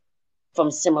from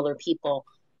similar people.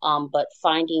 But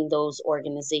finding those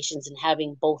organizations and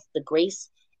having both the grace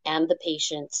and the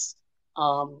patience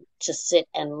to sit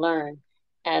and learn,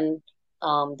 and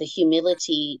the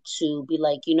humility to be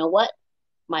like, you know what,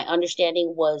 my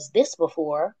understanding was this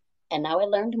before, and now I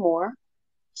learned more,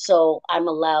 so I'm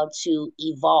allowed to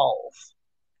evolve,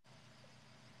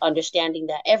 understanding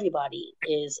that everybody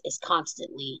is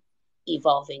constantly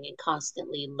evolving and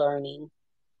constantly learning.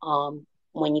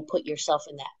 When you put yourself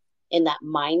in that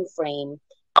mind frame,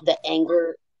 the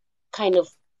anger kind of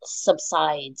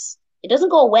subsides. It doesn't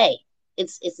go away.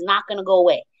 It's not going to go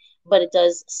away, but it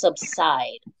does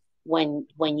subside when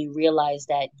you realize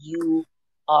that you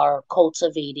are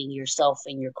cultivating yourself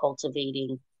and you're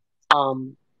cultivating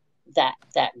um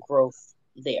that growth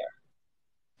there.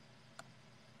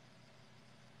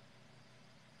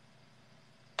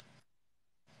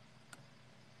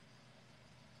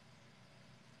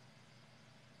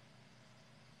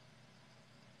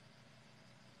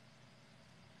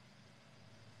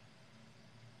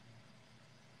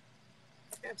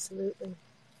 Absolutely.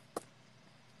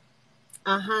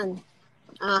 Ahan.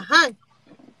 Ahan.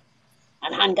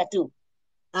 Anhan Gatu.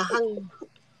 Ahan.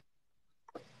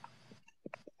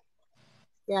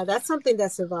 Yeah, that's something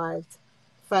that survived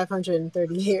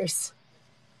 530 years.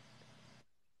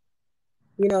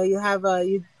 You know, you have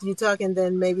you talk, and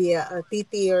then maybe a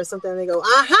titi or something, and they go,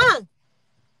 aha,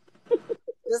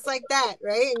 just like that,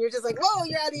 right? And you're just like, whoa,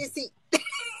 you're out of your seat.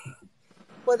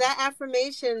 Well, that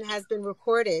affirmation has been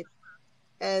recorded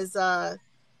as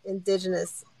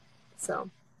indigenous. So,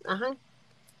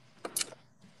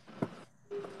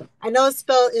 I know it's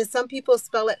spelled, some people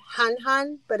spell it han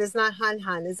han, but it's not han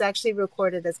han. It's actually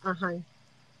recorded as ahan.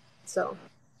 So,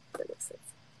 that makes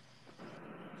sense.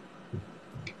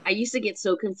 I used to get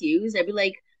so confused. I'd be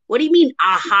like, what do you mean,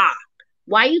 aha?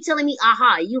 Why are you telling me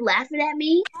aha? Are you laughing at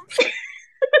me?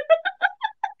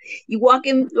 You walk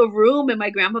in a room and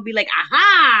my grandpa be like,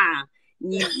 aha.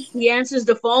 He answers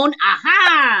the phone,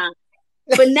 aha.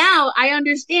 But now I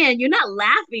understand you're not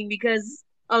laughing because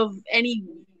of any,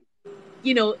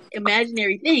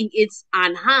 imaginary thing. It's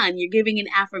anhan. You're giving an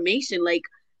affirmation like,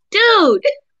 dude.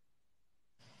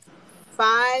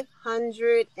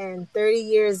 530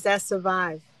 years that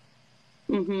survived.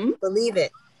 Mm-hmm. Believe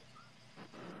it.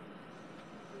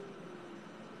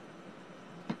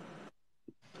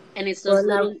 And it's those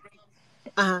little.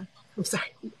 I'm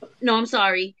sorry. No, I'm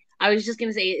sorry. I was just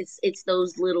gonna say it's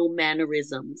those little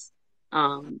mannerisms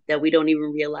that we don't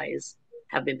even realize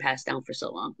have been passed down for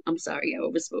so long. I'm sorry, I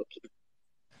overspoke you.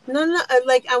 No.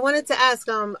 Like, I wanted to ask.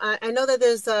 I know that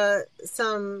there's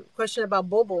some question about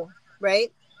bobo,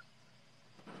 right?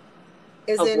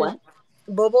 Of what?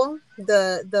 Bobo,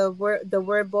 the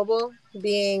word bobo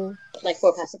being like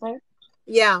for a pacifier.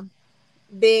 Yeah,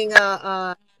 being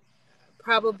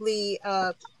probably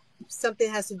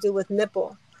something has to do with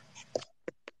nipple.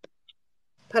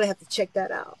 Probably have to check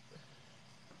that out.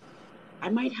 I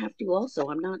might have to also.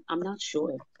 I'm not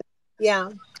sure.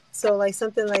 Yeah. So like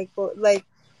something like, but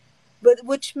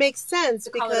which makes sense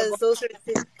because those are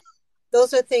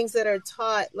those are things that are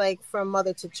taught like from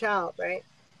mother to child, right?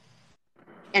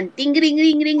 And ding ding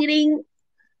ding ding ding.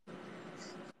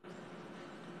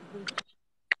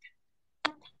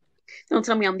 Don't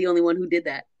tell me I'm the only one who did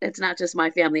that. That's not just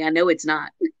my family. I know it's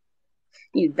not.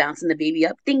 You bouncing the baby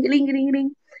up, ding ding ding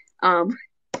ding. Um,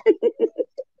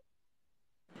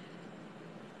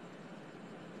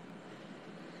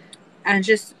 And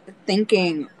just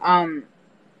thinking,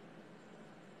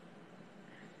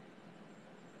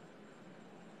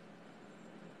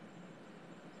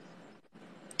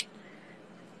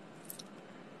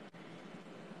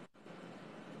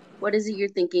 what is it you're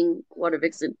thinking, Water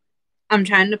Vixen? I'm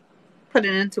trying to put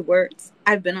it into words.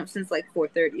 I've been up since like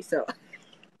 4:30, so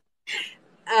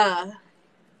uh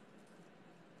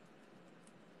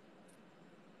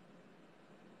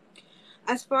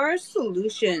as far as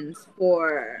solutions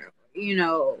for,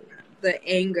 the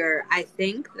anger, I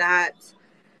think that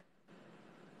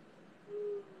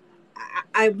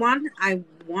I want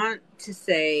to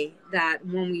say that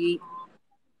when we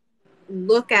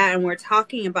look at and we're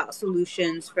talking about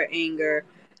solutions for anger,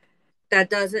 that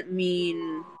doesn't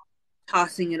mean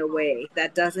tossing it away.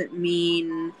 That doesn't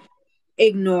mean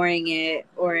ignoring it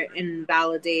or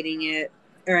invalidating it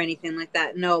or anything like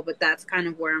that. No, but that's kind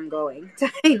of where I'm going to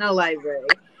Taina Library.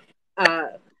 Uh,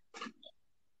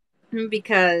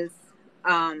 because,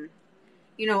 um,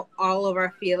 all of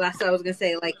our feel. That's what I was gonna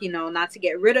say. Like, not to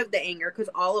get rid of the anger, because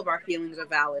all of our feelings are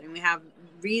valid, and we have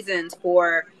reasons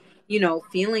for,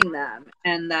 feeling them,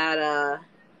 and that,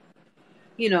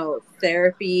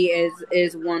 therapy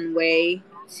is one way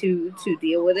to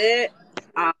deal with it.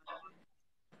 Um,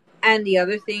 and the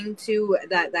other thing too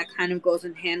that kind of goes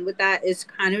in hand with that is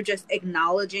kind of just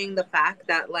acknowledging the fact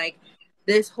that, like,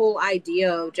 this whole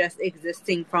idea of just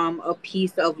existing from a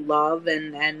piece of love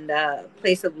and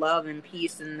place of love and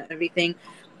peace and everything,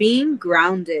 being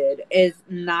grounded is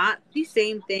not the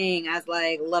same thing as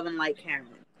like love and light Karen.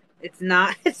 It's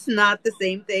not. It's not the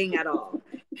same thing at all,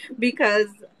 because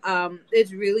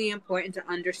it's really important to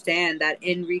understand that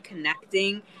in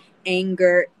reconnecting,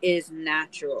 anger is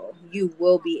natural. You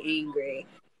will be angry.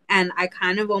 And I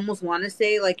kind of almost want to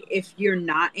say, like, if you're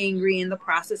not angry in the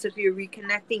process of your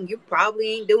reconnecting, you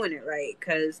probably ain't doing it right,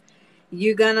 because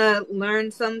you're gonna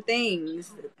learn some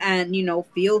things and,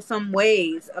 feel some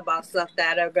ways about stuff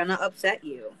that are gonna upset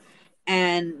you.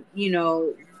 And,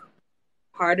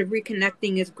 part of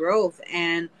reconnecting is growth,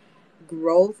 and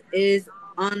growth is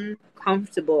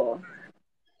uncomfortable.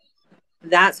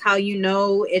 That's how you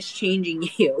know it's changing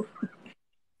you.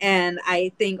 And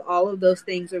I think all of those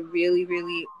things are really,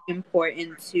 really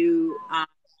important to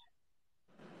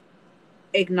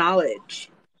acknowledge,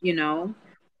 you know,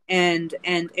 and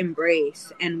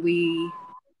embrace. And we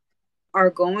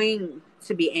are going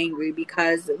to be angry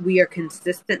because we are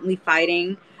consistently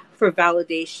fighting for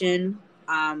validation,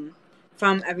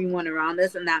 from everyone around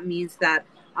us. And that means that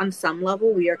on some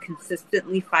level, we are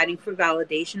consistently fighting for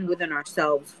validation within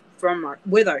ourselves,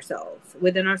 with ourselves,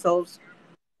 within ourselves,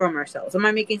 from ourselves. Am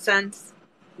I making sense?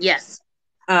 Yes.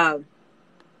 Um,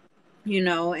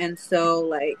 and so,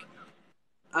 like,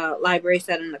 Library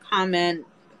said in the comment,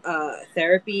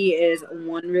 therapy is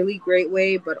one really great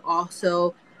way, but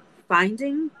also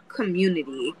finding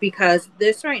community, because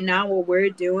this right now, what we're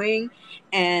doing,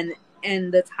 and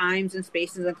the times and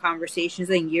spaces and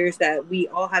conversations and years that we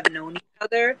all have known each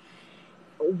other,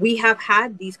 we have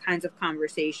had these kinds of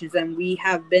conversations, and we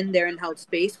have been there and held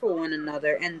space for one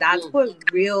another, and that's Mm.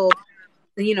 what real,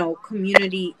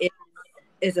 community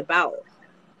is about,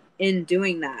 in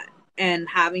doing that, and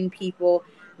having people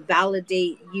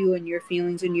validate you and your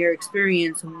feelings and your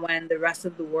experience when the rest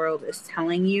of the world is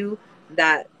telling you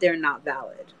that they're not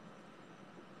valid.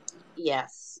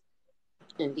 Yes,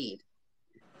 indeed.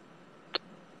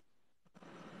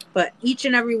 But each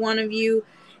and every one of you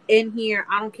in here,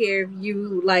 I don't care if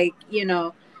you, like, you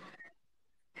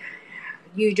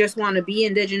just want to be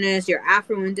indigenous, you're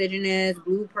Afro-Indigenous,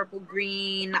 blue, purple,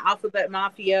 green, alphabet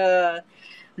mafia,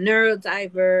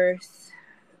 neurodiverse,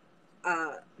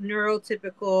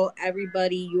 neurotypical,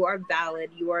 everybody, you are valid,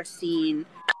 you are seen,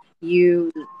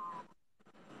 you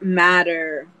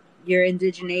matter, your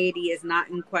indigeneity is not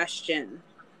in question,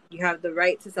 you have the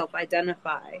right to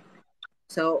self-identify.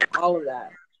 So all of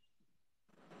that.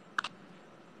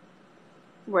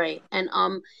 Right. And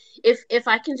if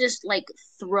I can just like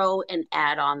throw an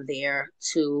add on there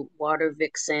to Water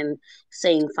Vixen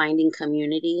saying finding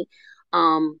community.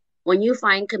 When you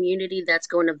find community that's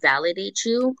going to validate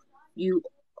you, you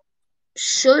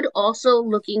should also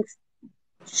looking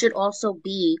should also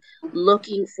be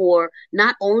looking for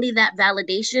not only that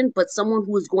validation, but someone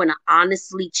who is going to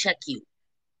honestly check you.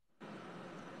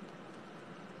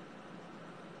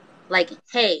 Like,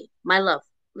 hey, my love,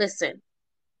 listen,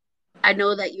 I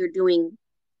know that you're doing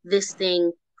this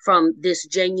thing from this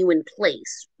genuine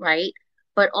place, right?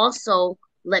 But also,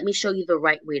 let me show you the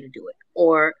right way to do it.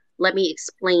 Or let me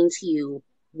explain to you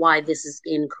why this is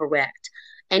incorrect.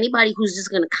 Anybody who's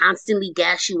just going to constantly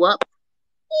gas you up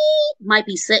might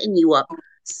be setting you up.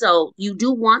 So you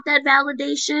do want that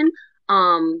validation,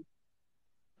 um,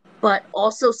 but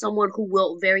also someone who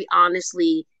will very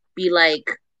honestly be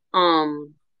like,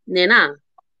 Nena,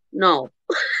 no.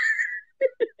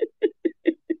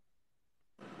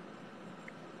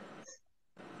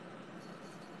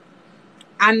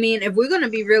 I mean, if we're gonna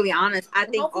be really honest, I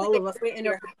And think hopefully all they of us create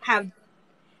here have.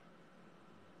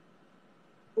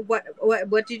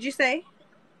 What did you say?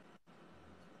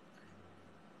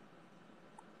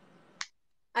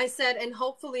 I said, and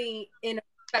hopefully in a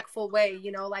respectful way,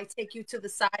 you know, like take you to the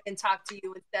side and talk to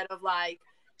you instead of like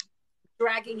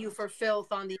dragging you for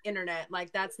filth on the internet.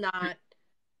 Like that's not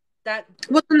that.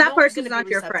 Well, then that No one's going person's to be not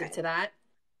your receptive friend. to that.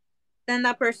 Then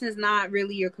that person is not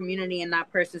really your community, and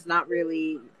that person's not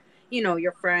really,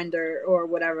 your friend or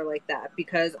whatever like that.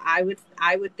 Because I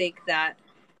would think that,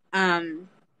 um,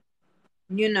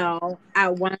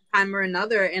 at one time or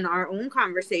another in our own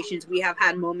conversations, we have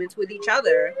had moments with each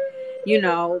other,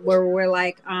 where we're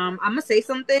like, I'm gonna say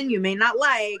something you may not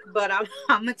like, but I'm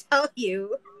gonna tell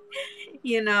you,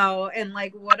 and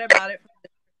like, what about it from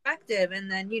this perspective? And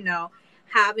then,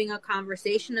 having a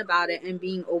conversation about it and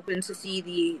being open to see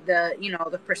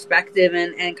the perspective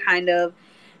and kind of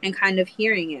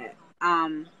hearing it.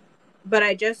 But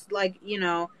I just like,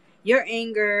 your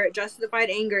anger,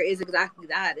 justified anger is exactly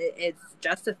that. It's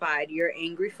justified. You're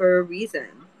angry for a reason.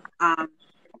 Um,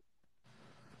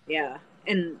 yeah.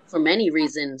 And For many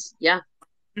reasons. Yeah.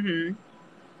 mhm.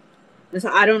 And so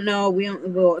I don't know.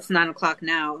 Well, it's 9 o'clock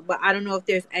now, but I don't know if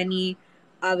there's any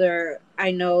other.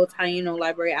 I know Taino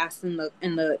Library asked in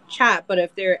the chat, but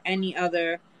if there are any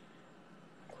other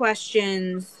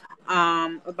questions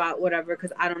about whatever,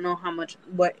 because I don't know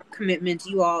what commitments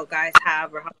you all guys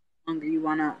have or how longer you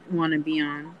wanna be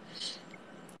on.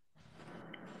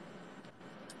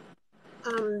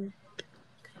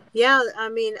 Yeah, I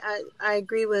mean, I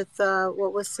agree with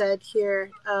what was said here.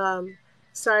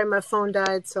 Sorry, my phone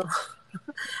died, so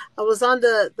I was on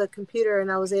the computer and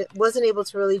wasn't able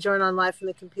to really join on live from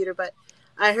the computer, but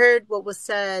I heard what was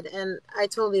said and I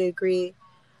totally agree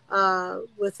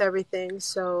with everything.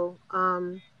 So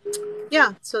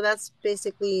yeah, so that's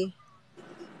basically,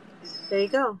 there you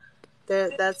go.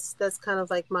 That's kind of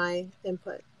like my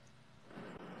input.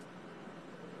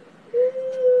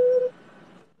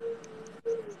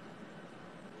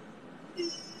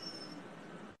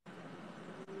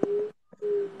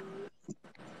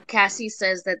 Cassie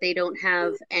says that they don't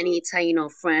have any Taino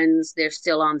friends. They're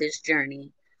still on this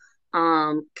journey.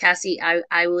 Cassie,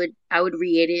 I would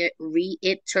reiterate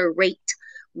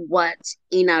what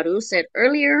Inaru said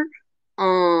earlier.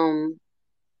 Um,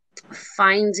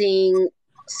 Finding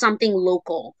something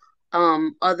local,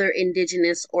 other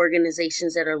indigenous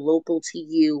organizations that are local to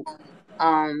you,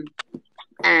 um,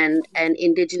 and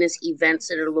indigenous events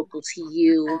that are local to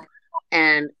you.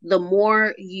 And the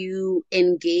more you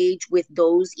engage with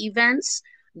those events,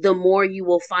 the more you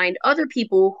will find other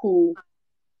people who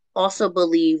also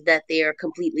believe that they are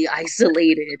completely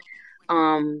isolated.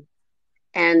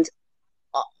 And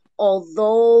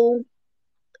although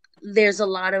there's a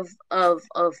lot of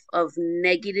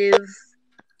negative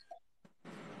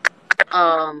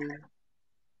um,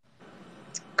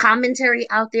 commentary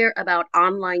out there about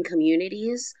online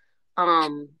communities,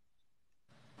 um,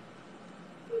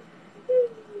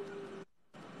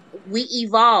 we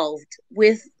evolved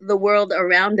with the world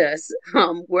around us.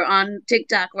 We're on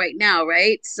TikTok right now,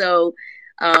 right? So,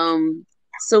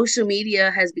 social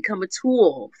media has become a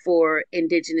tool for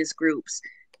indigenous groups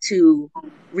to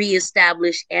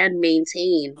reestablish and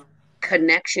maintain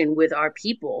connection with our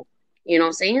people. You know what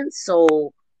I'm saying?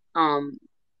 So, um,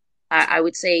 I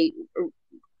would say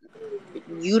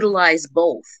utilize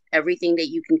both, everything that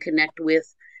you can connect with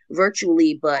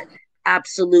virtually, but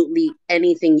absolutely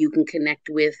anything you can connect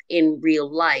with in real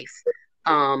life,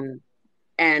 um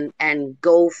and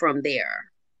go from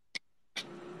there.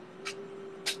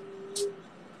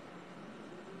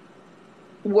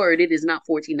 Word, it is not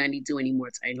 1492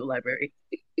 anymore, Taino Library.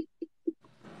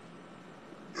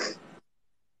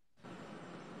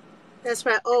 That's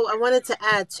right. Oh, I wanted to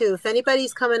add too, if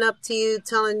anybody's coming up to you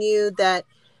telling you that,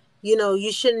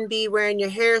 you shouldn't be wearing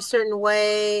your hair a certain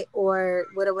way or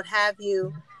what have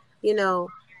you, you know,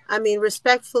 I mean,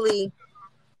 respectfully,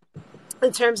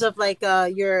 in terms of like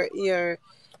your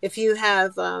if you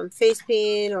have face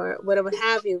paint or whatever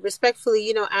have you,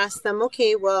 respectfully, ask them,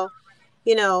 okay, well,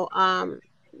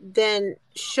 then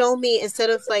show me, instead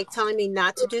of like telling me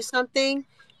not to do something.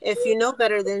 If you know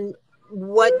better, then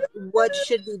what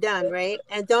should be done, right?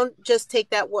 And don't just take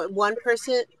that one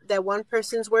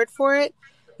person's word for it.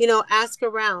 Ask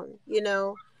around.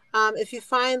 If you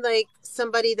find like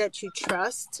somebody that you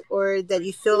trust or that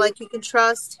you feel like you can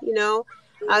trust,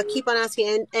 keep on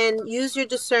asking, and use your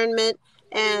discernment,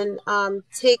 and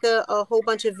take a whole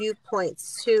bunch of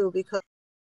viewpoints too, because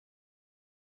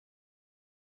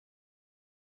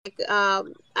I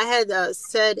had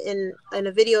said in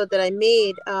a video that I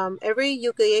made, every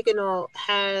Yuka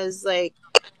has like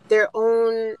their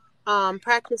own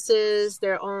practices,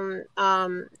 their own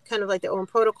kind of like their own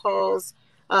protocols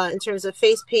in terms of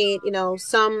face paint.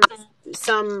 Some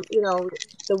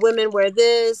the women wear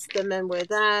this, the men wear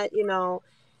that.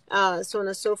 So on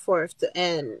and so forth,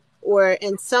 and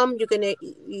some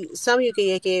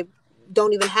Yuka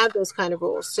don't even have those kind of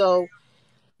rules. So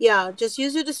yeah, just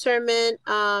use your discernment,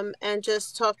 and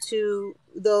just talk to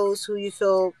those who you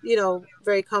feel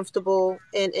very comfortable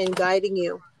in guiding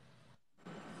you.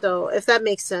 So if that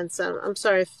makes sense, I'm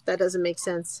sorry if that doesn't make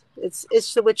sense.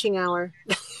 It's the witching hour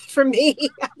for me.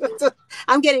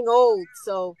 I'm getting old,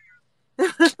 so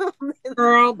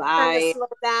Girl, I'm trying to bye. slow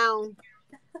down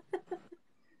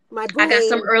my I got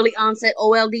some brain. early onset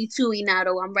OLD too,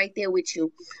 Inato. I'm right there with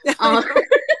you. I'm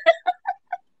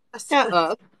Shut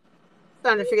up.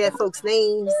 starting to forget folks'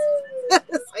 names.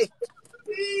 It's like,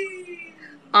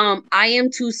 I am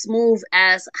too smooth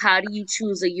as how do you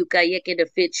choose a yukayeke to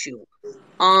fit you?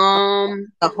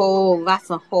 That's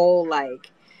a whole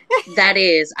like. That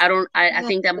is, I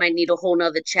think that might need a whole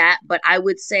nother chat, but I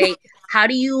would say, how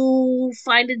do you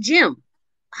find a gym?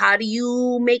 How do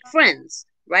you make friends?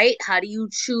 Right? How do you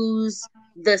choose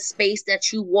the space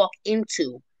that you walk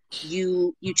into?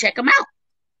 You check them out.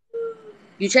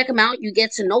 You check them out, you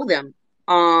get to know them.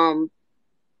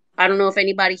 I don't know if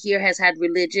anybody here has had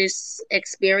religious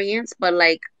experience, but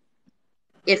like,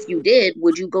 if you did,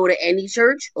 would you go to any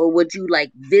church, or would you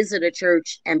like visit a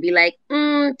church and be like,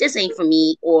 this ain't for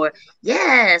me, or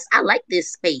yes, I like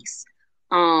this space.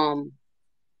 Um,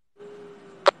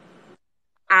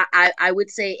 I would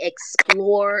say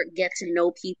explore, get to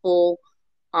know people,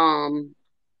 um,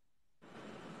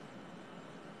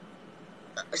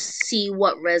 see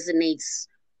what resonates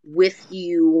with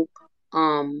you,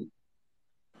 um,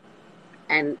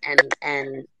 and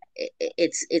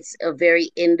it's a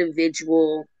very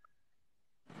individual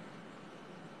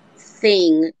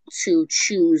thing to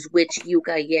choose which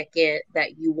yukayeke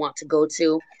that you want to go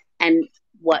to. And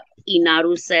what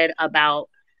Inaru said about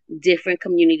different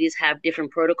communities have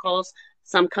different protocols.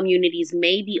 Some communities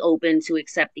may be open to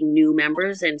accepting new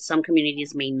members, and some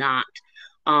communities may not.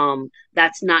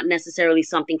 That's not necessarily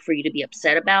something for you to be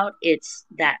upset about. It's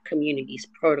that community's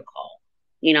protocol.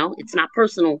 It's not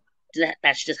personal.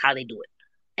 That's just how they do it.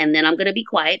 And then I'm going to be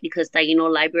quiet because Taino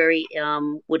Library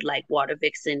would like Water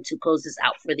Vixen to close this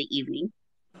out for the evening.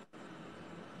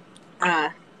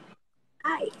 Hi.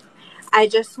 I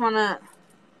just wanna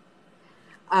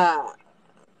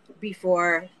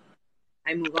before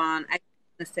I move on, I want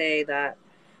to say that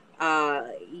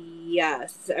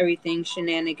yes, everything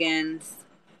shenanigans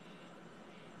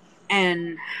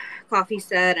and Coffee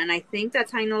said, and I think that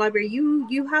Taino Library,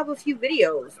 you have a few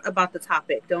videos about the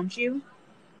topic, don't you?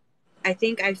 I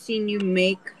think I've seen you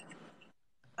make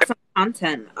some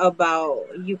content about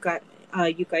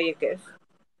yukayikis.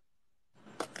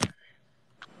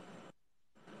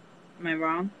 Am I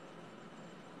wrong?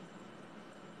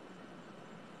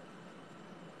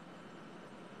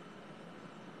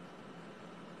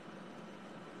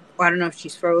 Well, I don't know if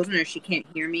she's frozen or she can't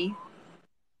hear me.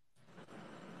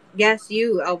 Yes,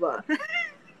 you, Elba.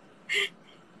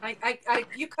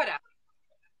 You cut out.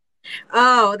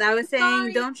 Oh, that was saying,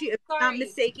 Sorry, don't you? If I'm not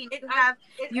mistaken,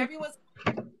 everyone's.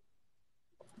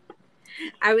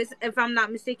 If I'm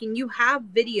not mistaken, you have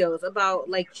videos about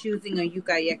like choosing a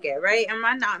yukayeke, right? Am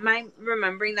I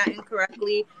remembering that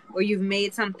incorrectly? Or you've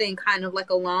made something kind of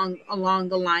like along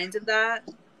the lines of that?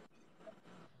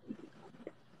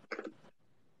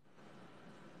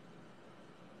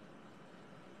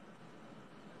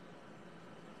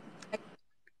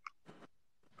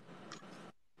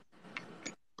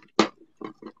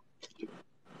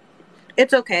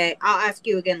 It's okay. I'll ask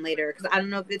you again later because I don't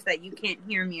know if it's that you can't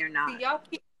hear me or not. See, y'all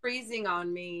keep freezing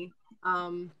on me.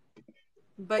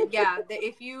 But yeah,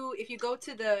 if you go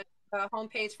to the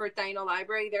homepage for Taino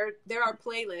Library, there are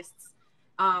playlists.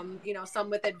 Some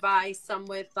with advice, some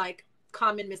with like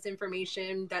common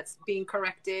misinformation that's being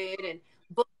corrected, and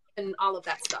books and all of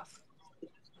that stuff.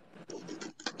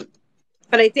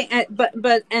 But I think,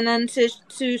 and then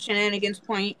to Shenanigans'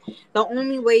 point, the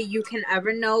only way you can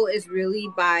ever know is really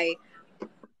by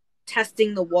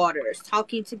testing the waters,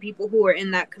 talking to people who are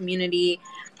in that community,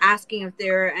 asking if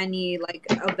there are any like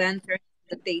events or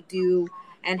that they do,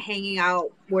 and hanging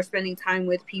out or spending time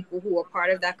with people who are part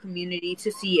of that community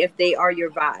to see if they are your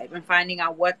vibe, and finding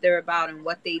out what they're about and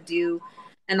what they do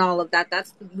and all of that.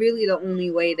 That's really the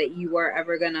only way that you are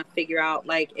ever gonna figure out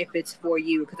like if it's for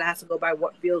you, because it has to go by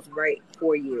what feels right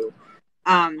for you.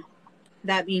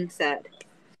 That being said,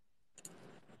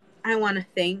 I want to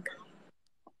thank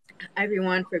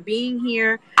everyone for being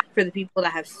here, for the people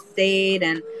that have stayed,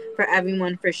 and for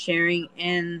everyone for sharing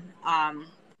in,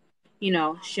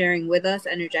 sharing with us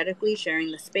energetically,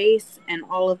 sharing the space and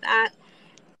all of that.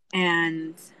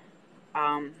 And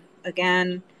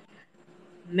again,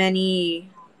 many,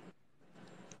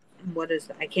 what is,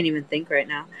 I can't even think right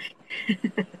now.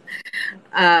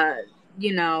 uh,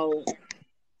 you know,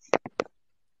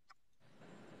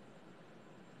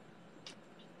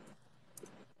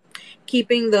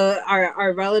 keeping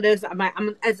our relatives.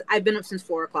 As I've been up since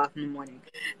 4 o'clock in the morning.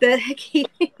 That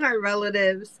keeping our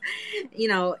relatives,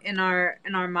 in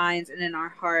our minds and in our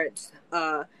hearts,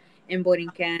 in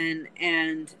Borinquen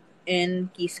and in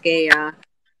Quisqueya,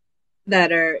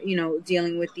 that are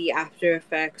dealing with the after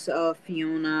effects of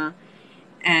Fiona.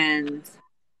 And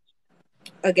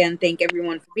again, thank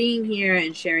everyone for being here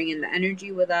and sharing in the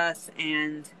energy with us.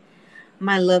 And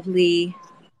my lovely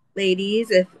ladies,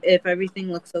 if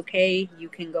everything looks okay, you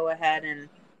can go ahead and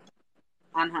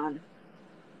Anhan.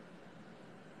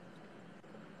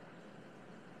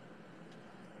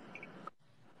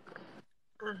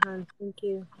 Thank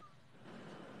you.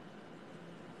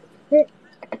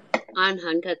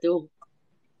 Anhan ka too.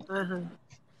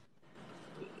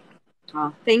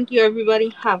 Thank you, everybody.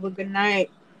 Have a good night.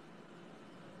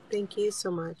 Thank you so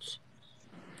much.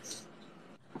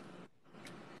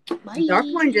 Bye. Dark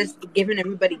One just giving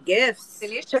everybody gifts.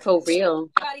 For real.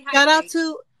 Shout out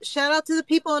to the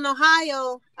people in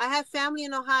Ohio. I have family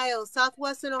in Ohio,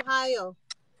 southwestern Ohio,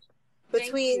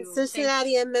 between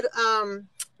Cincinnati and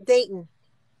Dayton.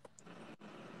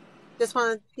 Just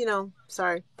want to,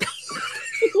 sorry.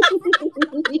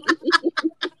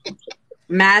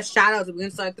 Mad shout outs. We're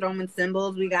gonna start throwing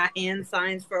symbols. We got hand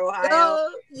signs for Ohio.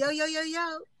 Yo.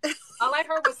 All I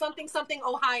heard was something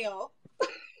Ohio.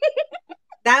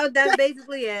 That's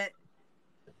basically it.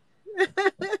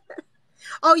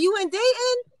 Oh, you in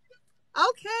Dayton?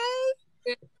 Okay.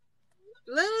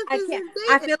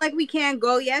 I feel like we can't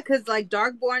go yet because like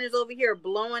Darkborn is over here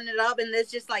blowing it up, and this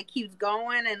just like keeps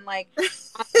going, and like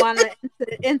I want to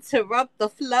interrupt the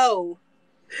flow.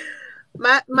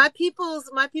 My peoples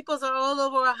are all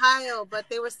over Ohio, but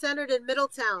they were centered in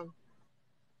Middletown.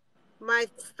 My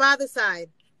father's side.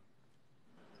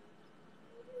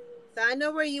 So I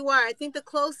know where you are. I think the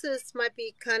closest might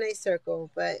be Kane Circle,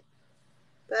 but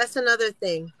that's another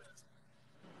thing.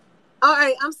 All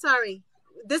right, I'm sorry.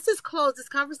 This is closed. This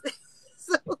conversation.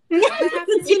 So we'll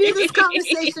continue this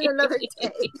conversation another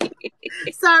day.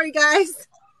 Sorry, guys.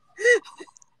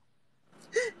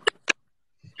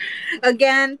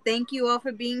 Again, thank you all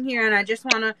for being here, and I just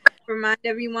want to remind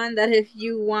everyone that if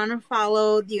you want to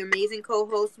follow the amazing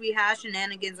co-host we have,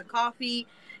 Shenanigans and Coffee,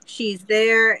 she's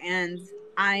there, and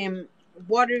I am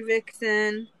Water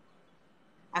Vixen.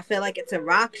 I feel like it's a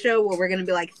rock show where we're going to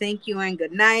be like, thank you and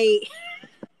good night.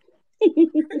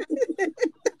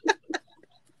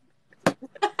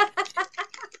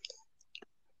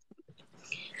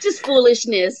 Just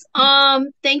foolishness.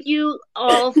 Thank you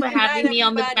all for having me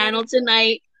on the panel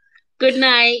tonight. Good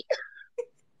night.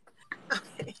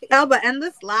 Elba, end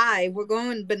this live. We're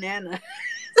going banana.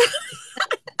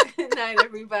 Good night,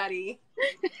 everybody.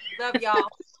 Love y'all.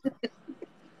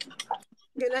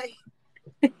 Good night.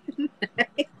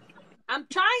 I'm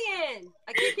trying.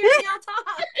 I keep hearing y'all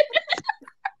talk.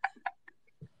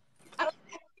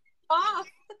 Off.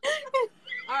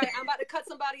 All right, I'm about to cut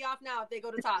somebody off now if they go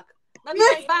to talk. Love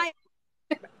you guys. Bye.